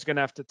 Fed's going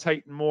to have to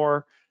tighten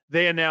more.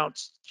 They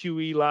announced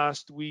QE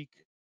last week,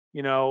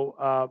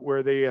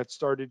 where they had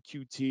started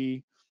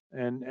QT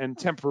and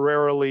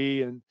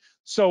temporarily. And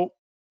so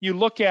you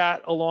look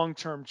at a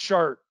long-term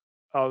chart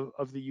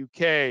of the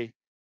UK,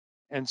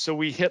 and so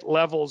we hit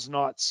levels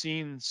not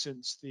seen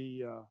since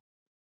the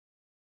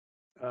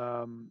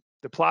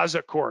Plaza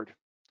Accord.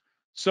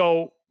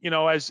 So,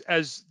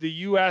 as the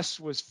US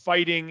was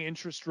fighting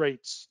interest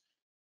rates,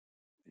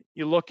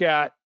 you look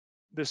at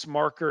this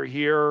marker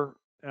here,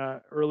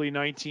 early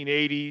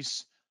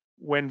 1980s,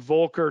 when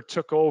Volcker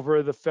took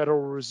over the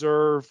Federal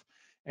Reserve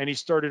and he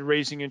started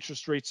raising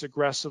interest rates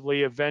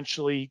aggressively.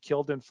 Eventually, he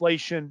killed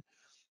inflation.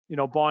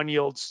 Bond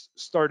yields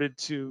started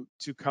to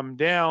come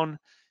down,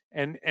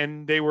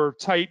 and they were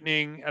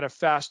tightening at a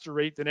faster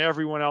rate than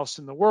everyone else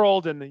in the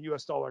world, and the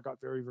US dollar got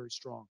very, very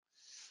strong.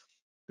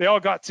 they all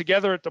got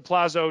together at the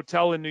Plaza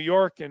Hotel in New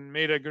York and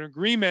made an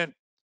agreement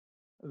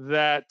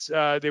that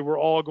they were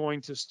all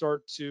going to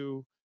start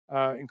to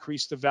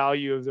increase the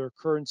value of their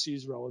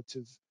currencies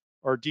relative,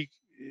 or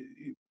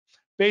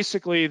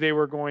basically they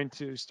were going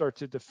to start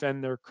to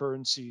defend their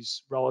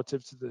currencies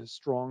relative to the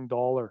strong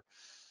dollar.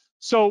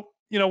 So,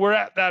 we're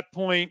at that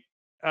point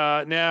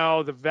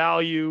now. The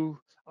value,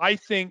 I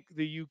think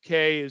the UK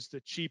is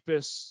the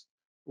cheapest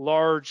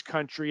large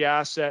country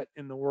asset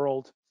in the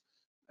world,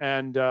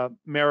 and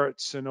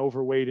merits an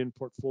overweight in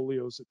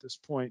portfolios at this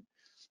point.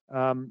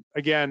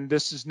 Again,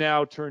 this is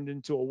now turned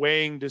into a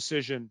weighing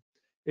decision.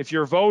 If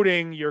you're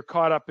voting, you're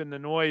caught up in the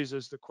noise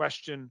as the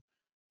question,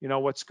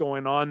 what's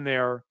going on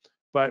there.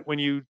 But when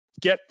you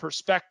get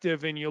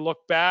perspective and you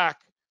look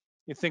back,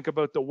 you think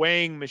about the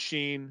weighing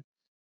machine,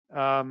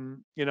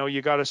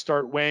 you got to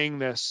start weighing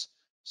this.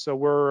 So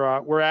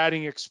we're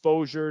adding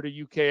exposure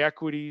to UK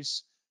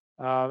equities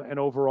and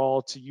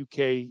overall to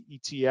UK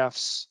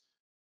ETFs.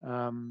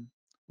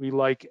 We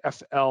like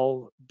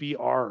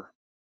FLBR.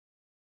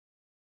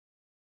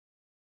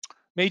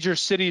 Major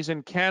cities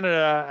in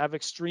Canada have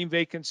extreme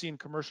vacancy in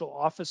commercial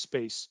office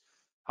space.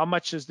 How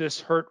much does this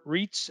hurt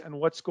REITs, and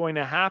what's going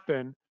to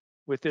happen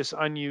with this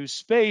unused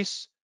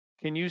space?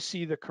 Can you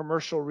see the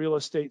commercial real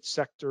estate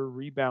sector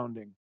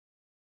rebounding?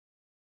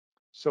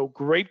 So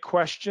great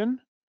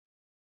question.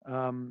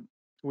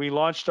 We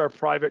launched our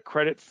private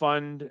credit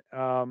fund,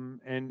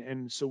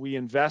 and so we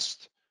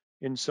invest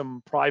in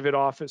some private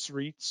office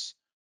REITs,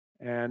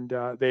 and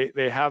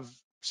they have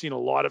seen a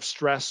lot of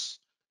stress.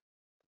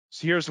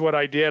 So here's what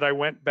I did. I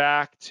went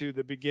back to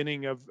the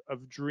beginning of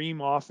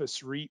Dream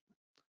Office REIT.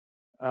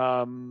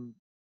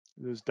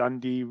 It was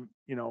Dundee,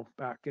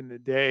 back in the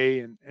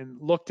day,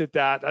 and looked at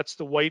that. That's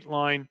the white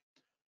line.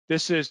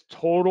 This is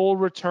total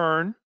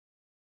return,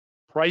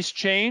 price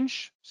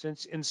change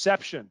since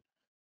inception.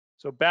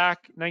 So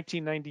back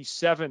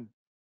 1997,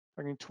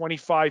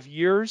 25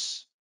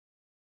 years,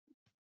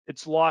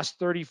 it's lost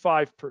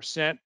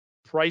 35%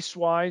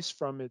 price-wise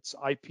from its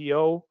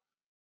IPO.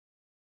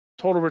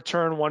 Total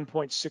return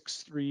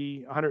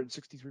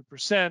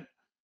 163%,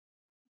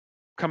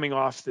 coming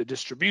off the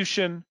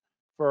distribution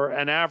for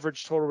an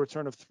average total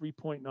return of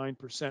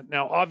 3.9%.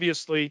 Now,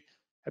 obviously,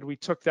 had we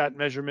took that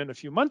measurement a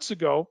few months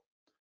ago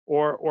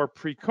or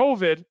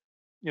pre-COVID,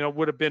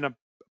 would have been a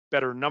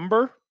better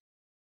number.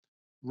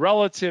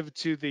 Relative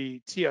to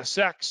the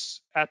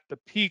TSX at the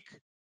peak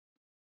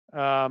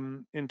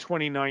in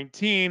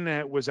 2019,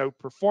 it was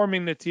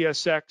outperforming the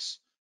TSX,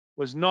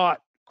 was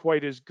not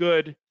quite as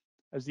good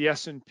as the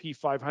S&P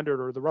 500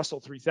 or the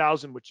Russell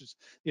 3000, which is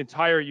the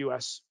entire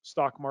US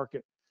stock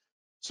market.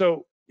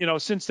 So,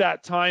 since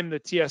that time, the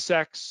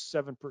TSX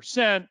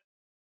 7%,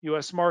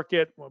 US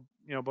market,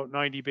 about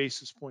 90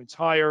 basis points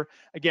higher.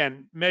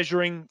 Again,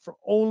 measuring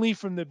only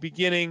from the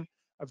beginning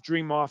of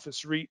Dream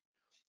Office REIT,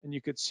 and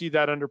you could see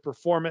that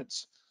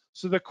underperformance.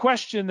 So the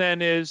question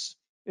then is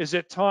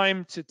it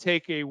time to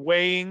take a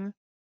weighing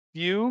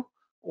view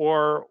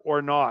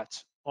or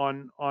not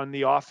on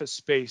the office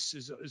space?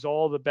 Is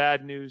all the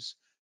bad news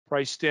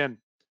priced in?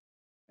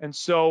 And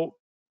so,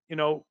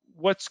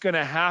 what's going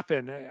to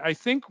happen? I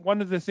think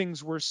one of the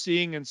things we're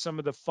seeing in some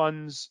of the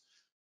funds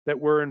that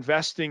we're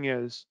investing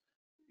is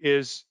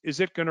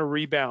it going to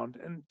rebound?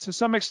 And to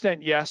some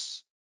extent,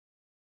 yes.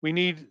 We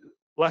need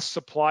less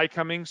supply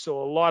coming,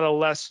 so a lot of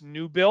less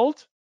new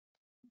build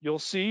you'll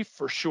see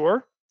for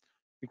sure,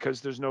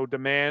 because there's no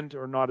demand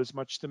or not as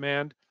much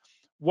demand.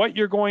 What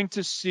you're going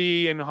to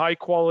see in high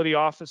quality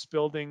office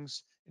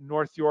buildings in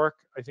North York,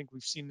 I think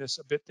we've seen this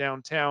a bit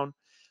downtown,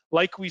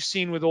 like we've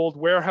seen with old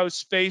warehouse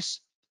space,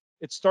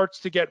 it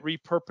starts to get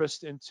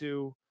repurposed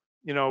into,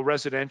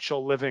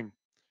 residential living.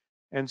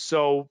 And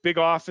so big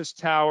office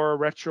tower,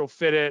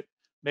 retrofit it,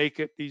 make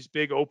it these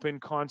big open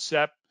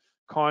concept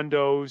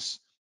condos,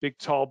 big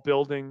tall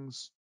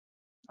buildings.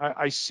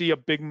 I see a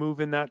big move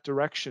in that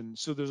direction.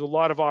 So there's a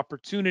lot of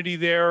opportunity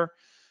there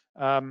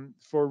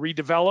for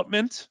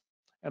redevelopment.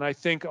 And I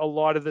think a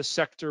lot of the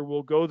sector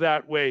will go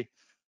that way.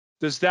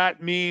 Does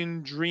that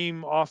mean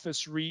Dream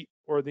Office REIT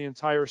or the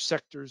entire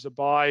sector is a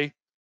buy,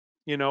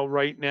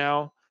 right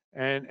now?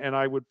 And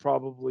I would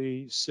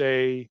probably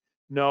say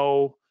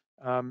no.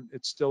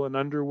 It's still an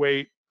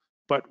underweight,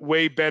 but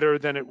way better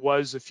than it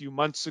was a few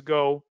months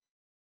ago.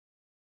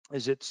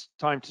 Is it's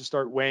time to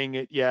start weighing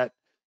it yet?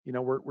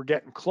 We're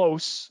getting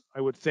close,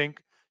 I would think.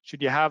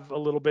 Should you have a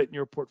little bit in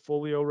your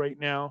portfolio right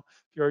now?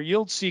 If you're a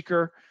yield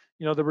seeker,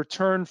 the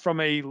return from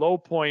a low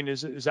point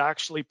is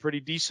actually pretty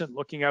decent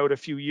looking out a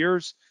few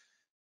years.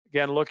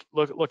 Again,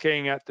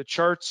 looking at the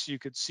charts, you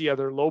could see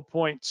other low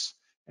points,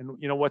 and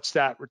what's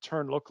that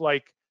return look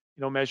like,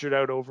 measured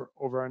out over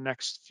our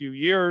next few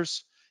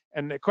years.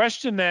 And the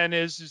question then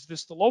is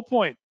this the low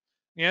point?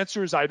 The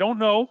answer is I don't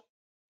know.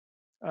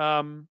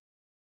 Am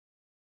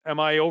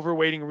I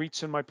overweighting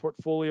REITs in my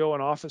portfolio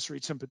and office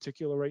REITs in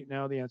particular right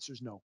now? The answer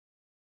is no.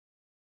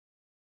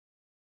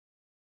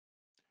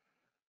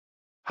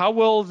 How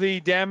will the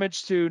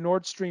damage to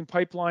Nord Stream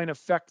pipeline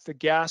affect the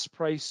gas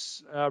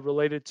price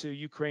related to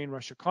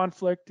Ukraine-Russia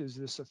conflict? Is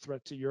this a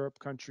threat to Europe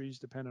countries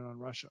dependent on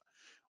Russia?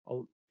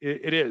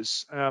 It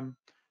is.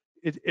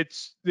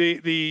 It's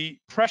the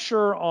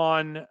pressure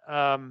on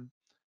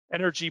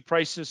energy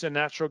prices and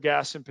natural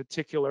gas in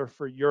particular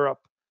for Europe.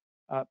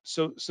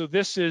 So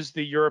this is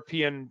the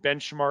European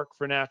benchmark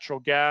for natural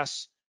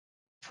gas,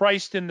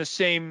 priced in the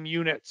same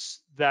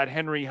units that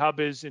Henry Hub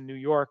is in New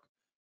York.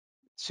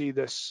 See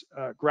this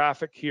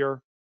graphic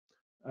here,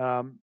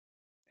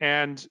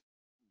 and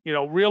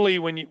really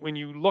when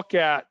you look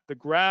at the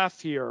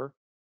graph here,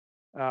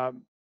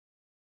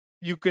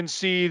 you can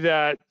see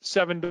that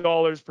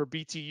 $7 per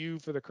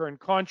BTU for the current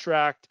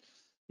contract,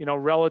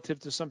 relative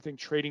to something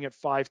trading at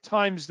 5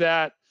 times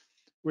that.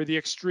 We're the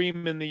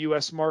extreme in the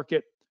U.S.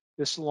 market.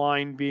 This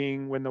line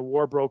being when the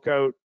war broke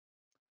out.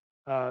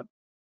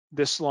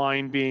 This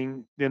line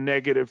being the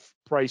negative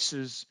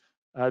prices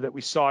that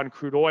we saw in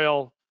crude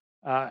oil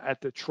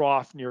at the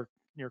trough near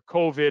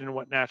COVID, and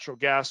what natural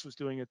gas was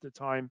doing at the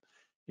time.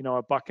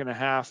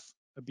 $1.50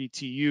 a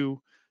BTU.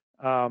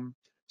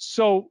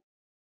 So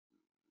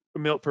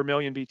per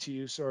million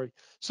BTU, sorry.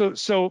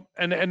 So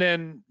and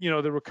then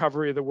the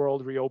recovery of the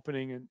world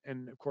reopening,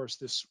 and of course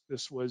this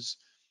was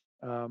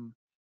the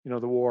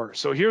war.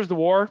 So here's the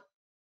war.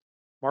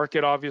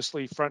 Market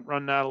obviously front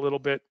run that a little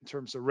bit in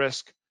terms of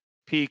risk,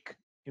 peak,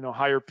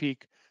 higher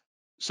peak.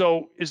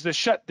 So is the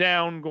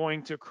shutdown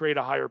going to create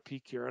a higher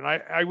peak here? And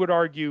I would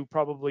argue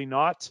probably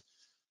not,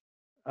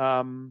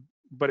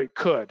 but it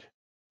could.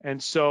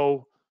 And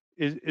so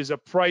is a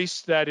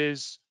price that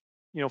is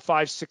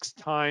 5, 6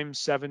 times,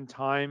 7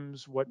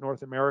 times what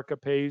North America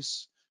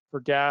pays for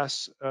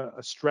gas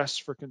a stress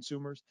for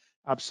consumers?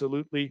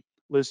 Absolutely.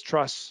 Liz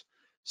Truss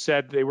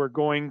said they were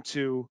going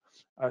to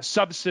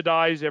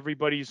subsidize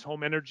everybody's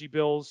home energy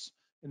bills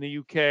in the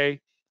UK.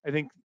 I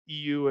think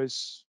EU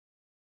has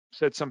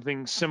said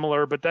something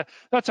similar, but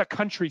that's a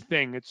country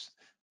thing. It's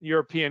the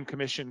European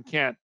Commission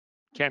can't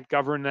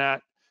govern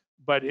that,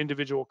 but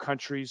individual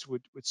countries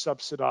would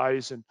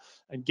subsidize and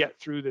get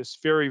through this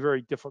very,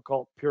 very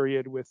difficult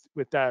period with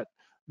that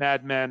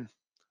madman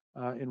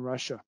in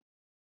Russia.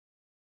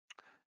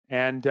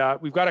 And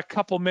we've got a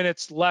couple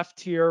minutes left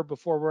here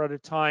before we're out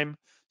of time.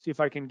 See if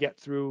I can get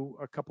through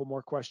a couple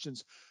more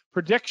questions.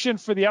 Prediction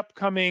for the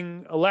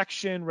upcoming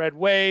election, red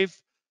wave.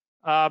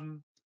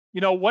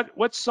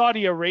 What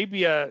Saudi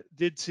Arabia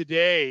did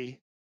today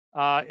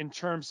in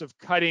terms of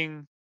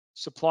cutting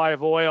supply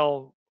of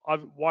oil.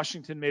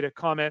 Washington made a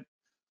comment.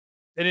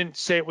 They didn't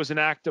say it was an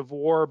act of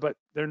war, but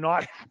they're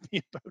not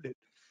happy about it.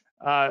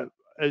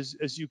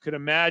 As you could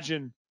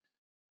imagine,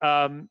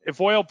 if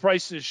oil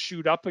prices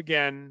shoot up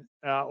again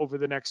over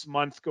the next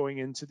month going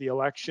into the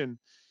election,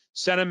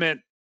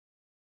 sentiment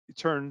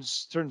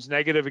turns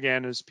negative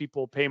again as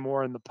people pay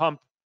more in the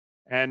pump.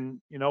 And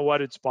you know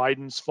what? It's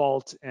Biden's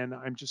fault, and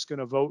I'm just going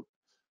to vote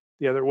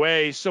the other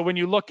way. So when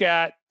you look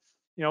at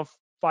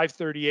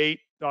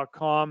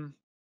 538.com,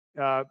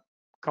 a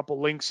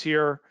couple links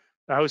here,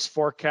 the House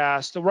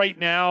forecast. So right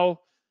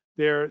now,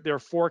 they're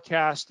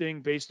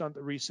forecasting based on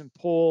the recent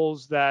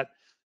polls that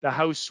the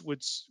House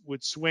would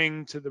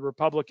swing to the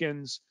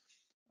Republicans,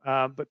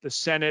 but the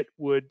Senate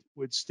would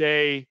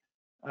stay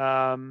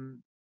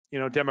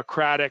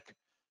Democratic.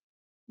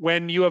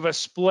 When you have a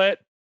split,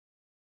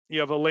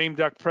 you have a lame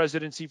duck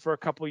presidency for a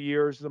couple of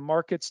years, the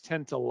markets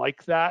tend to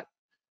like that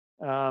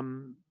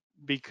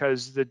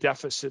because the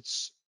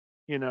deficits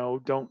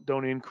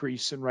don't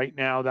increase, and right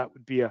now that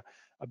would be a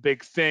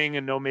big thing,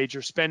 and no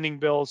major spending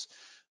bills.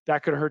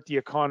 That could hurt the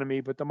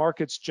economy, but the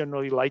markets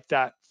generally like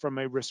that from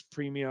a risk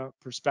premium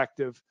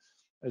perspective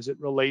as it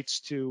relates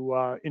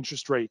to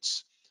interest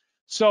rates.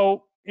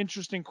 So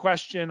interesting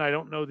question. I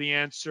don't know the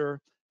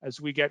answer.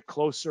 As we get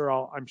closer,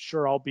 I'm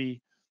sure I'll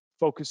be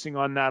focusing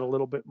on that a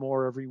little bit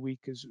more every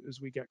week as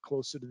we get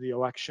closer to the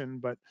election,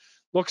 but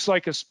looks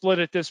like a split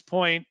at this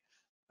point.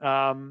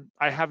 I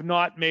have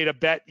not made a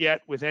bet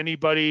yet with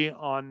anybody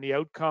on the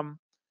outcome.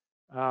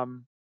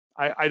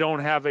 I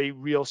don't have a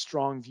real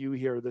strong view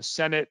here. The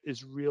Senate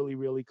is really,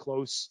 really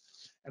close,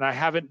 and I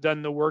haven't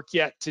done the work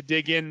yet to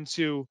dig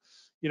into,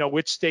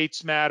 which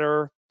states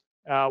matter.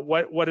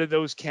 What are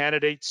those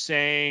candidates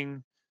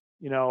saying?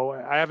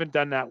 I haven't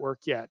done that work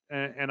yet,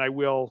 and I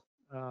will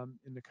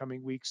in the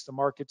coming weeks. The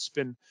market's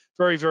been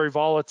very, very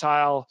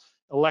volatile.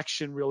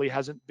 Election really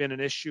hasn't been an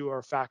issue or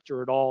a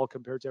factor at all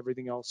compared to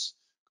everything else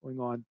going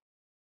on.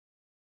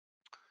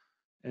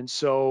 And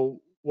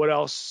so what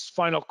else?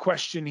 Final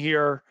question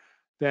here,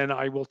 then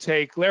I will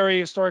take. Larry,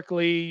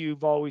 historically,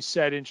 you've always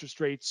said interest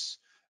rates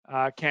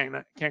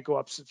can't go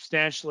up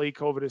substantially.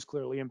 COVID has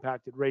clearly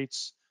impacted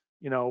rates.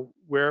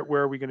 Where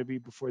are we going to be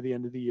before the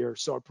end of the year?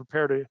 So I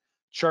prepared a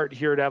chart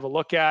here to have a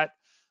look at.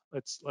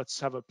 Let's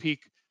have a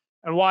peek.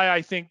 And why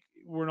I think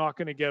we're not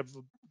going to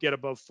get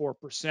above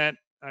 4%.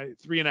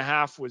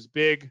 3.5 was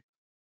big.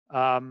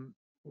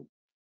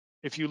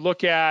 If you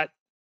look at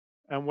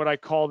what I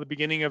call the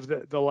beginning of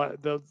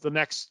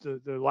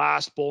the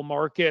last bull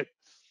market,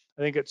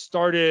 I think it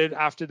started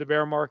after the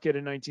bear market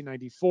in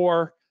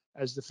 1994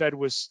 as the Fed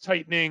was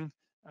tightening.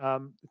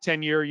 The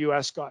 10-year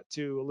US got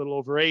to a little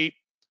over 8.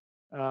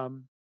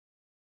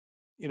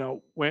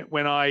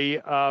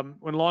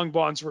 when long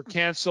bonds were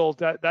canceled,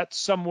 that's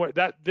somewhere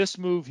that this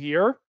move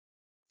here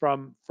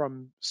from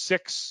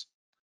 6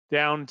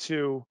 down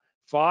to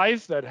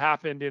 5 that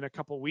happened in a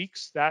couple of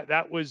weeks.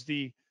 That was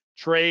the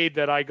trade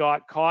that I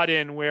got caught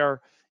in,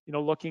 where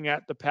looking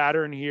at the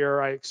pattern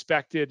here, I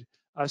expected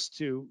us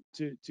to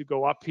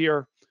go up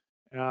here,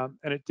 and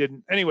it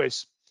didn't.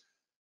 Anyways,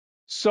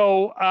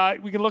 so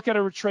we can look at a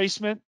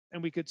retracement,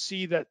 and we could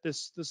see that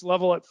this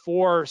level at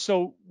 4.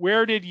 So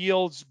where did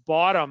yields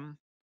bottom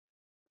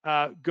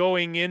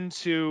going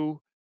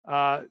into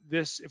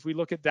this? If we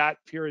look at that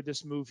period,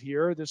 this move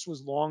here, this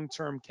was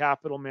long-term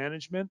capital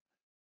management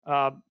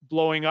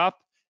blowing up,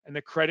 and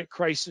the credit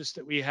crisis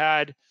that we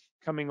had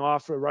coming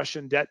off a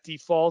Russian debt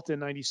default in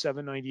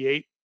 97,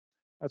 98.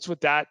 That's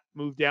what that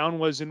move down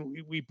was. And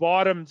we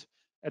bottomed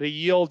at a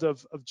yield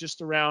of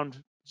just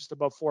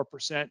above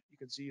 4%. You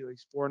can see like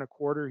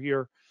 4.25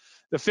 here.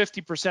 The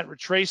 50%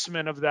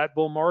 retracement of that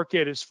bull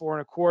market is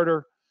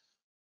 4.25.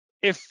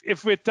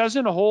 If it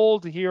doesn't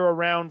hold here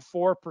around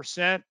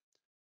 4%,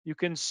 you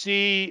can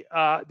see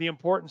the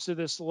importance of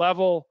this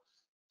level.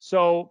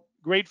 So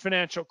great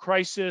financial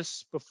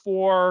crisis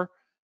before,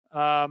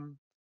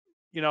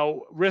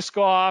 risk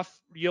off,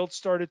 yield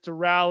started to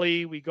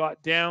rally. We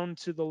got down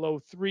to the low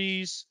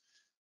 3s.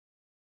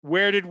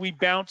 Where did we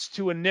bounce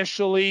to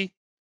initially?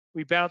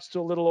 We bounced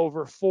to a little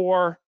over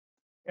 4.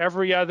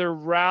 Every other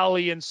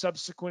rally and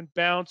subsequent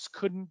bounce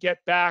couldn't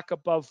get back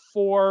above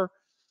 4.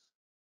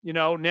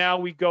 Now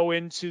we go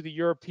into the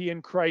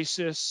European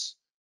crisis,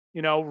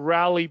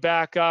 rally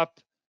back up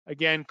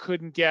again,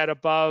 couldn't get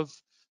above.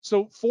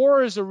 So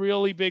 4 is a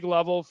really big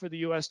level for the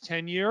US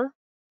 10-year.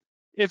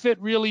 If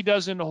it really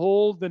doesn't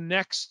hold, the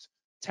next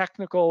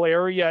technical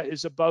area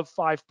is above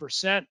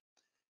 5%.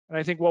 And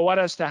I think, well, what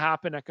has to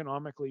happen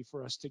economically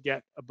for us to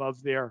get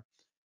above there?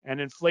 And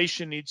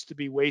inflation needs to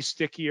be way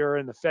stickier,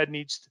 and the Fed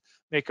needs to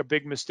make a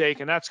big mistake.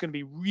 And that's going to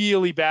be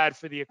really bad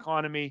for the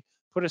economy,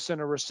 put us in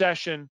a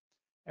recession,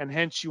 and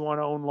hence you want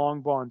to own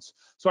long bonds.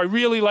 So I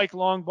really like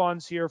long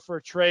bonds here for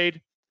a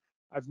trade.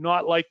 I've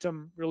not liked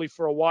them really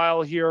for a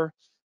while here,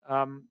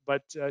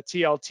 but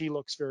TLT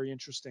looks very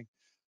interesting.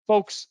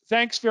 Folks,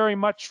 thanks very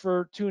much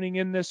for tuning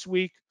in this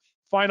week.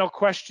 Final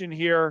question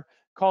here,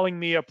 calling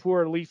me a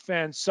poor Leaf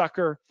fan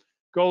sucker.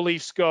 Go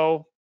Leafs,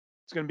 go.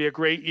 It's going to be a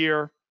great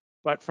year.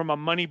 But from a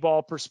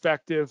Moneyball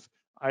perspective,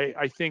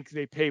 I think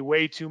they pay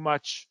way too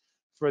much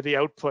for the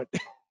output.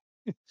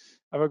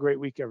 Have a great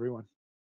week, everyone.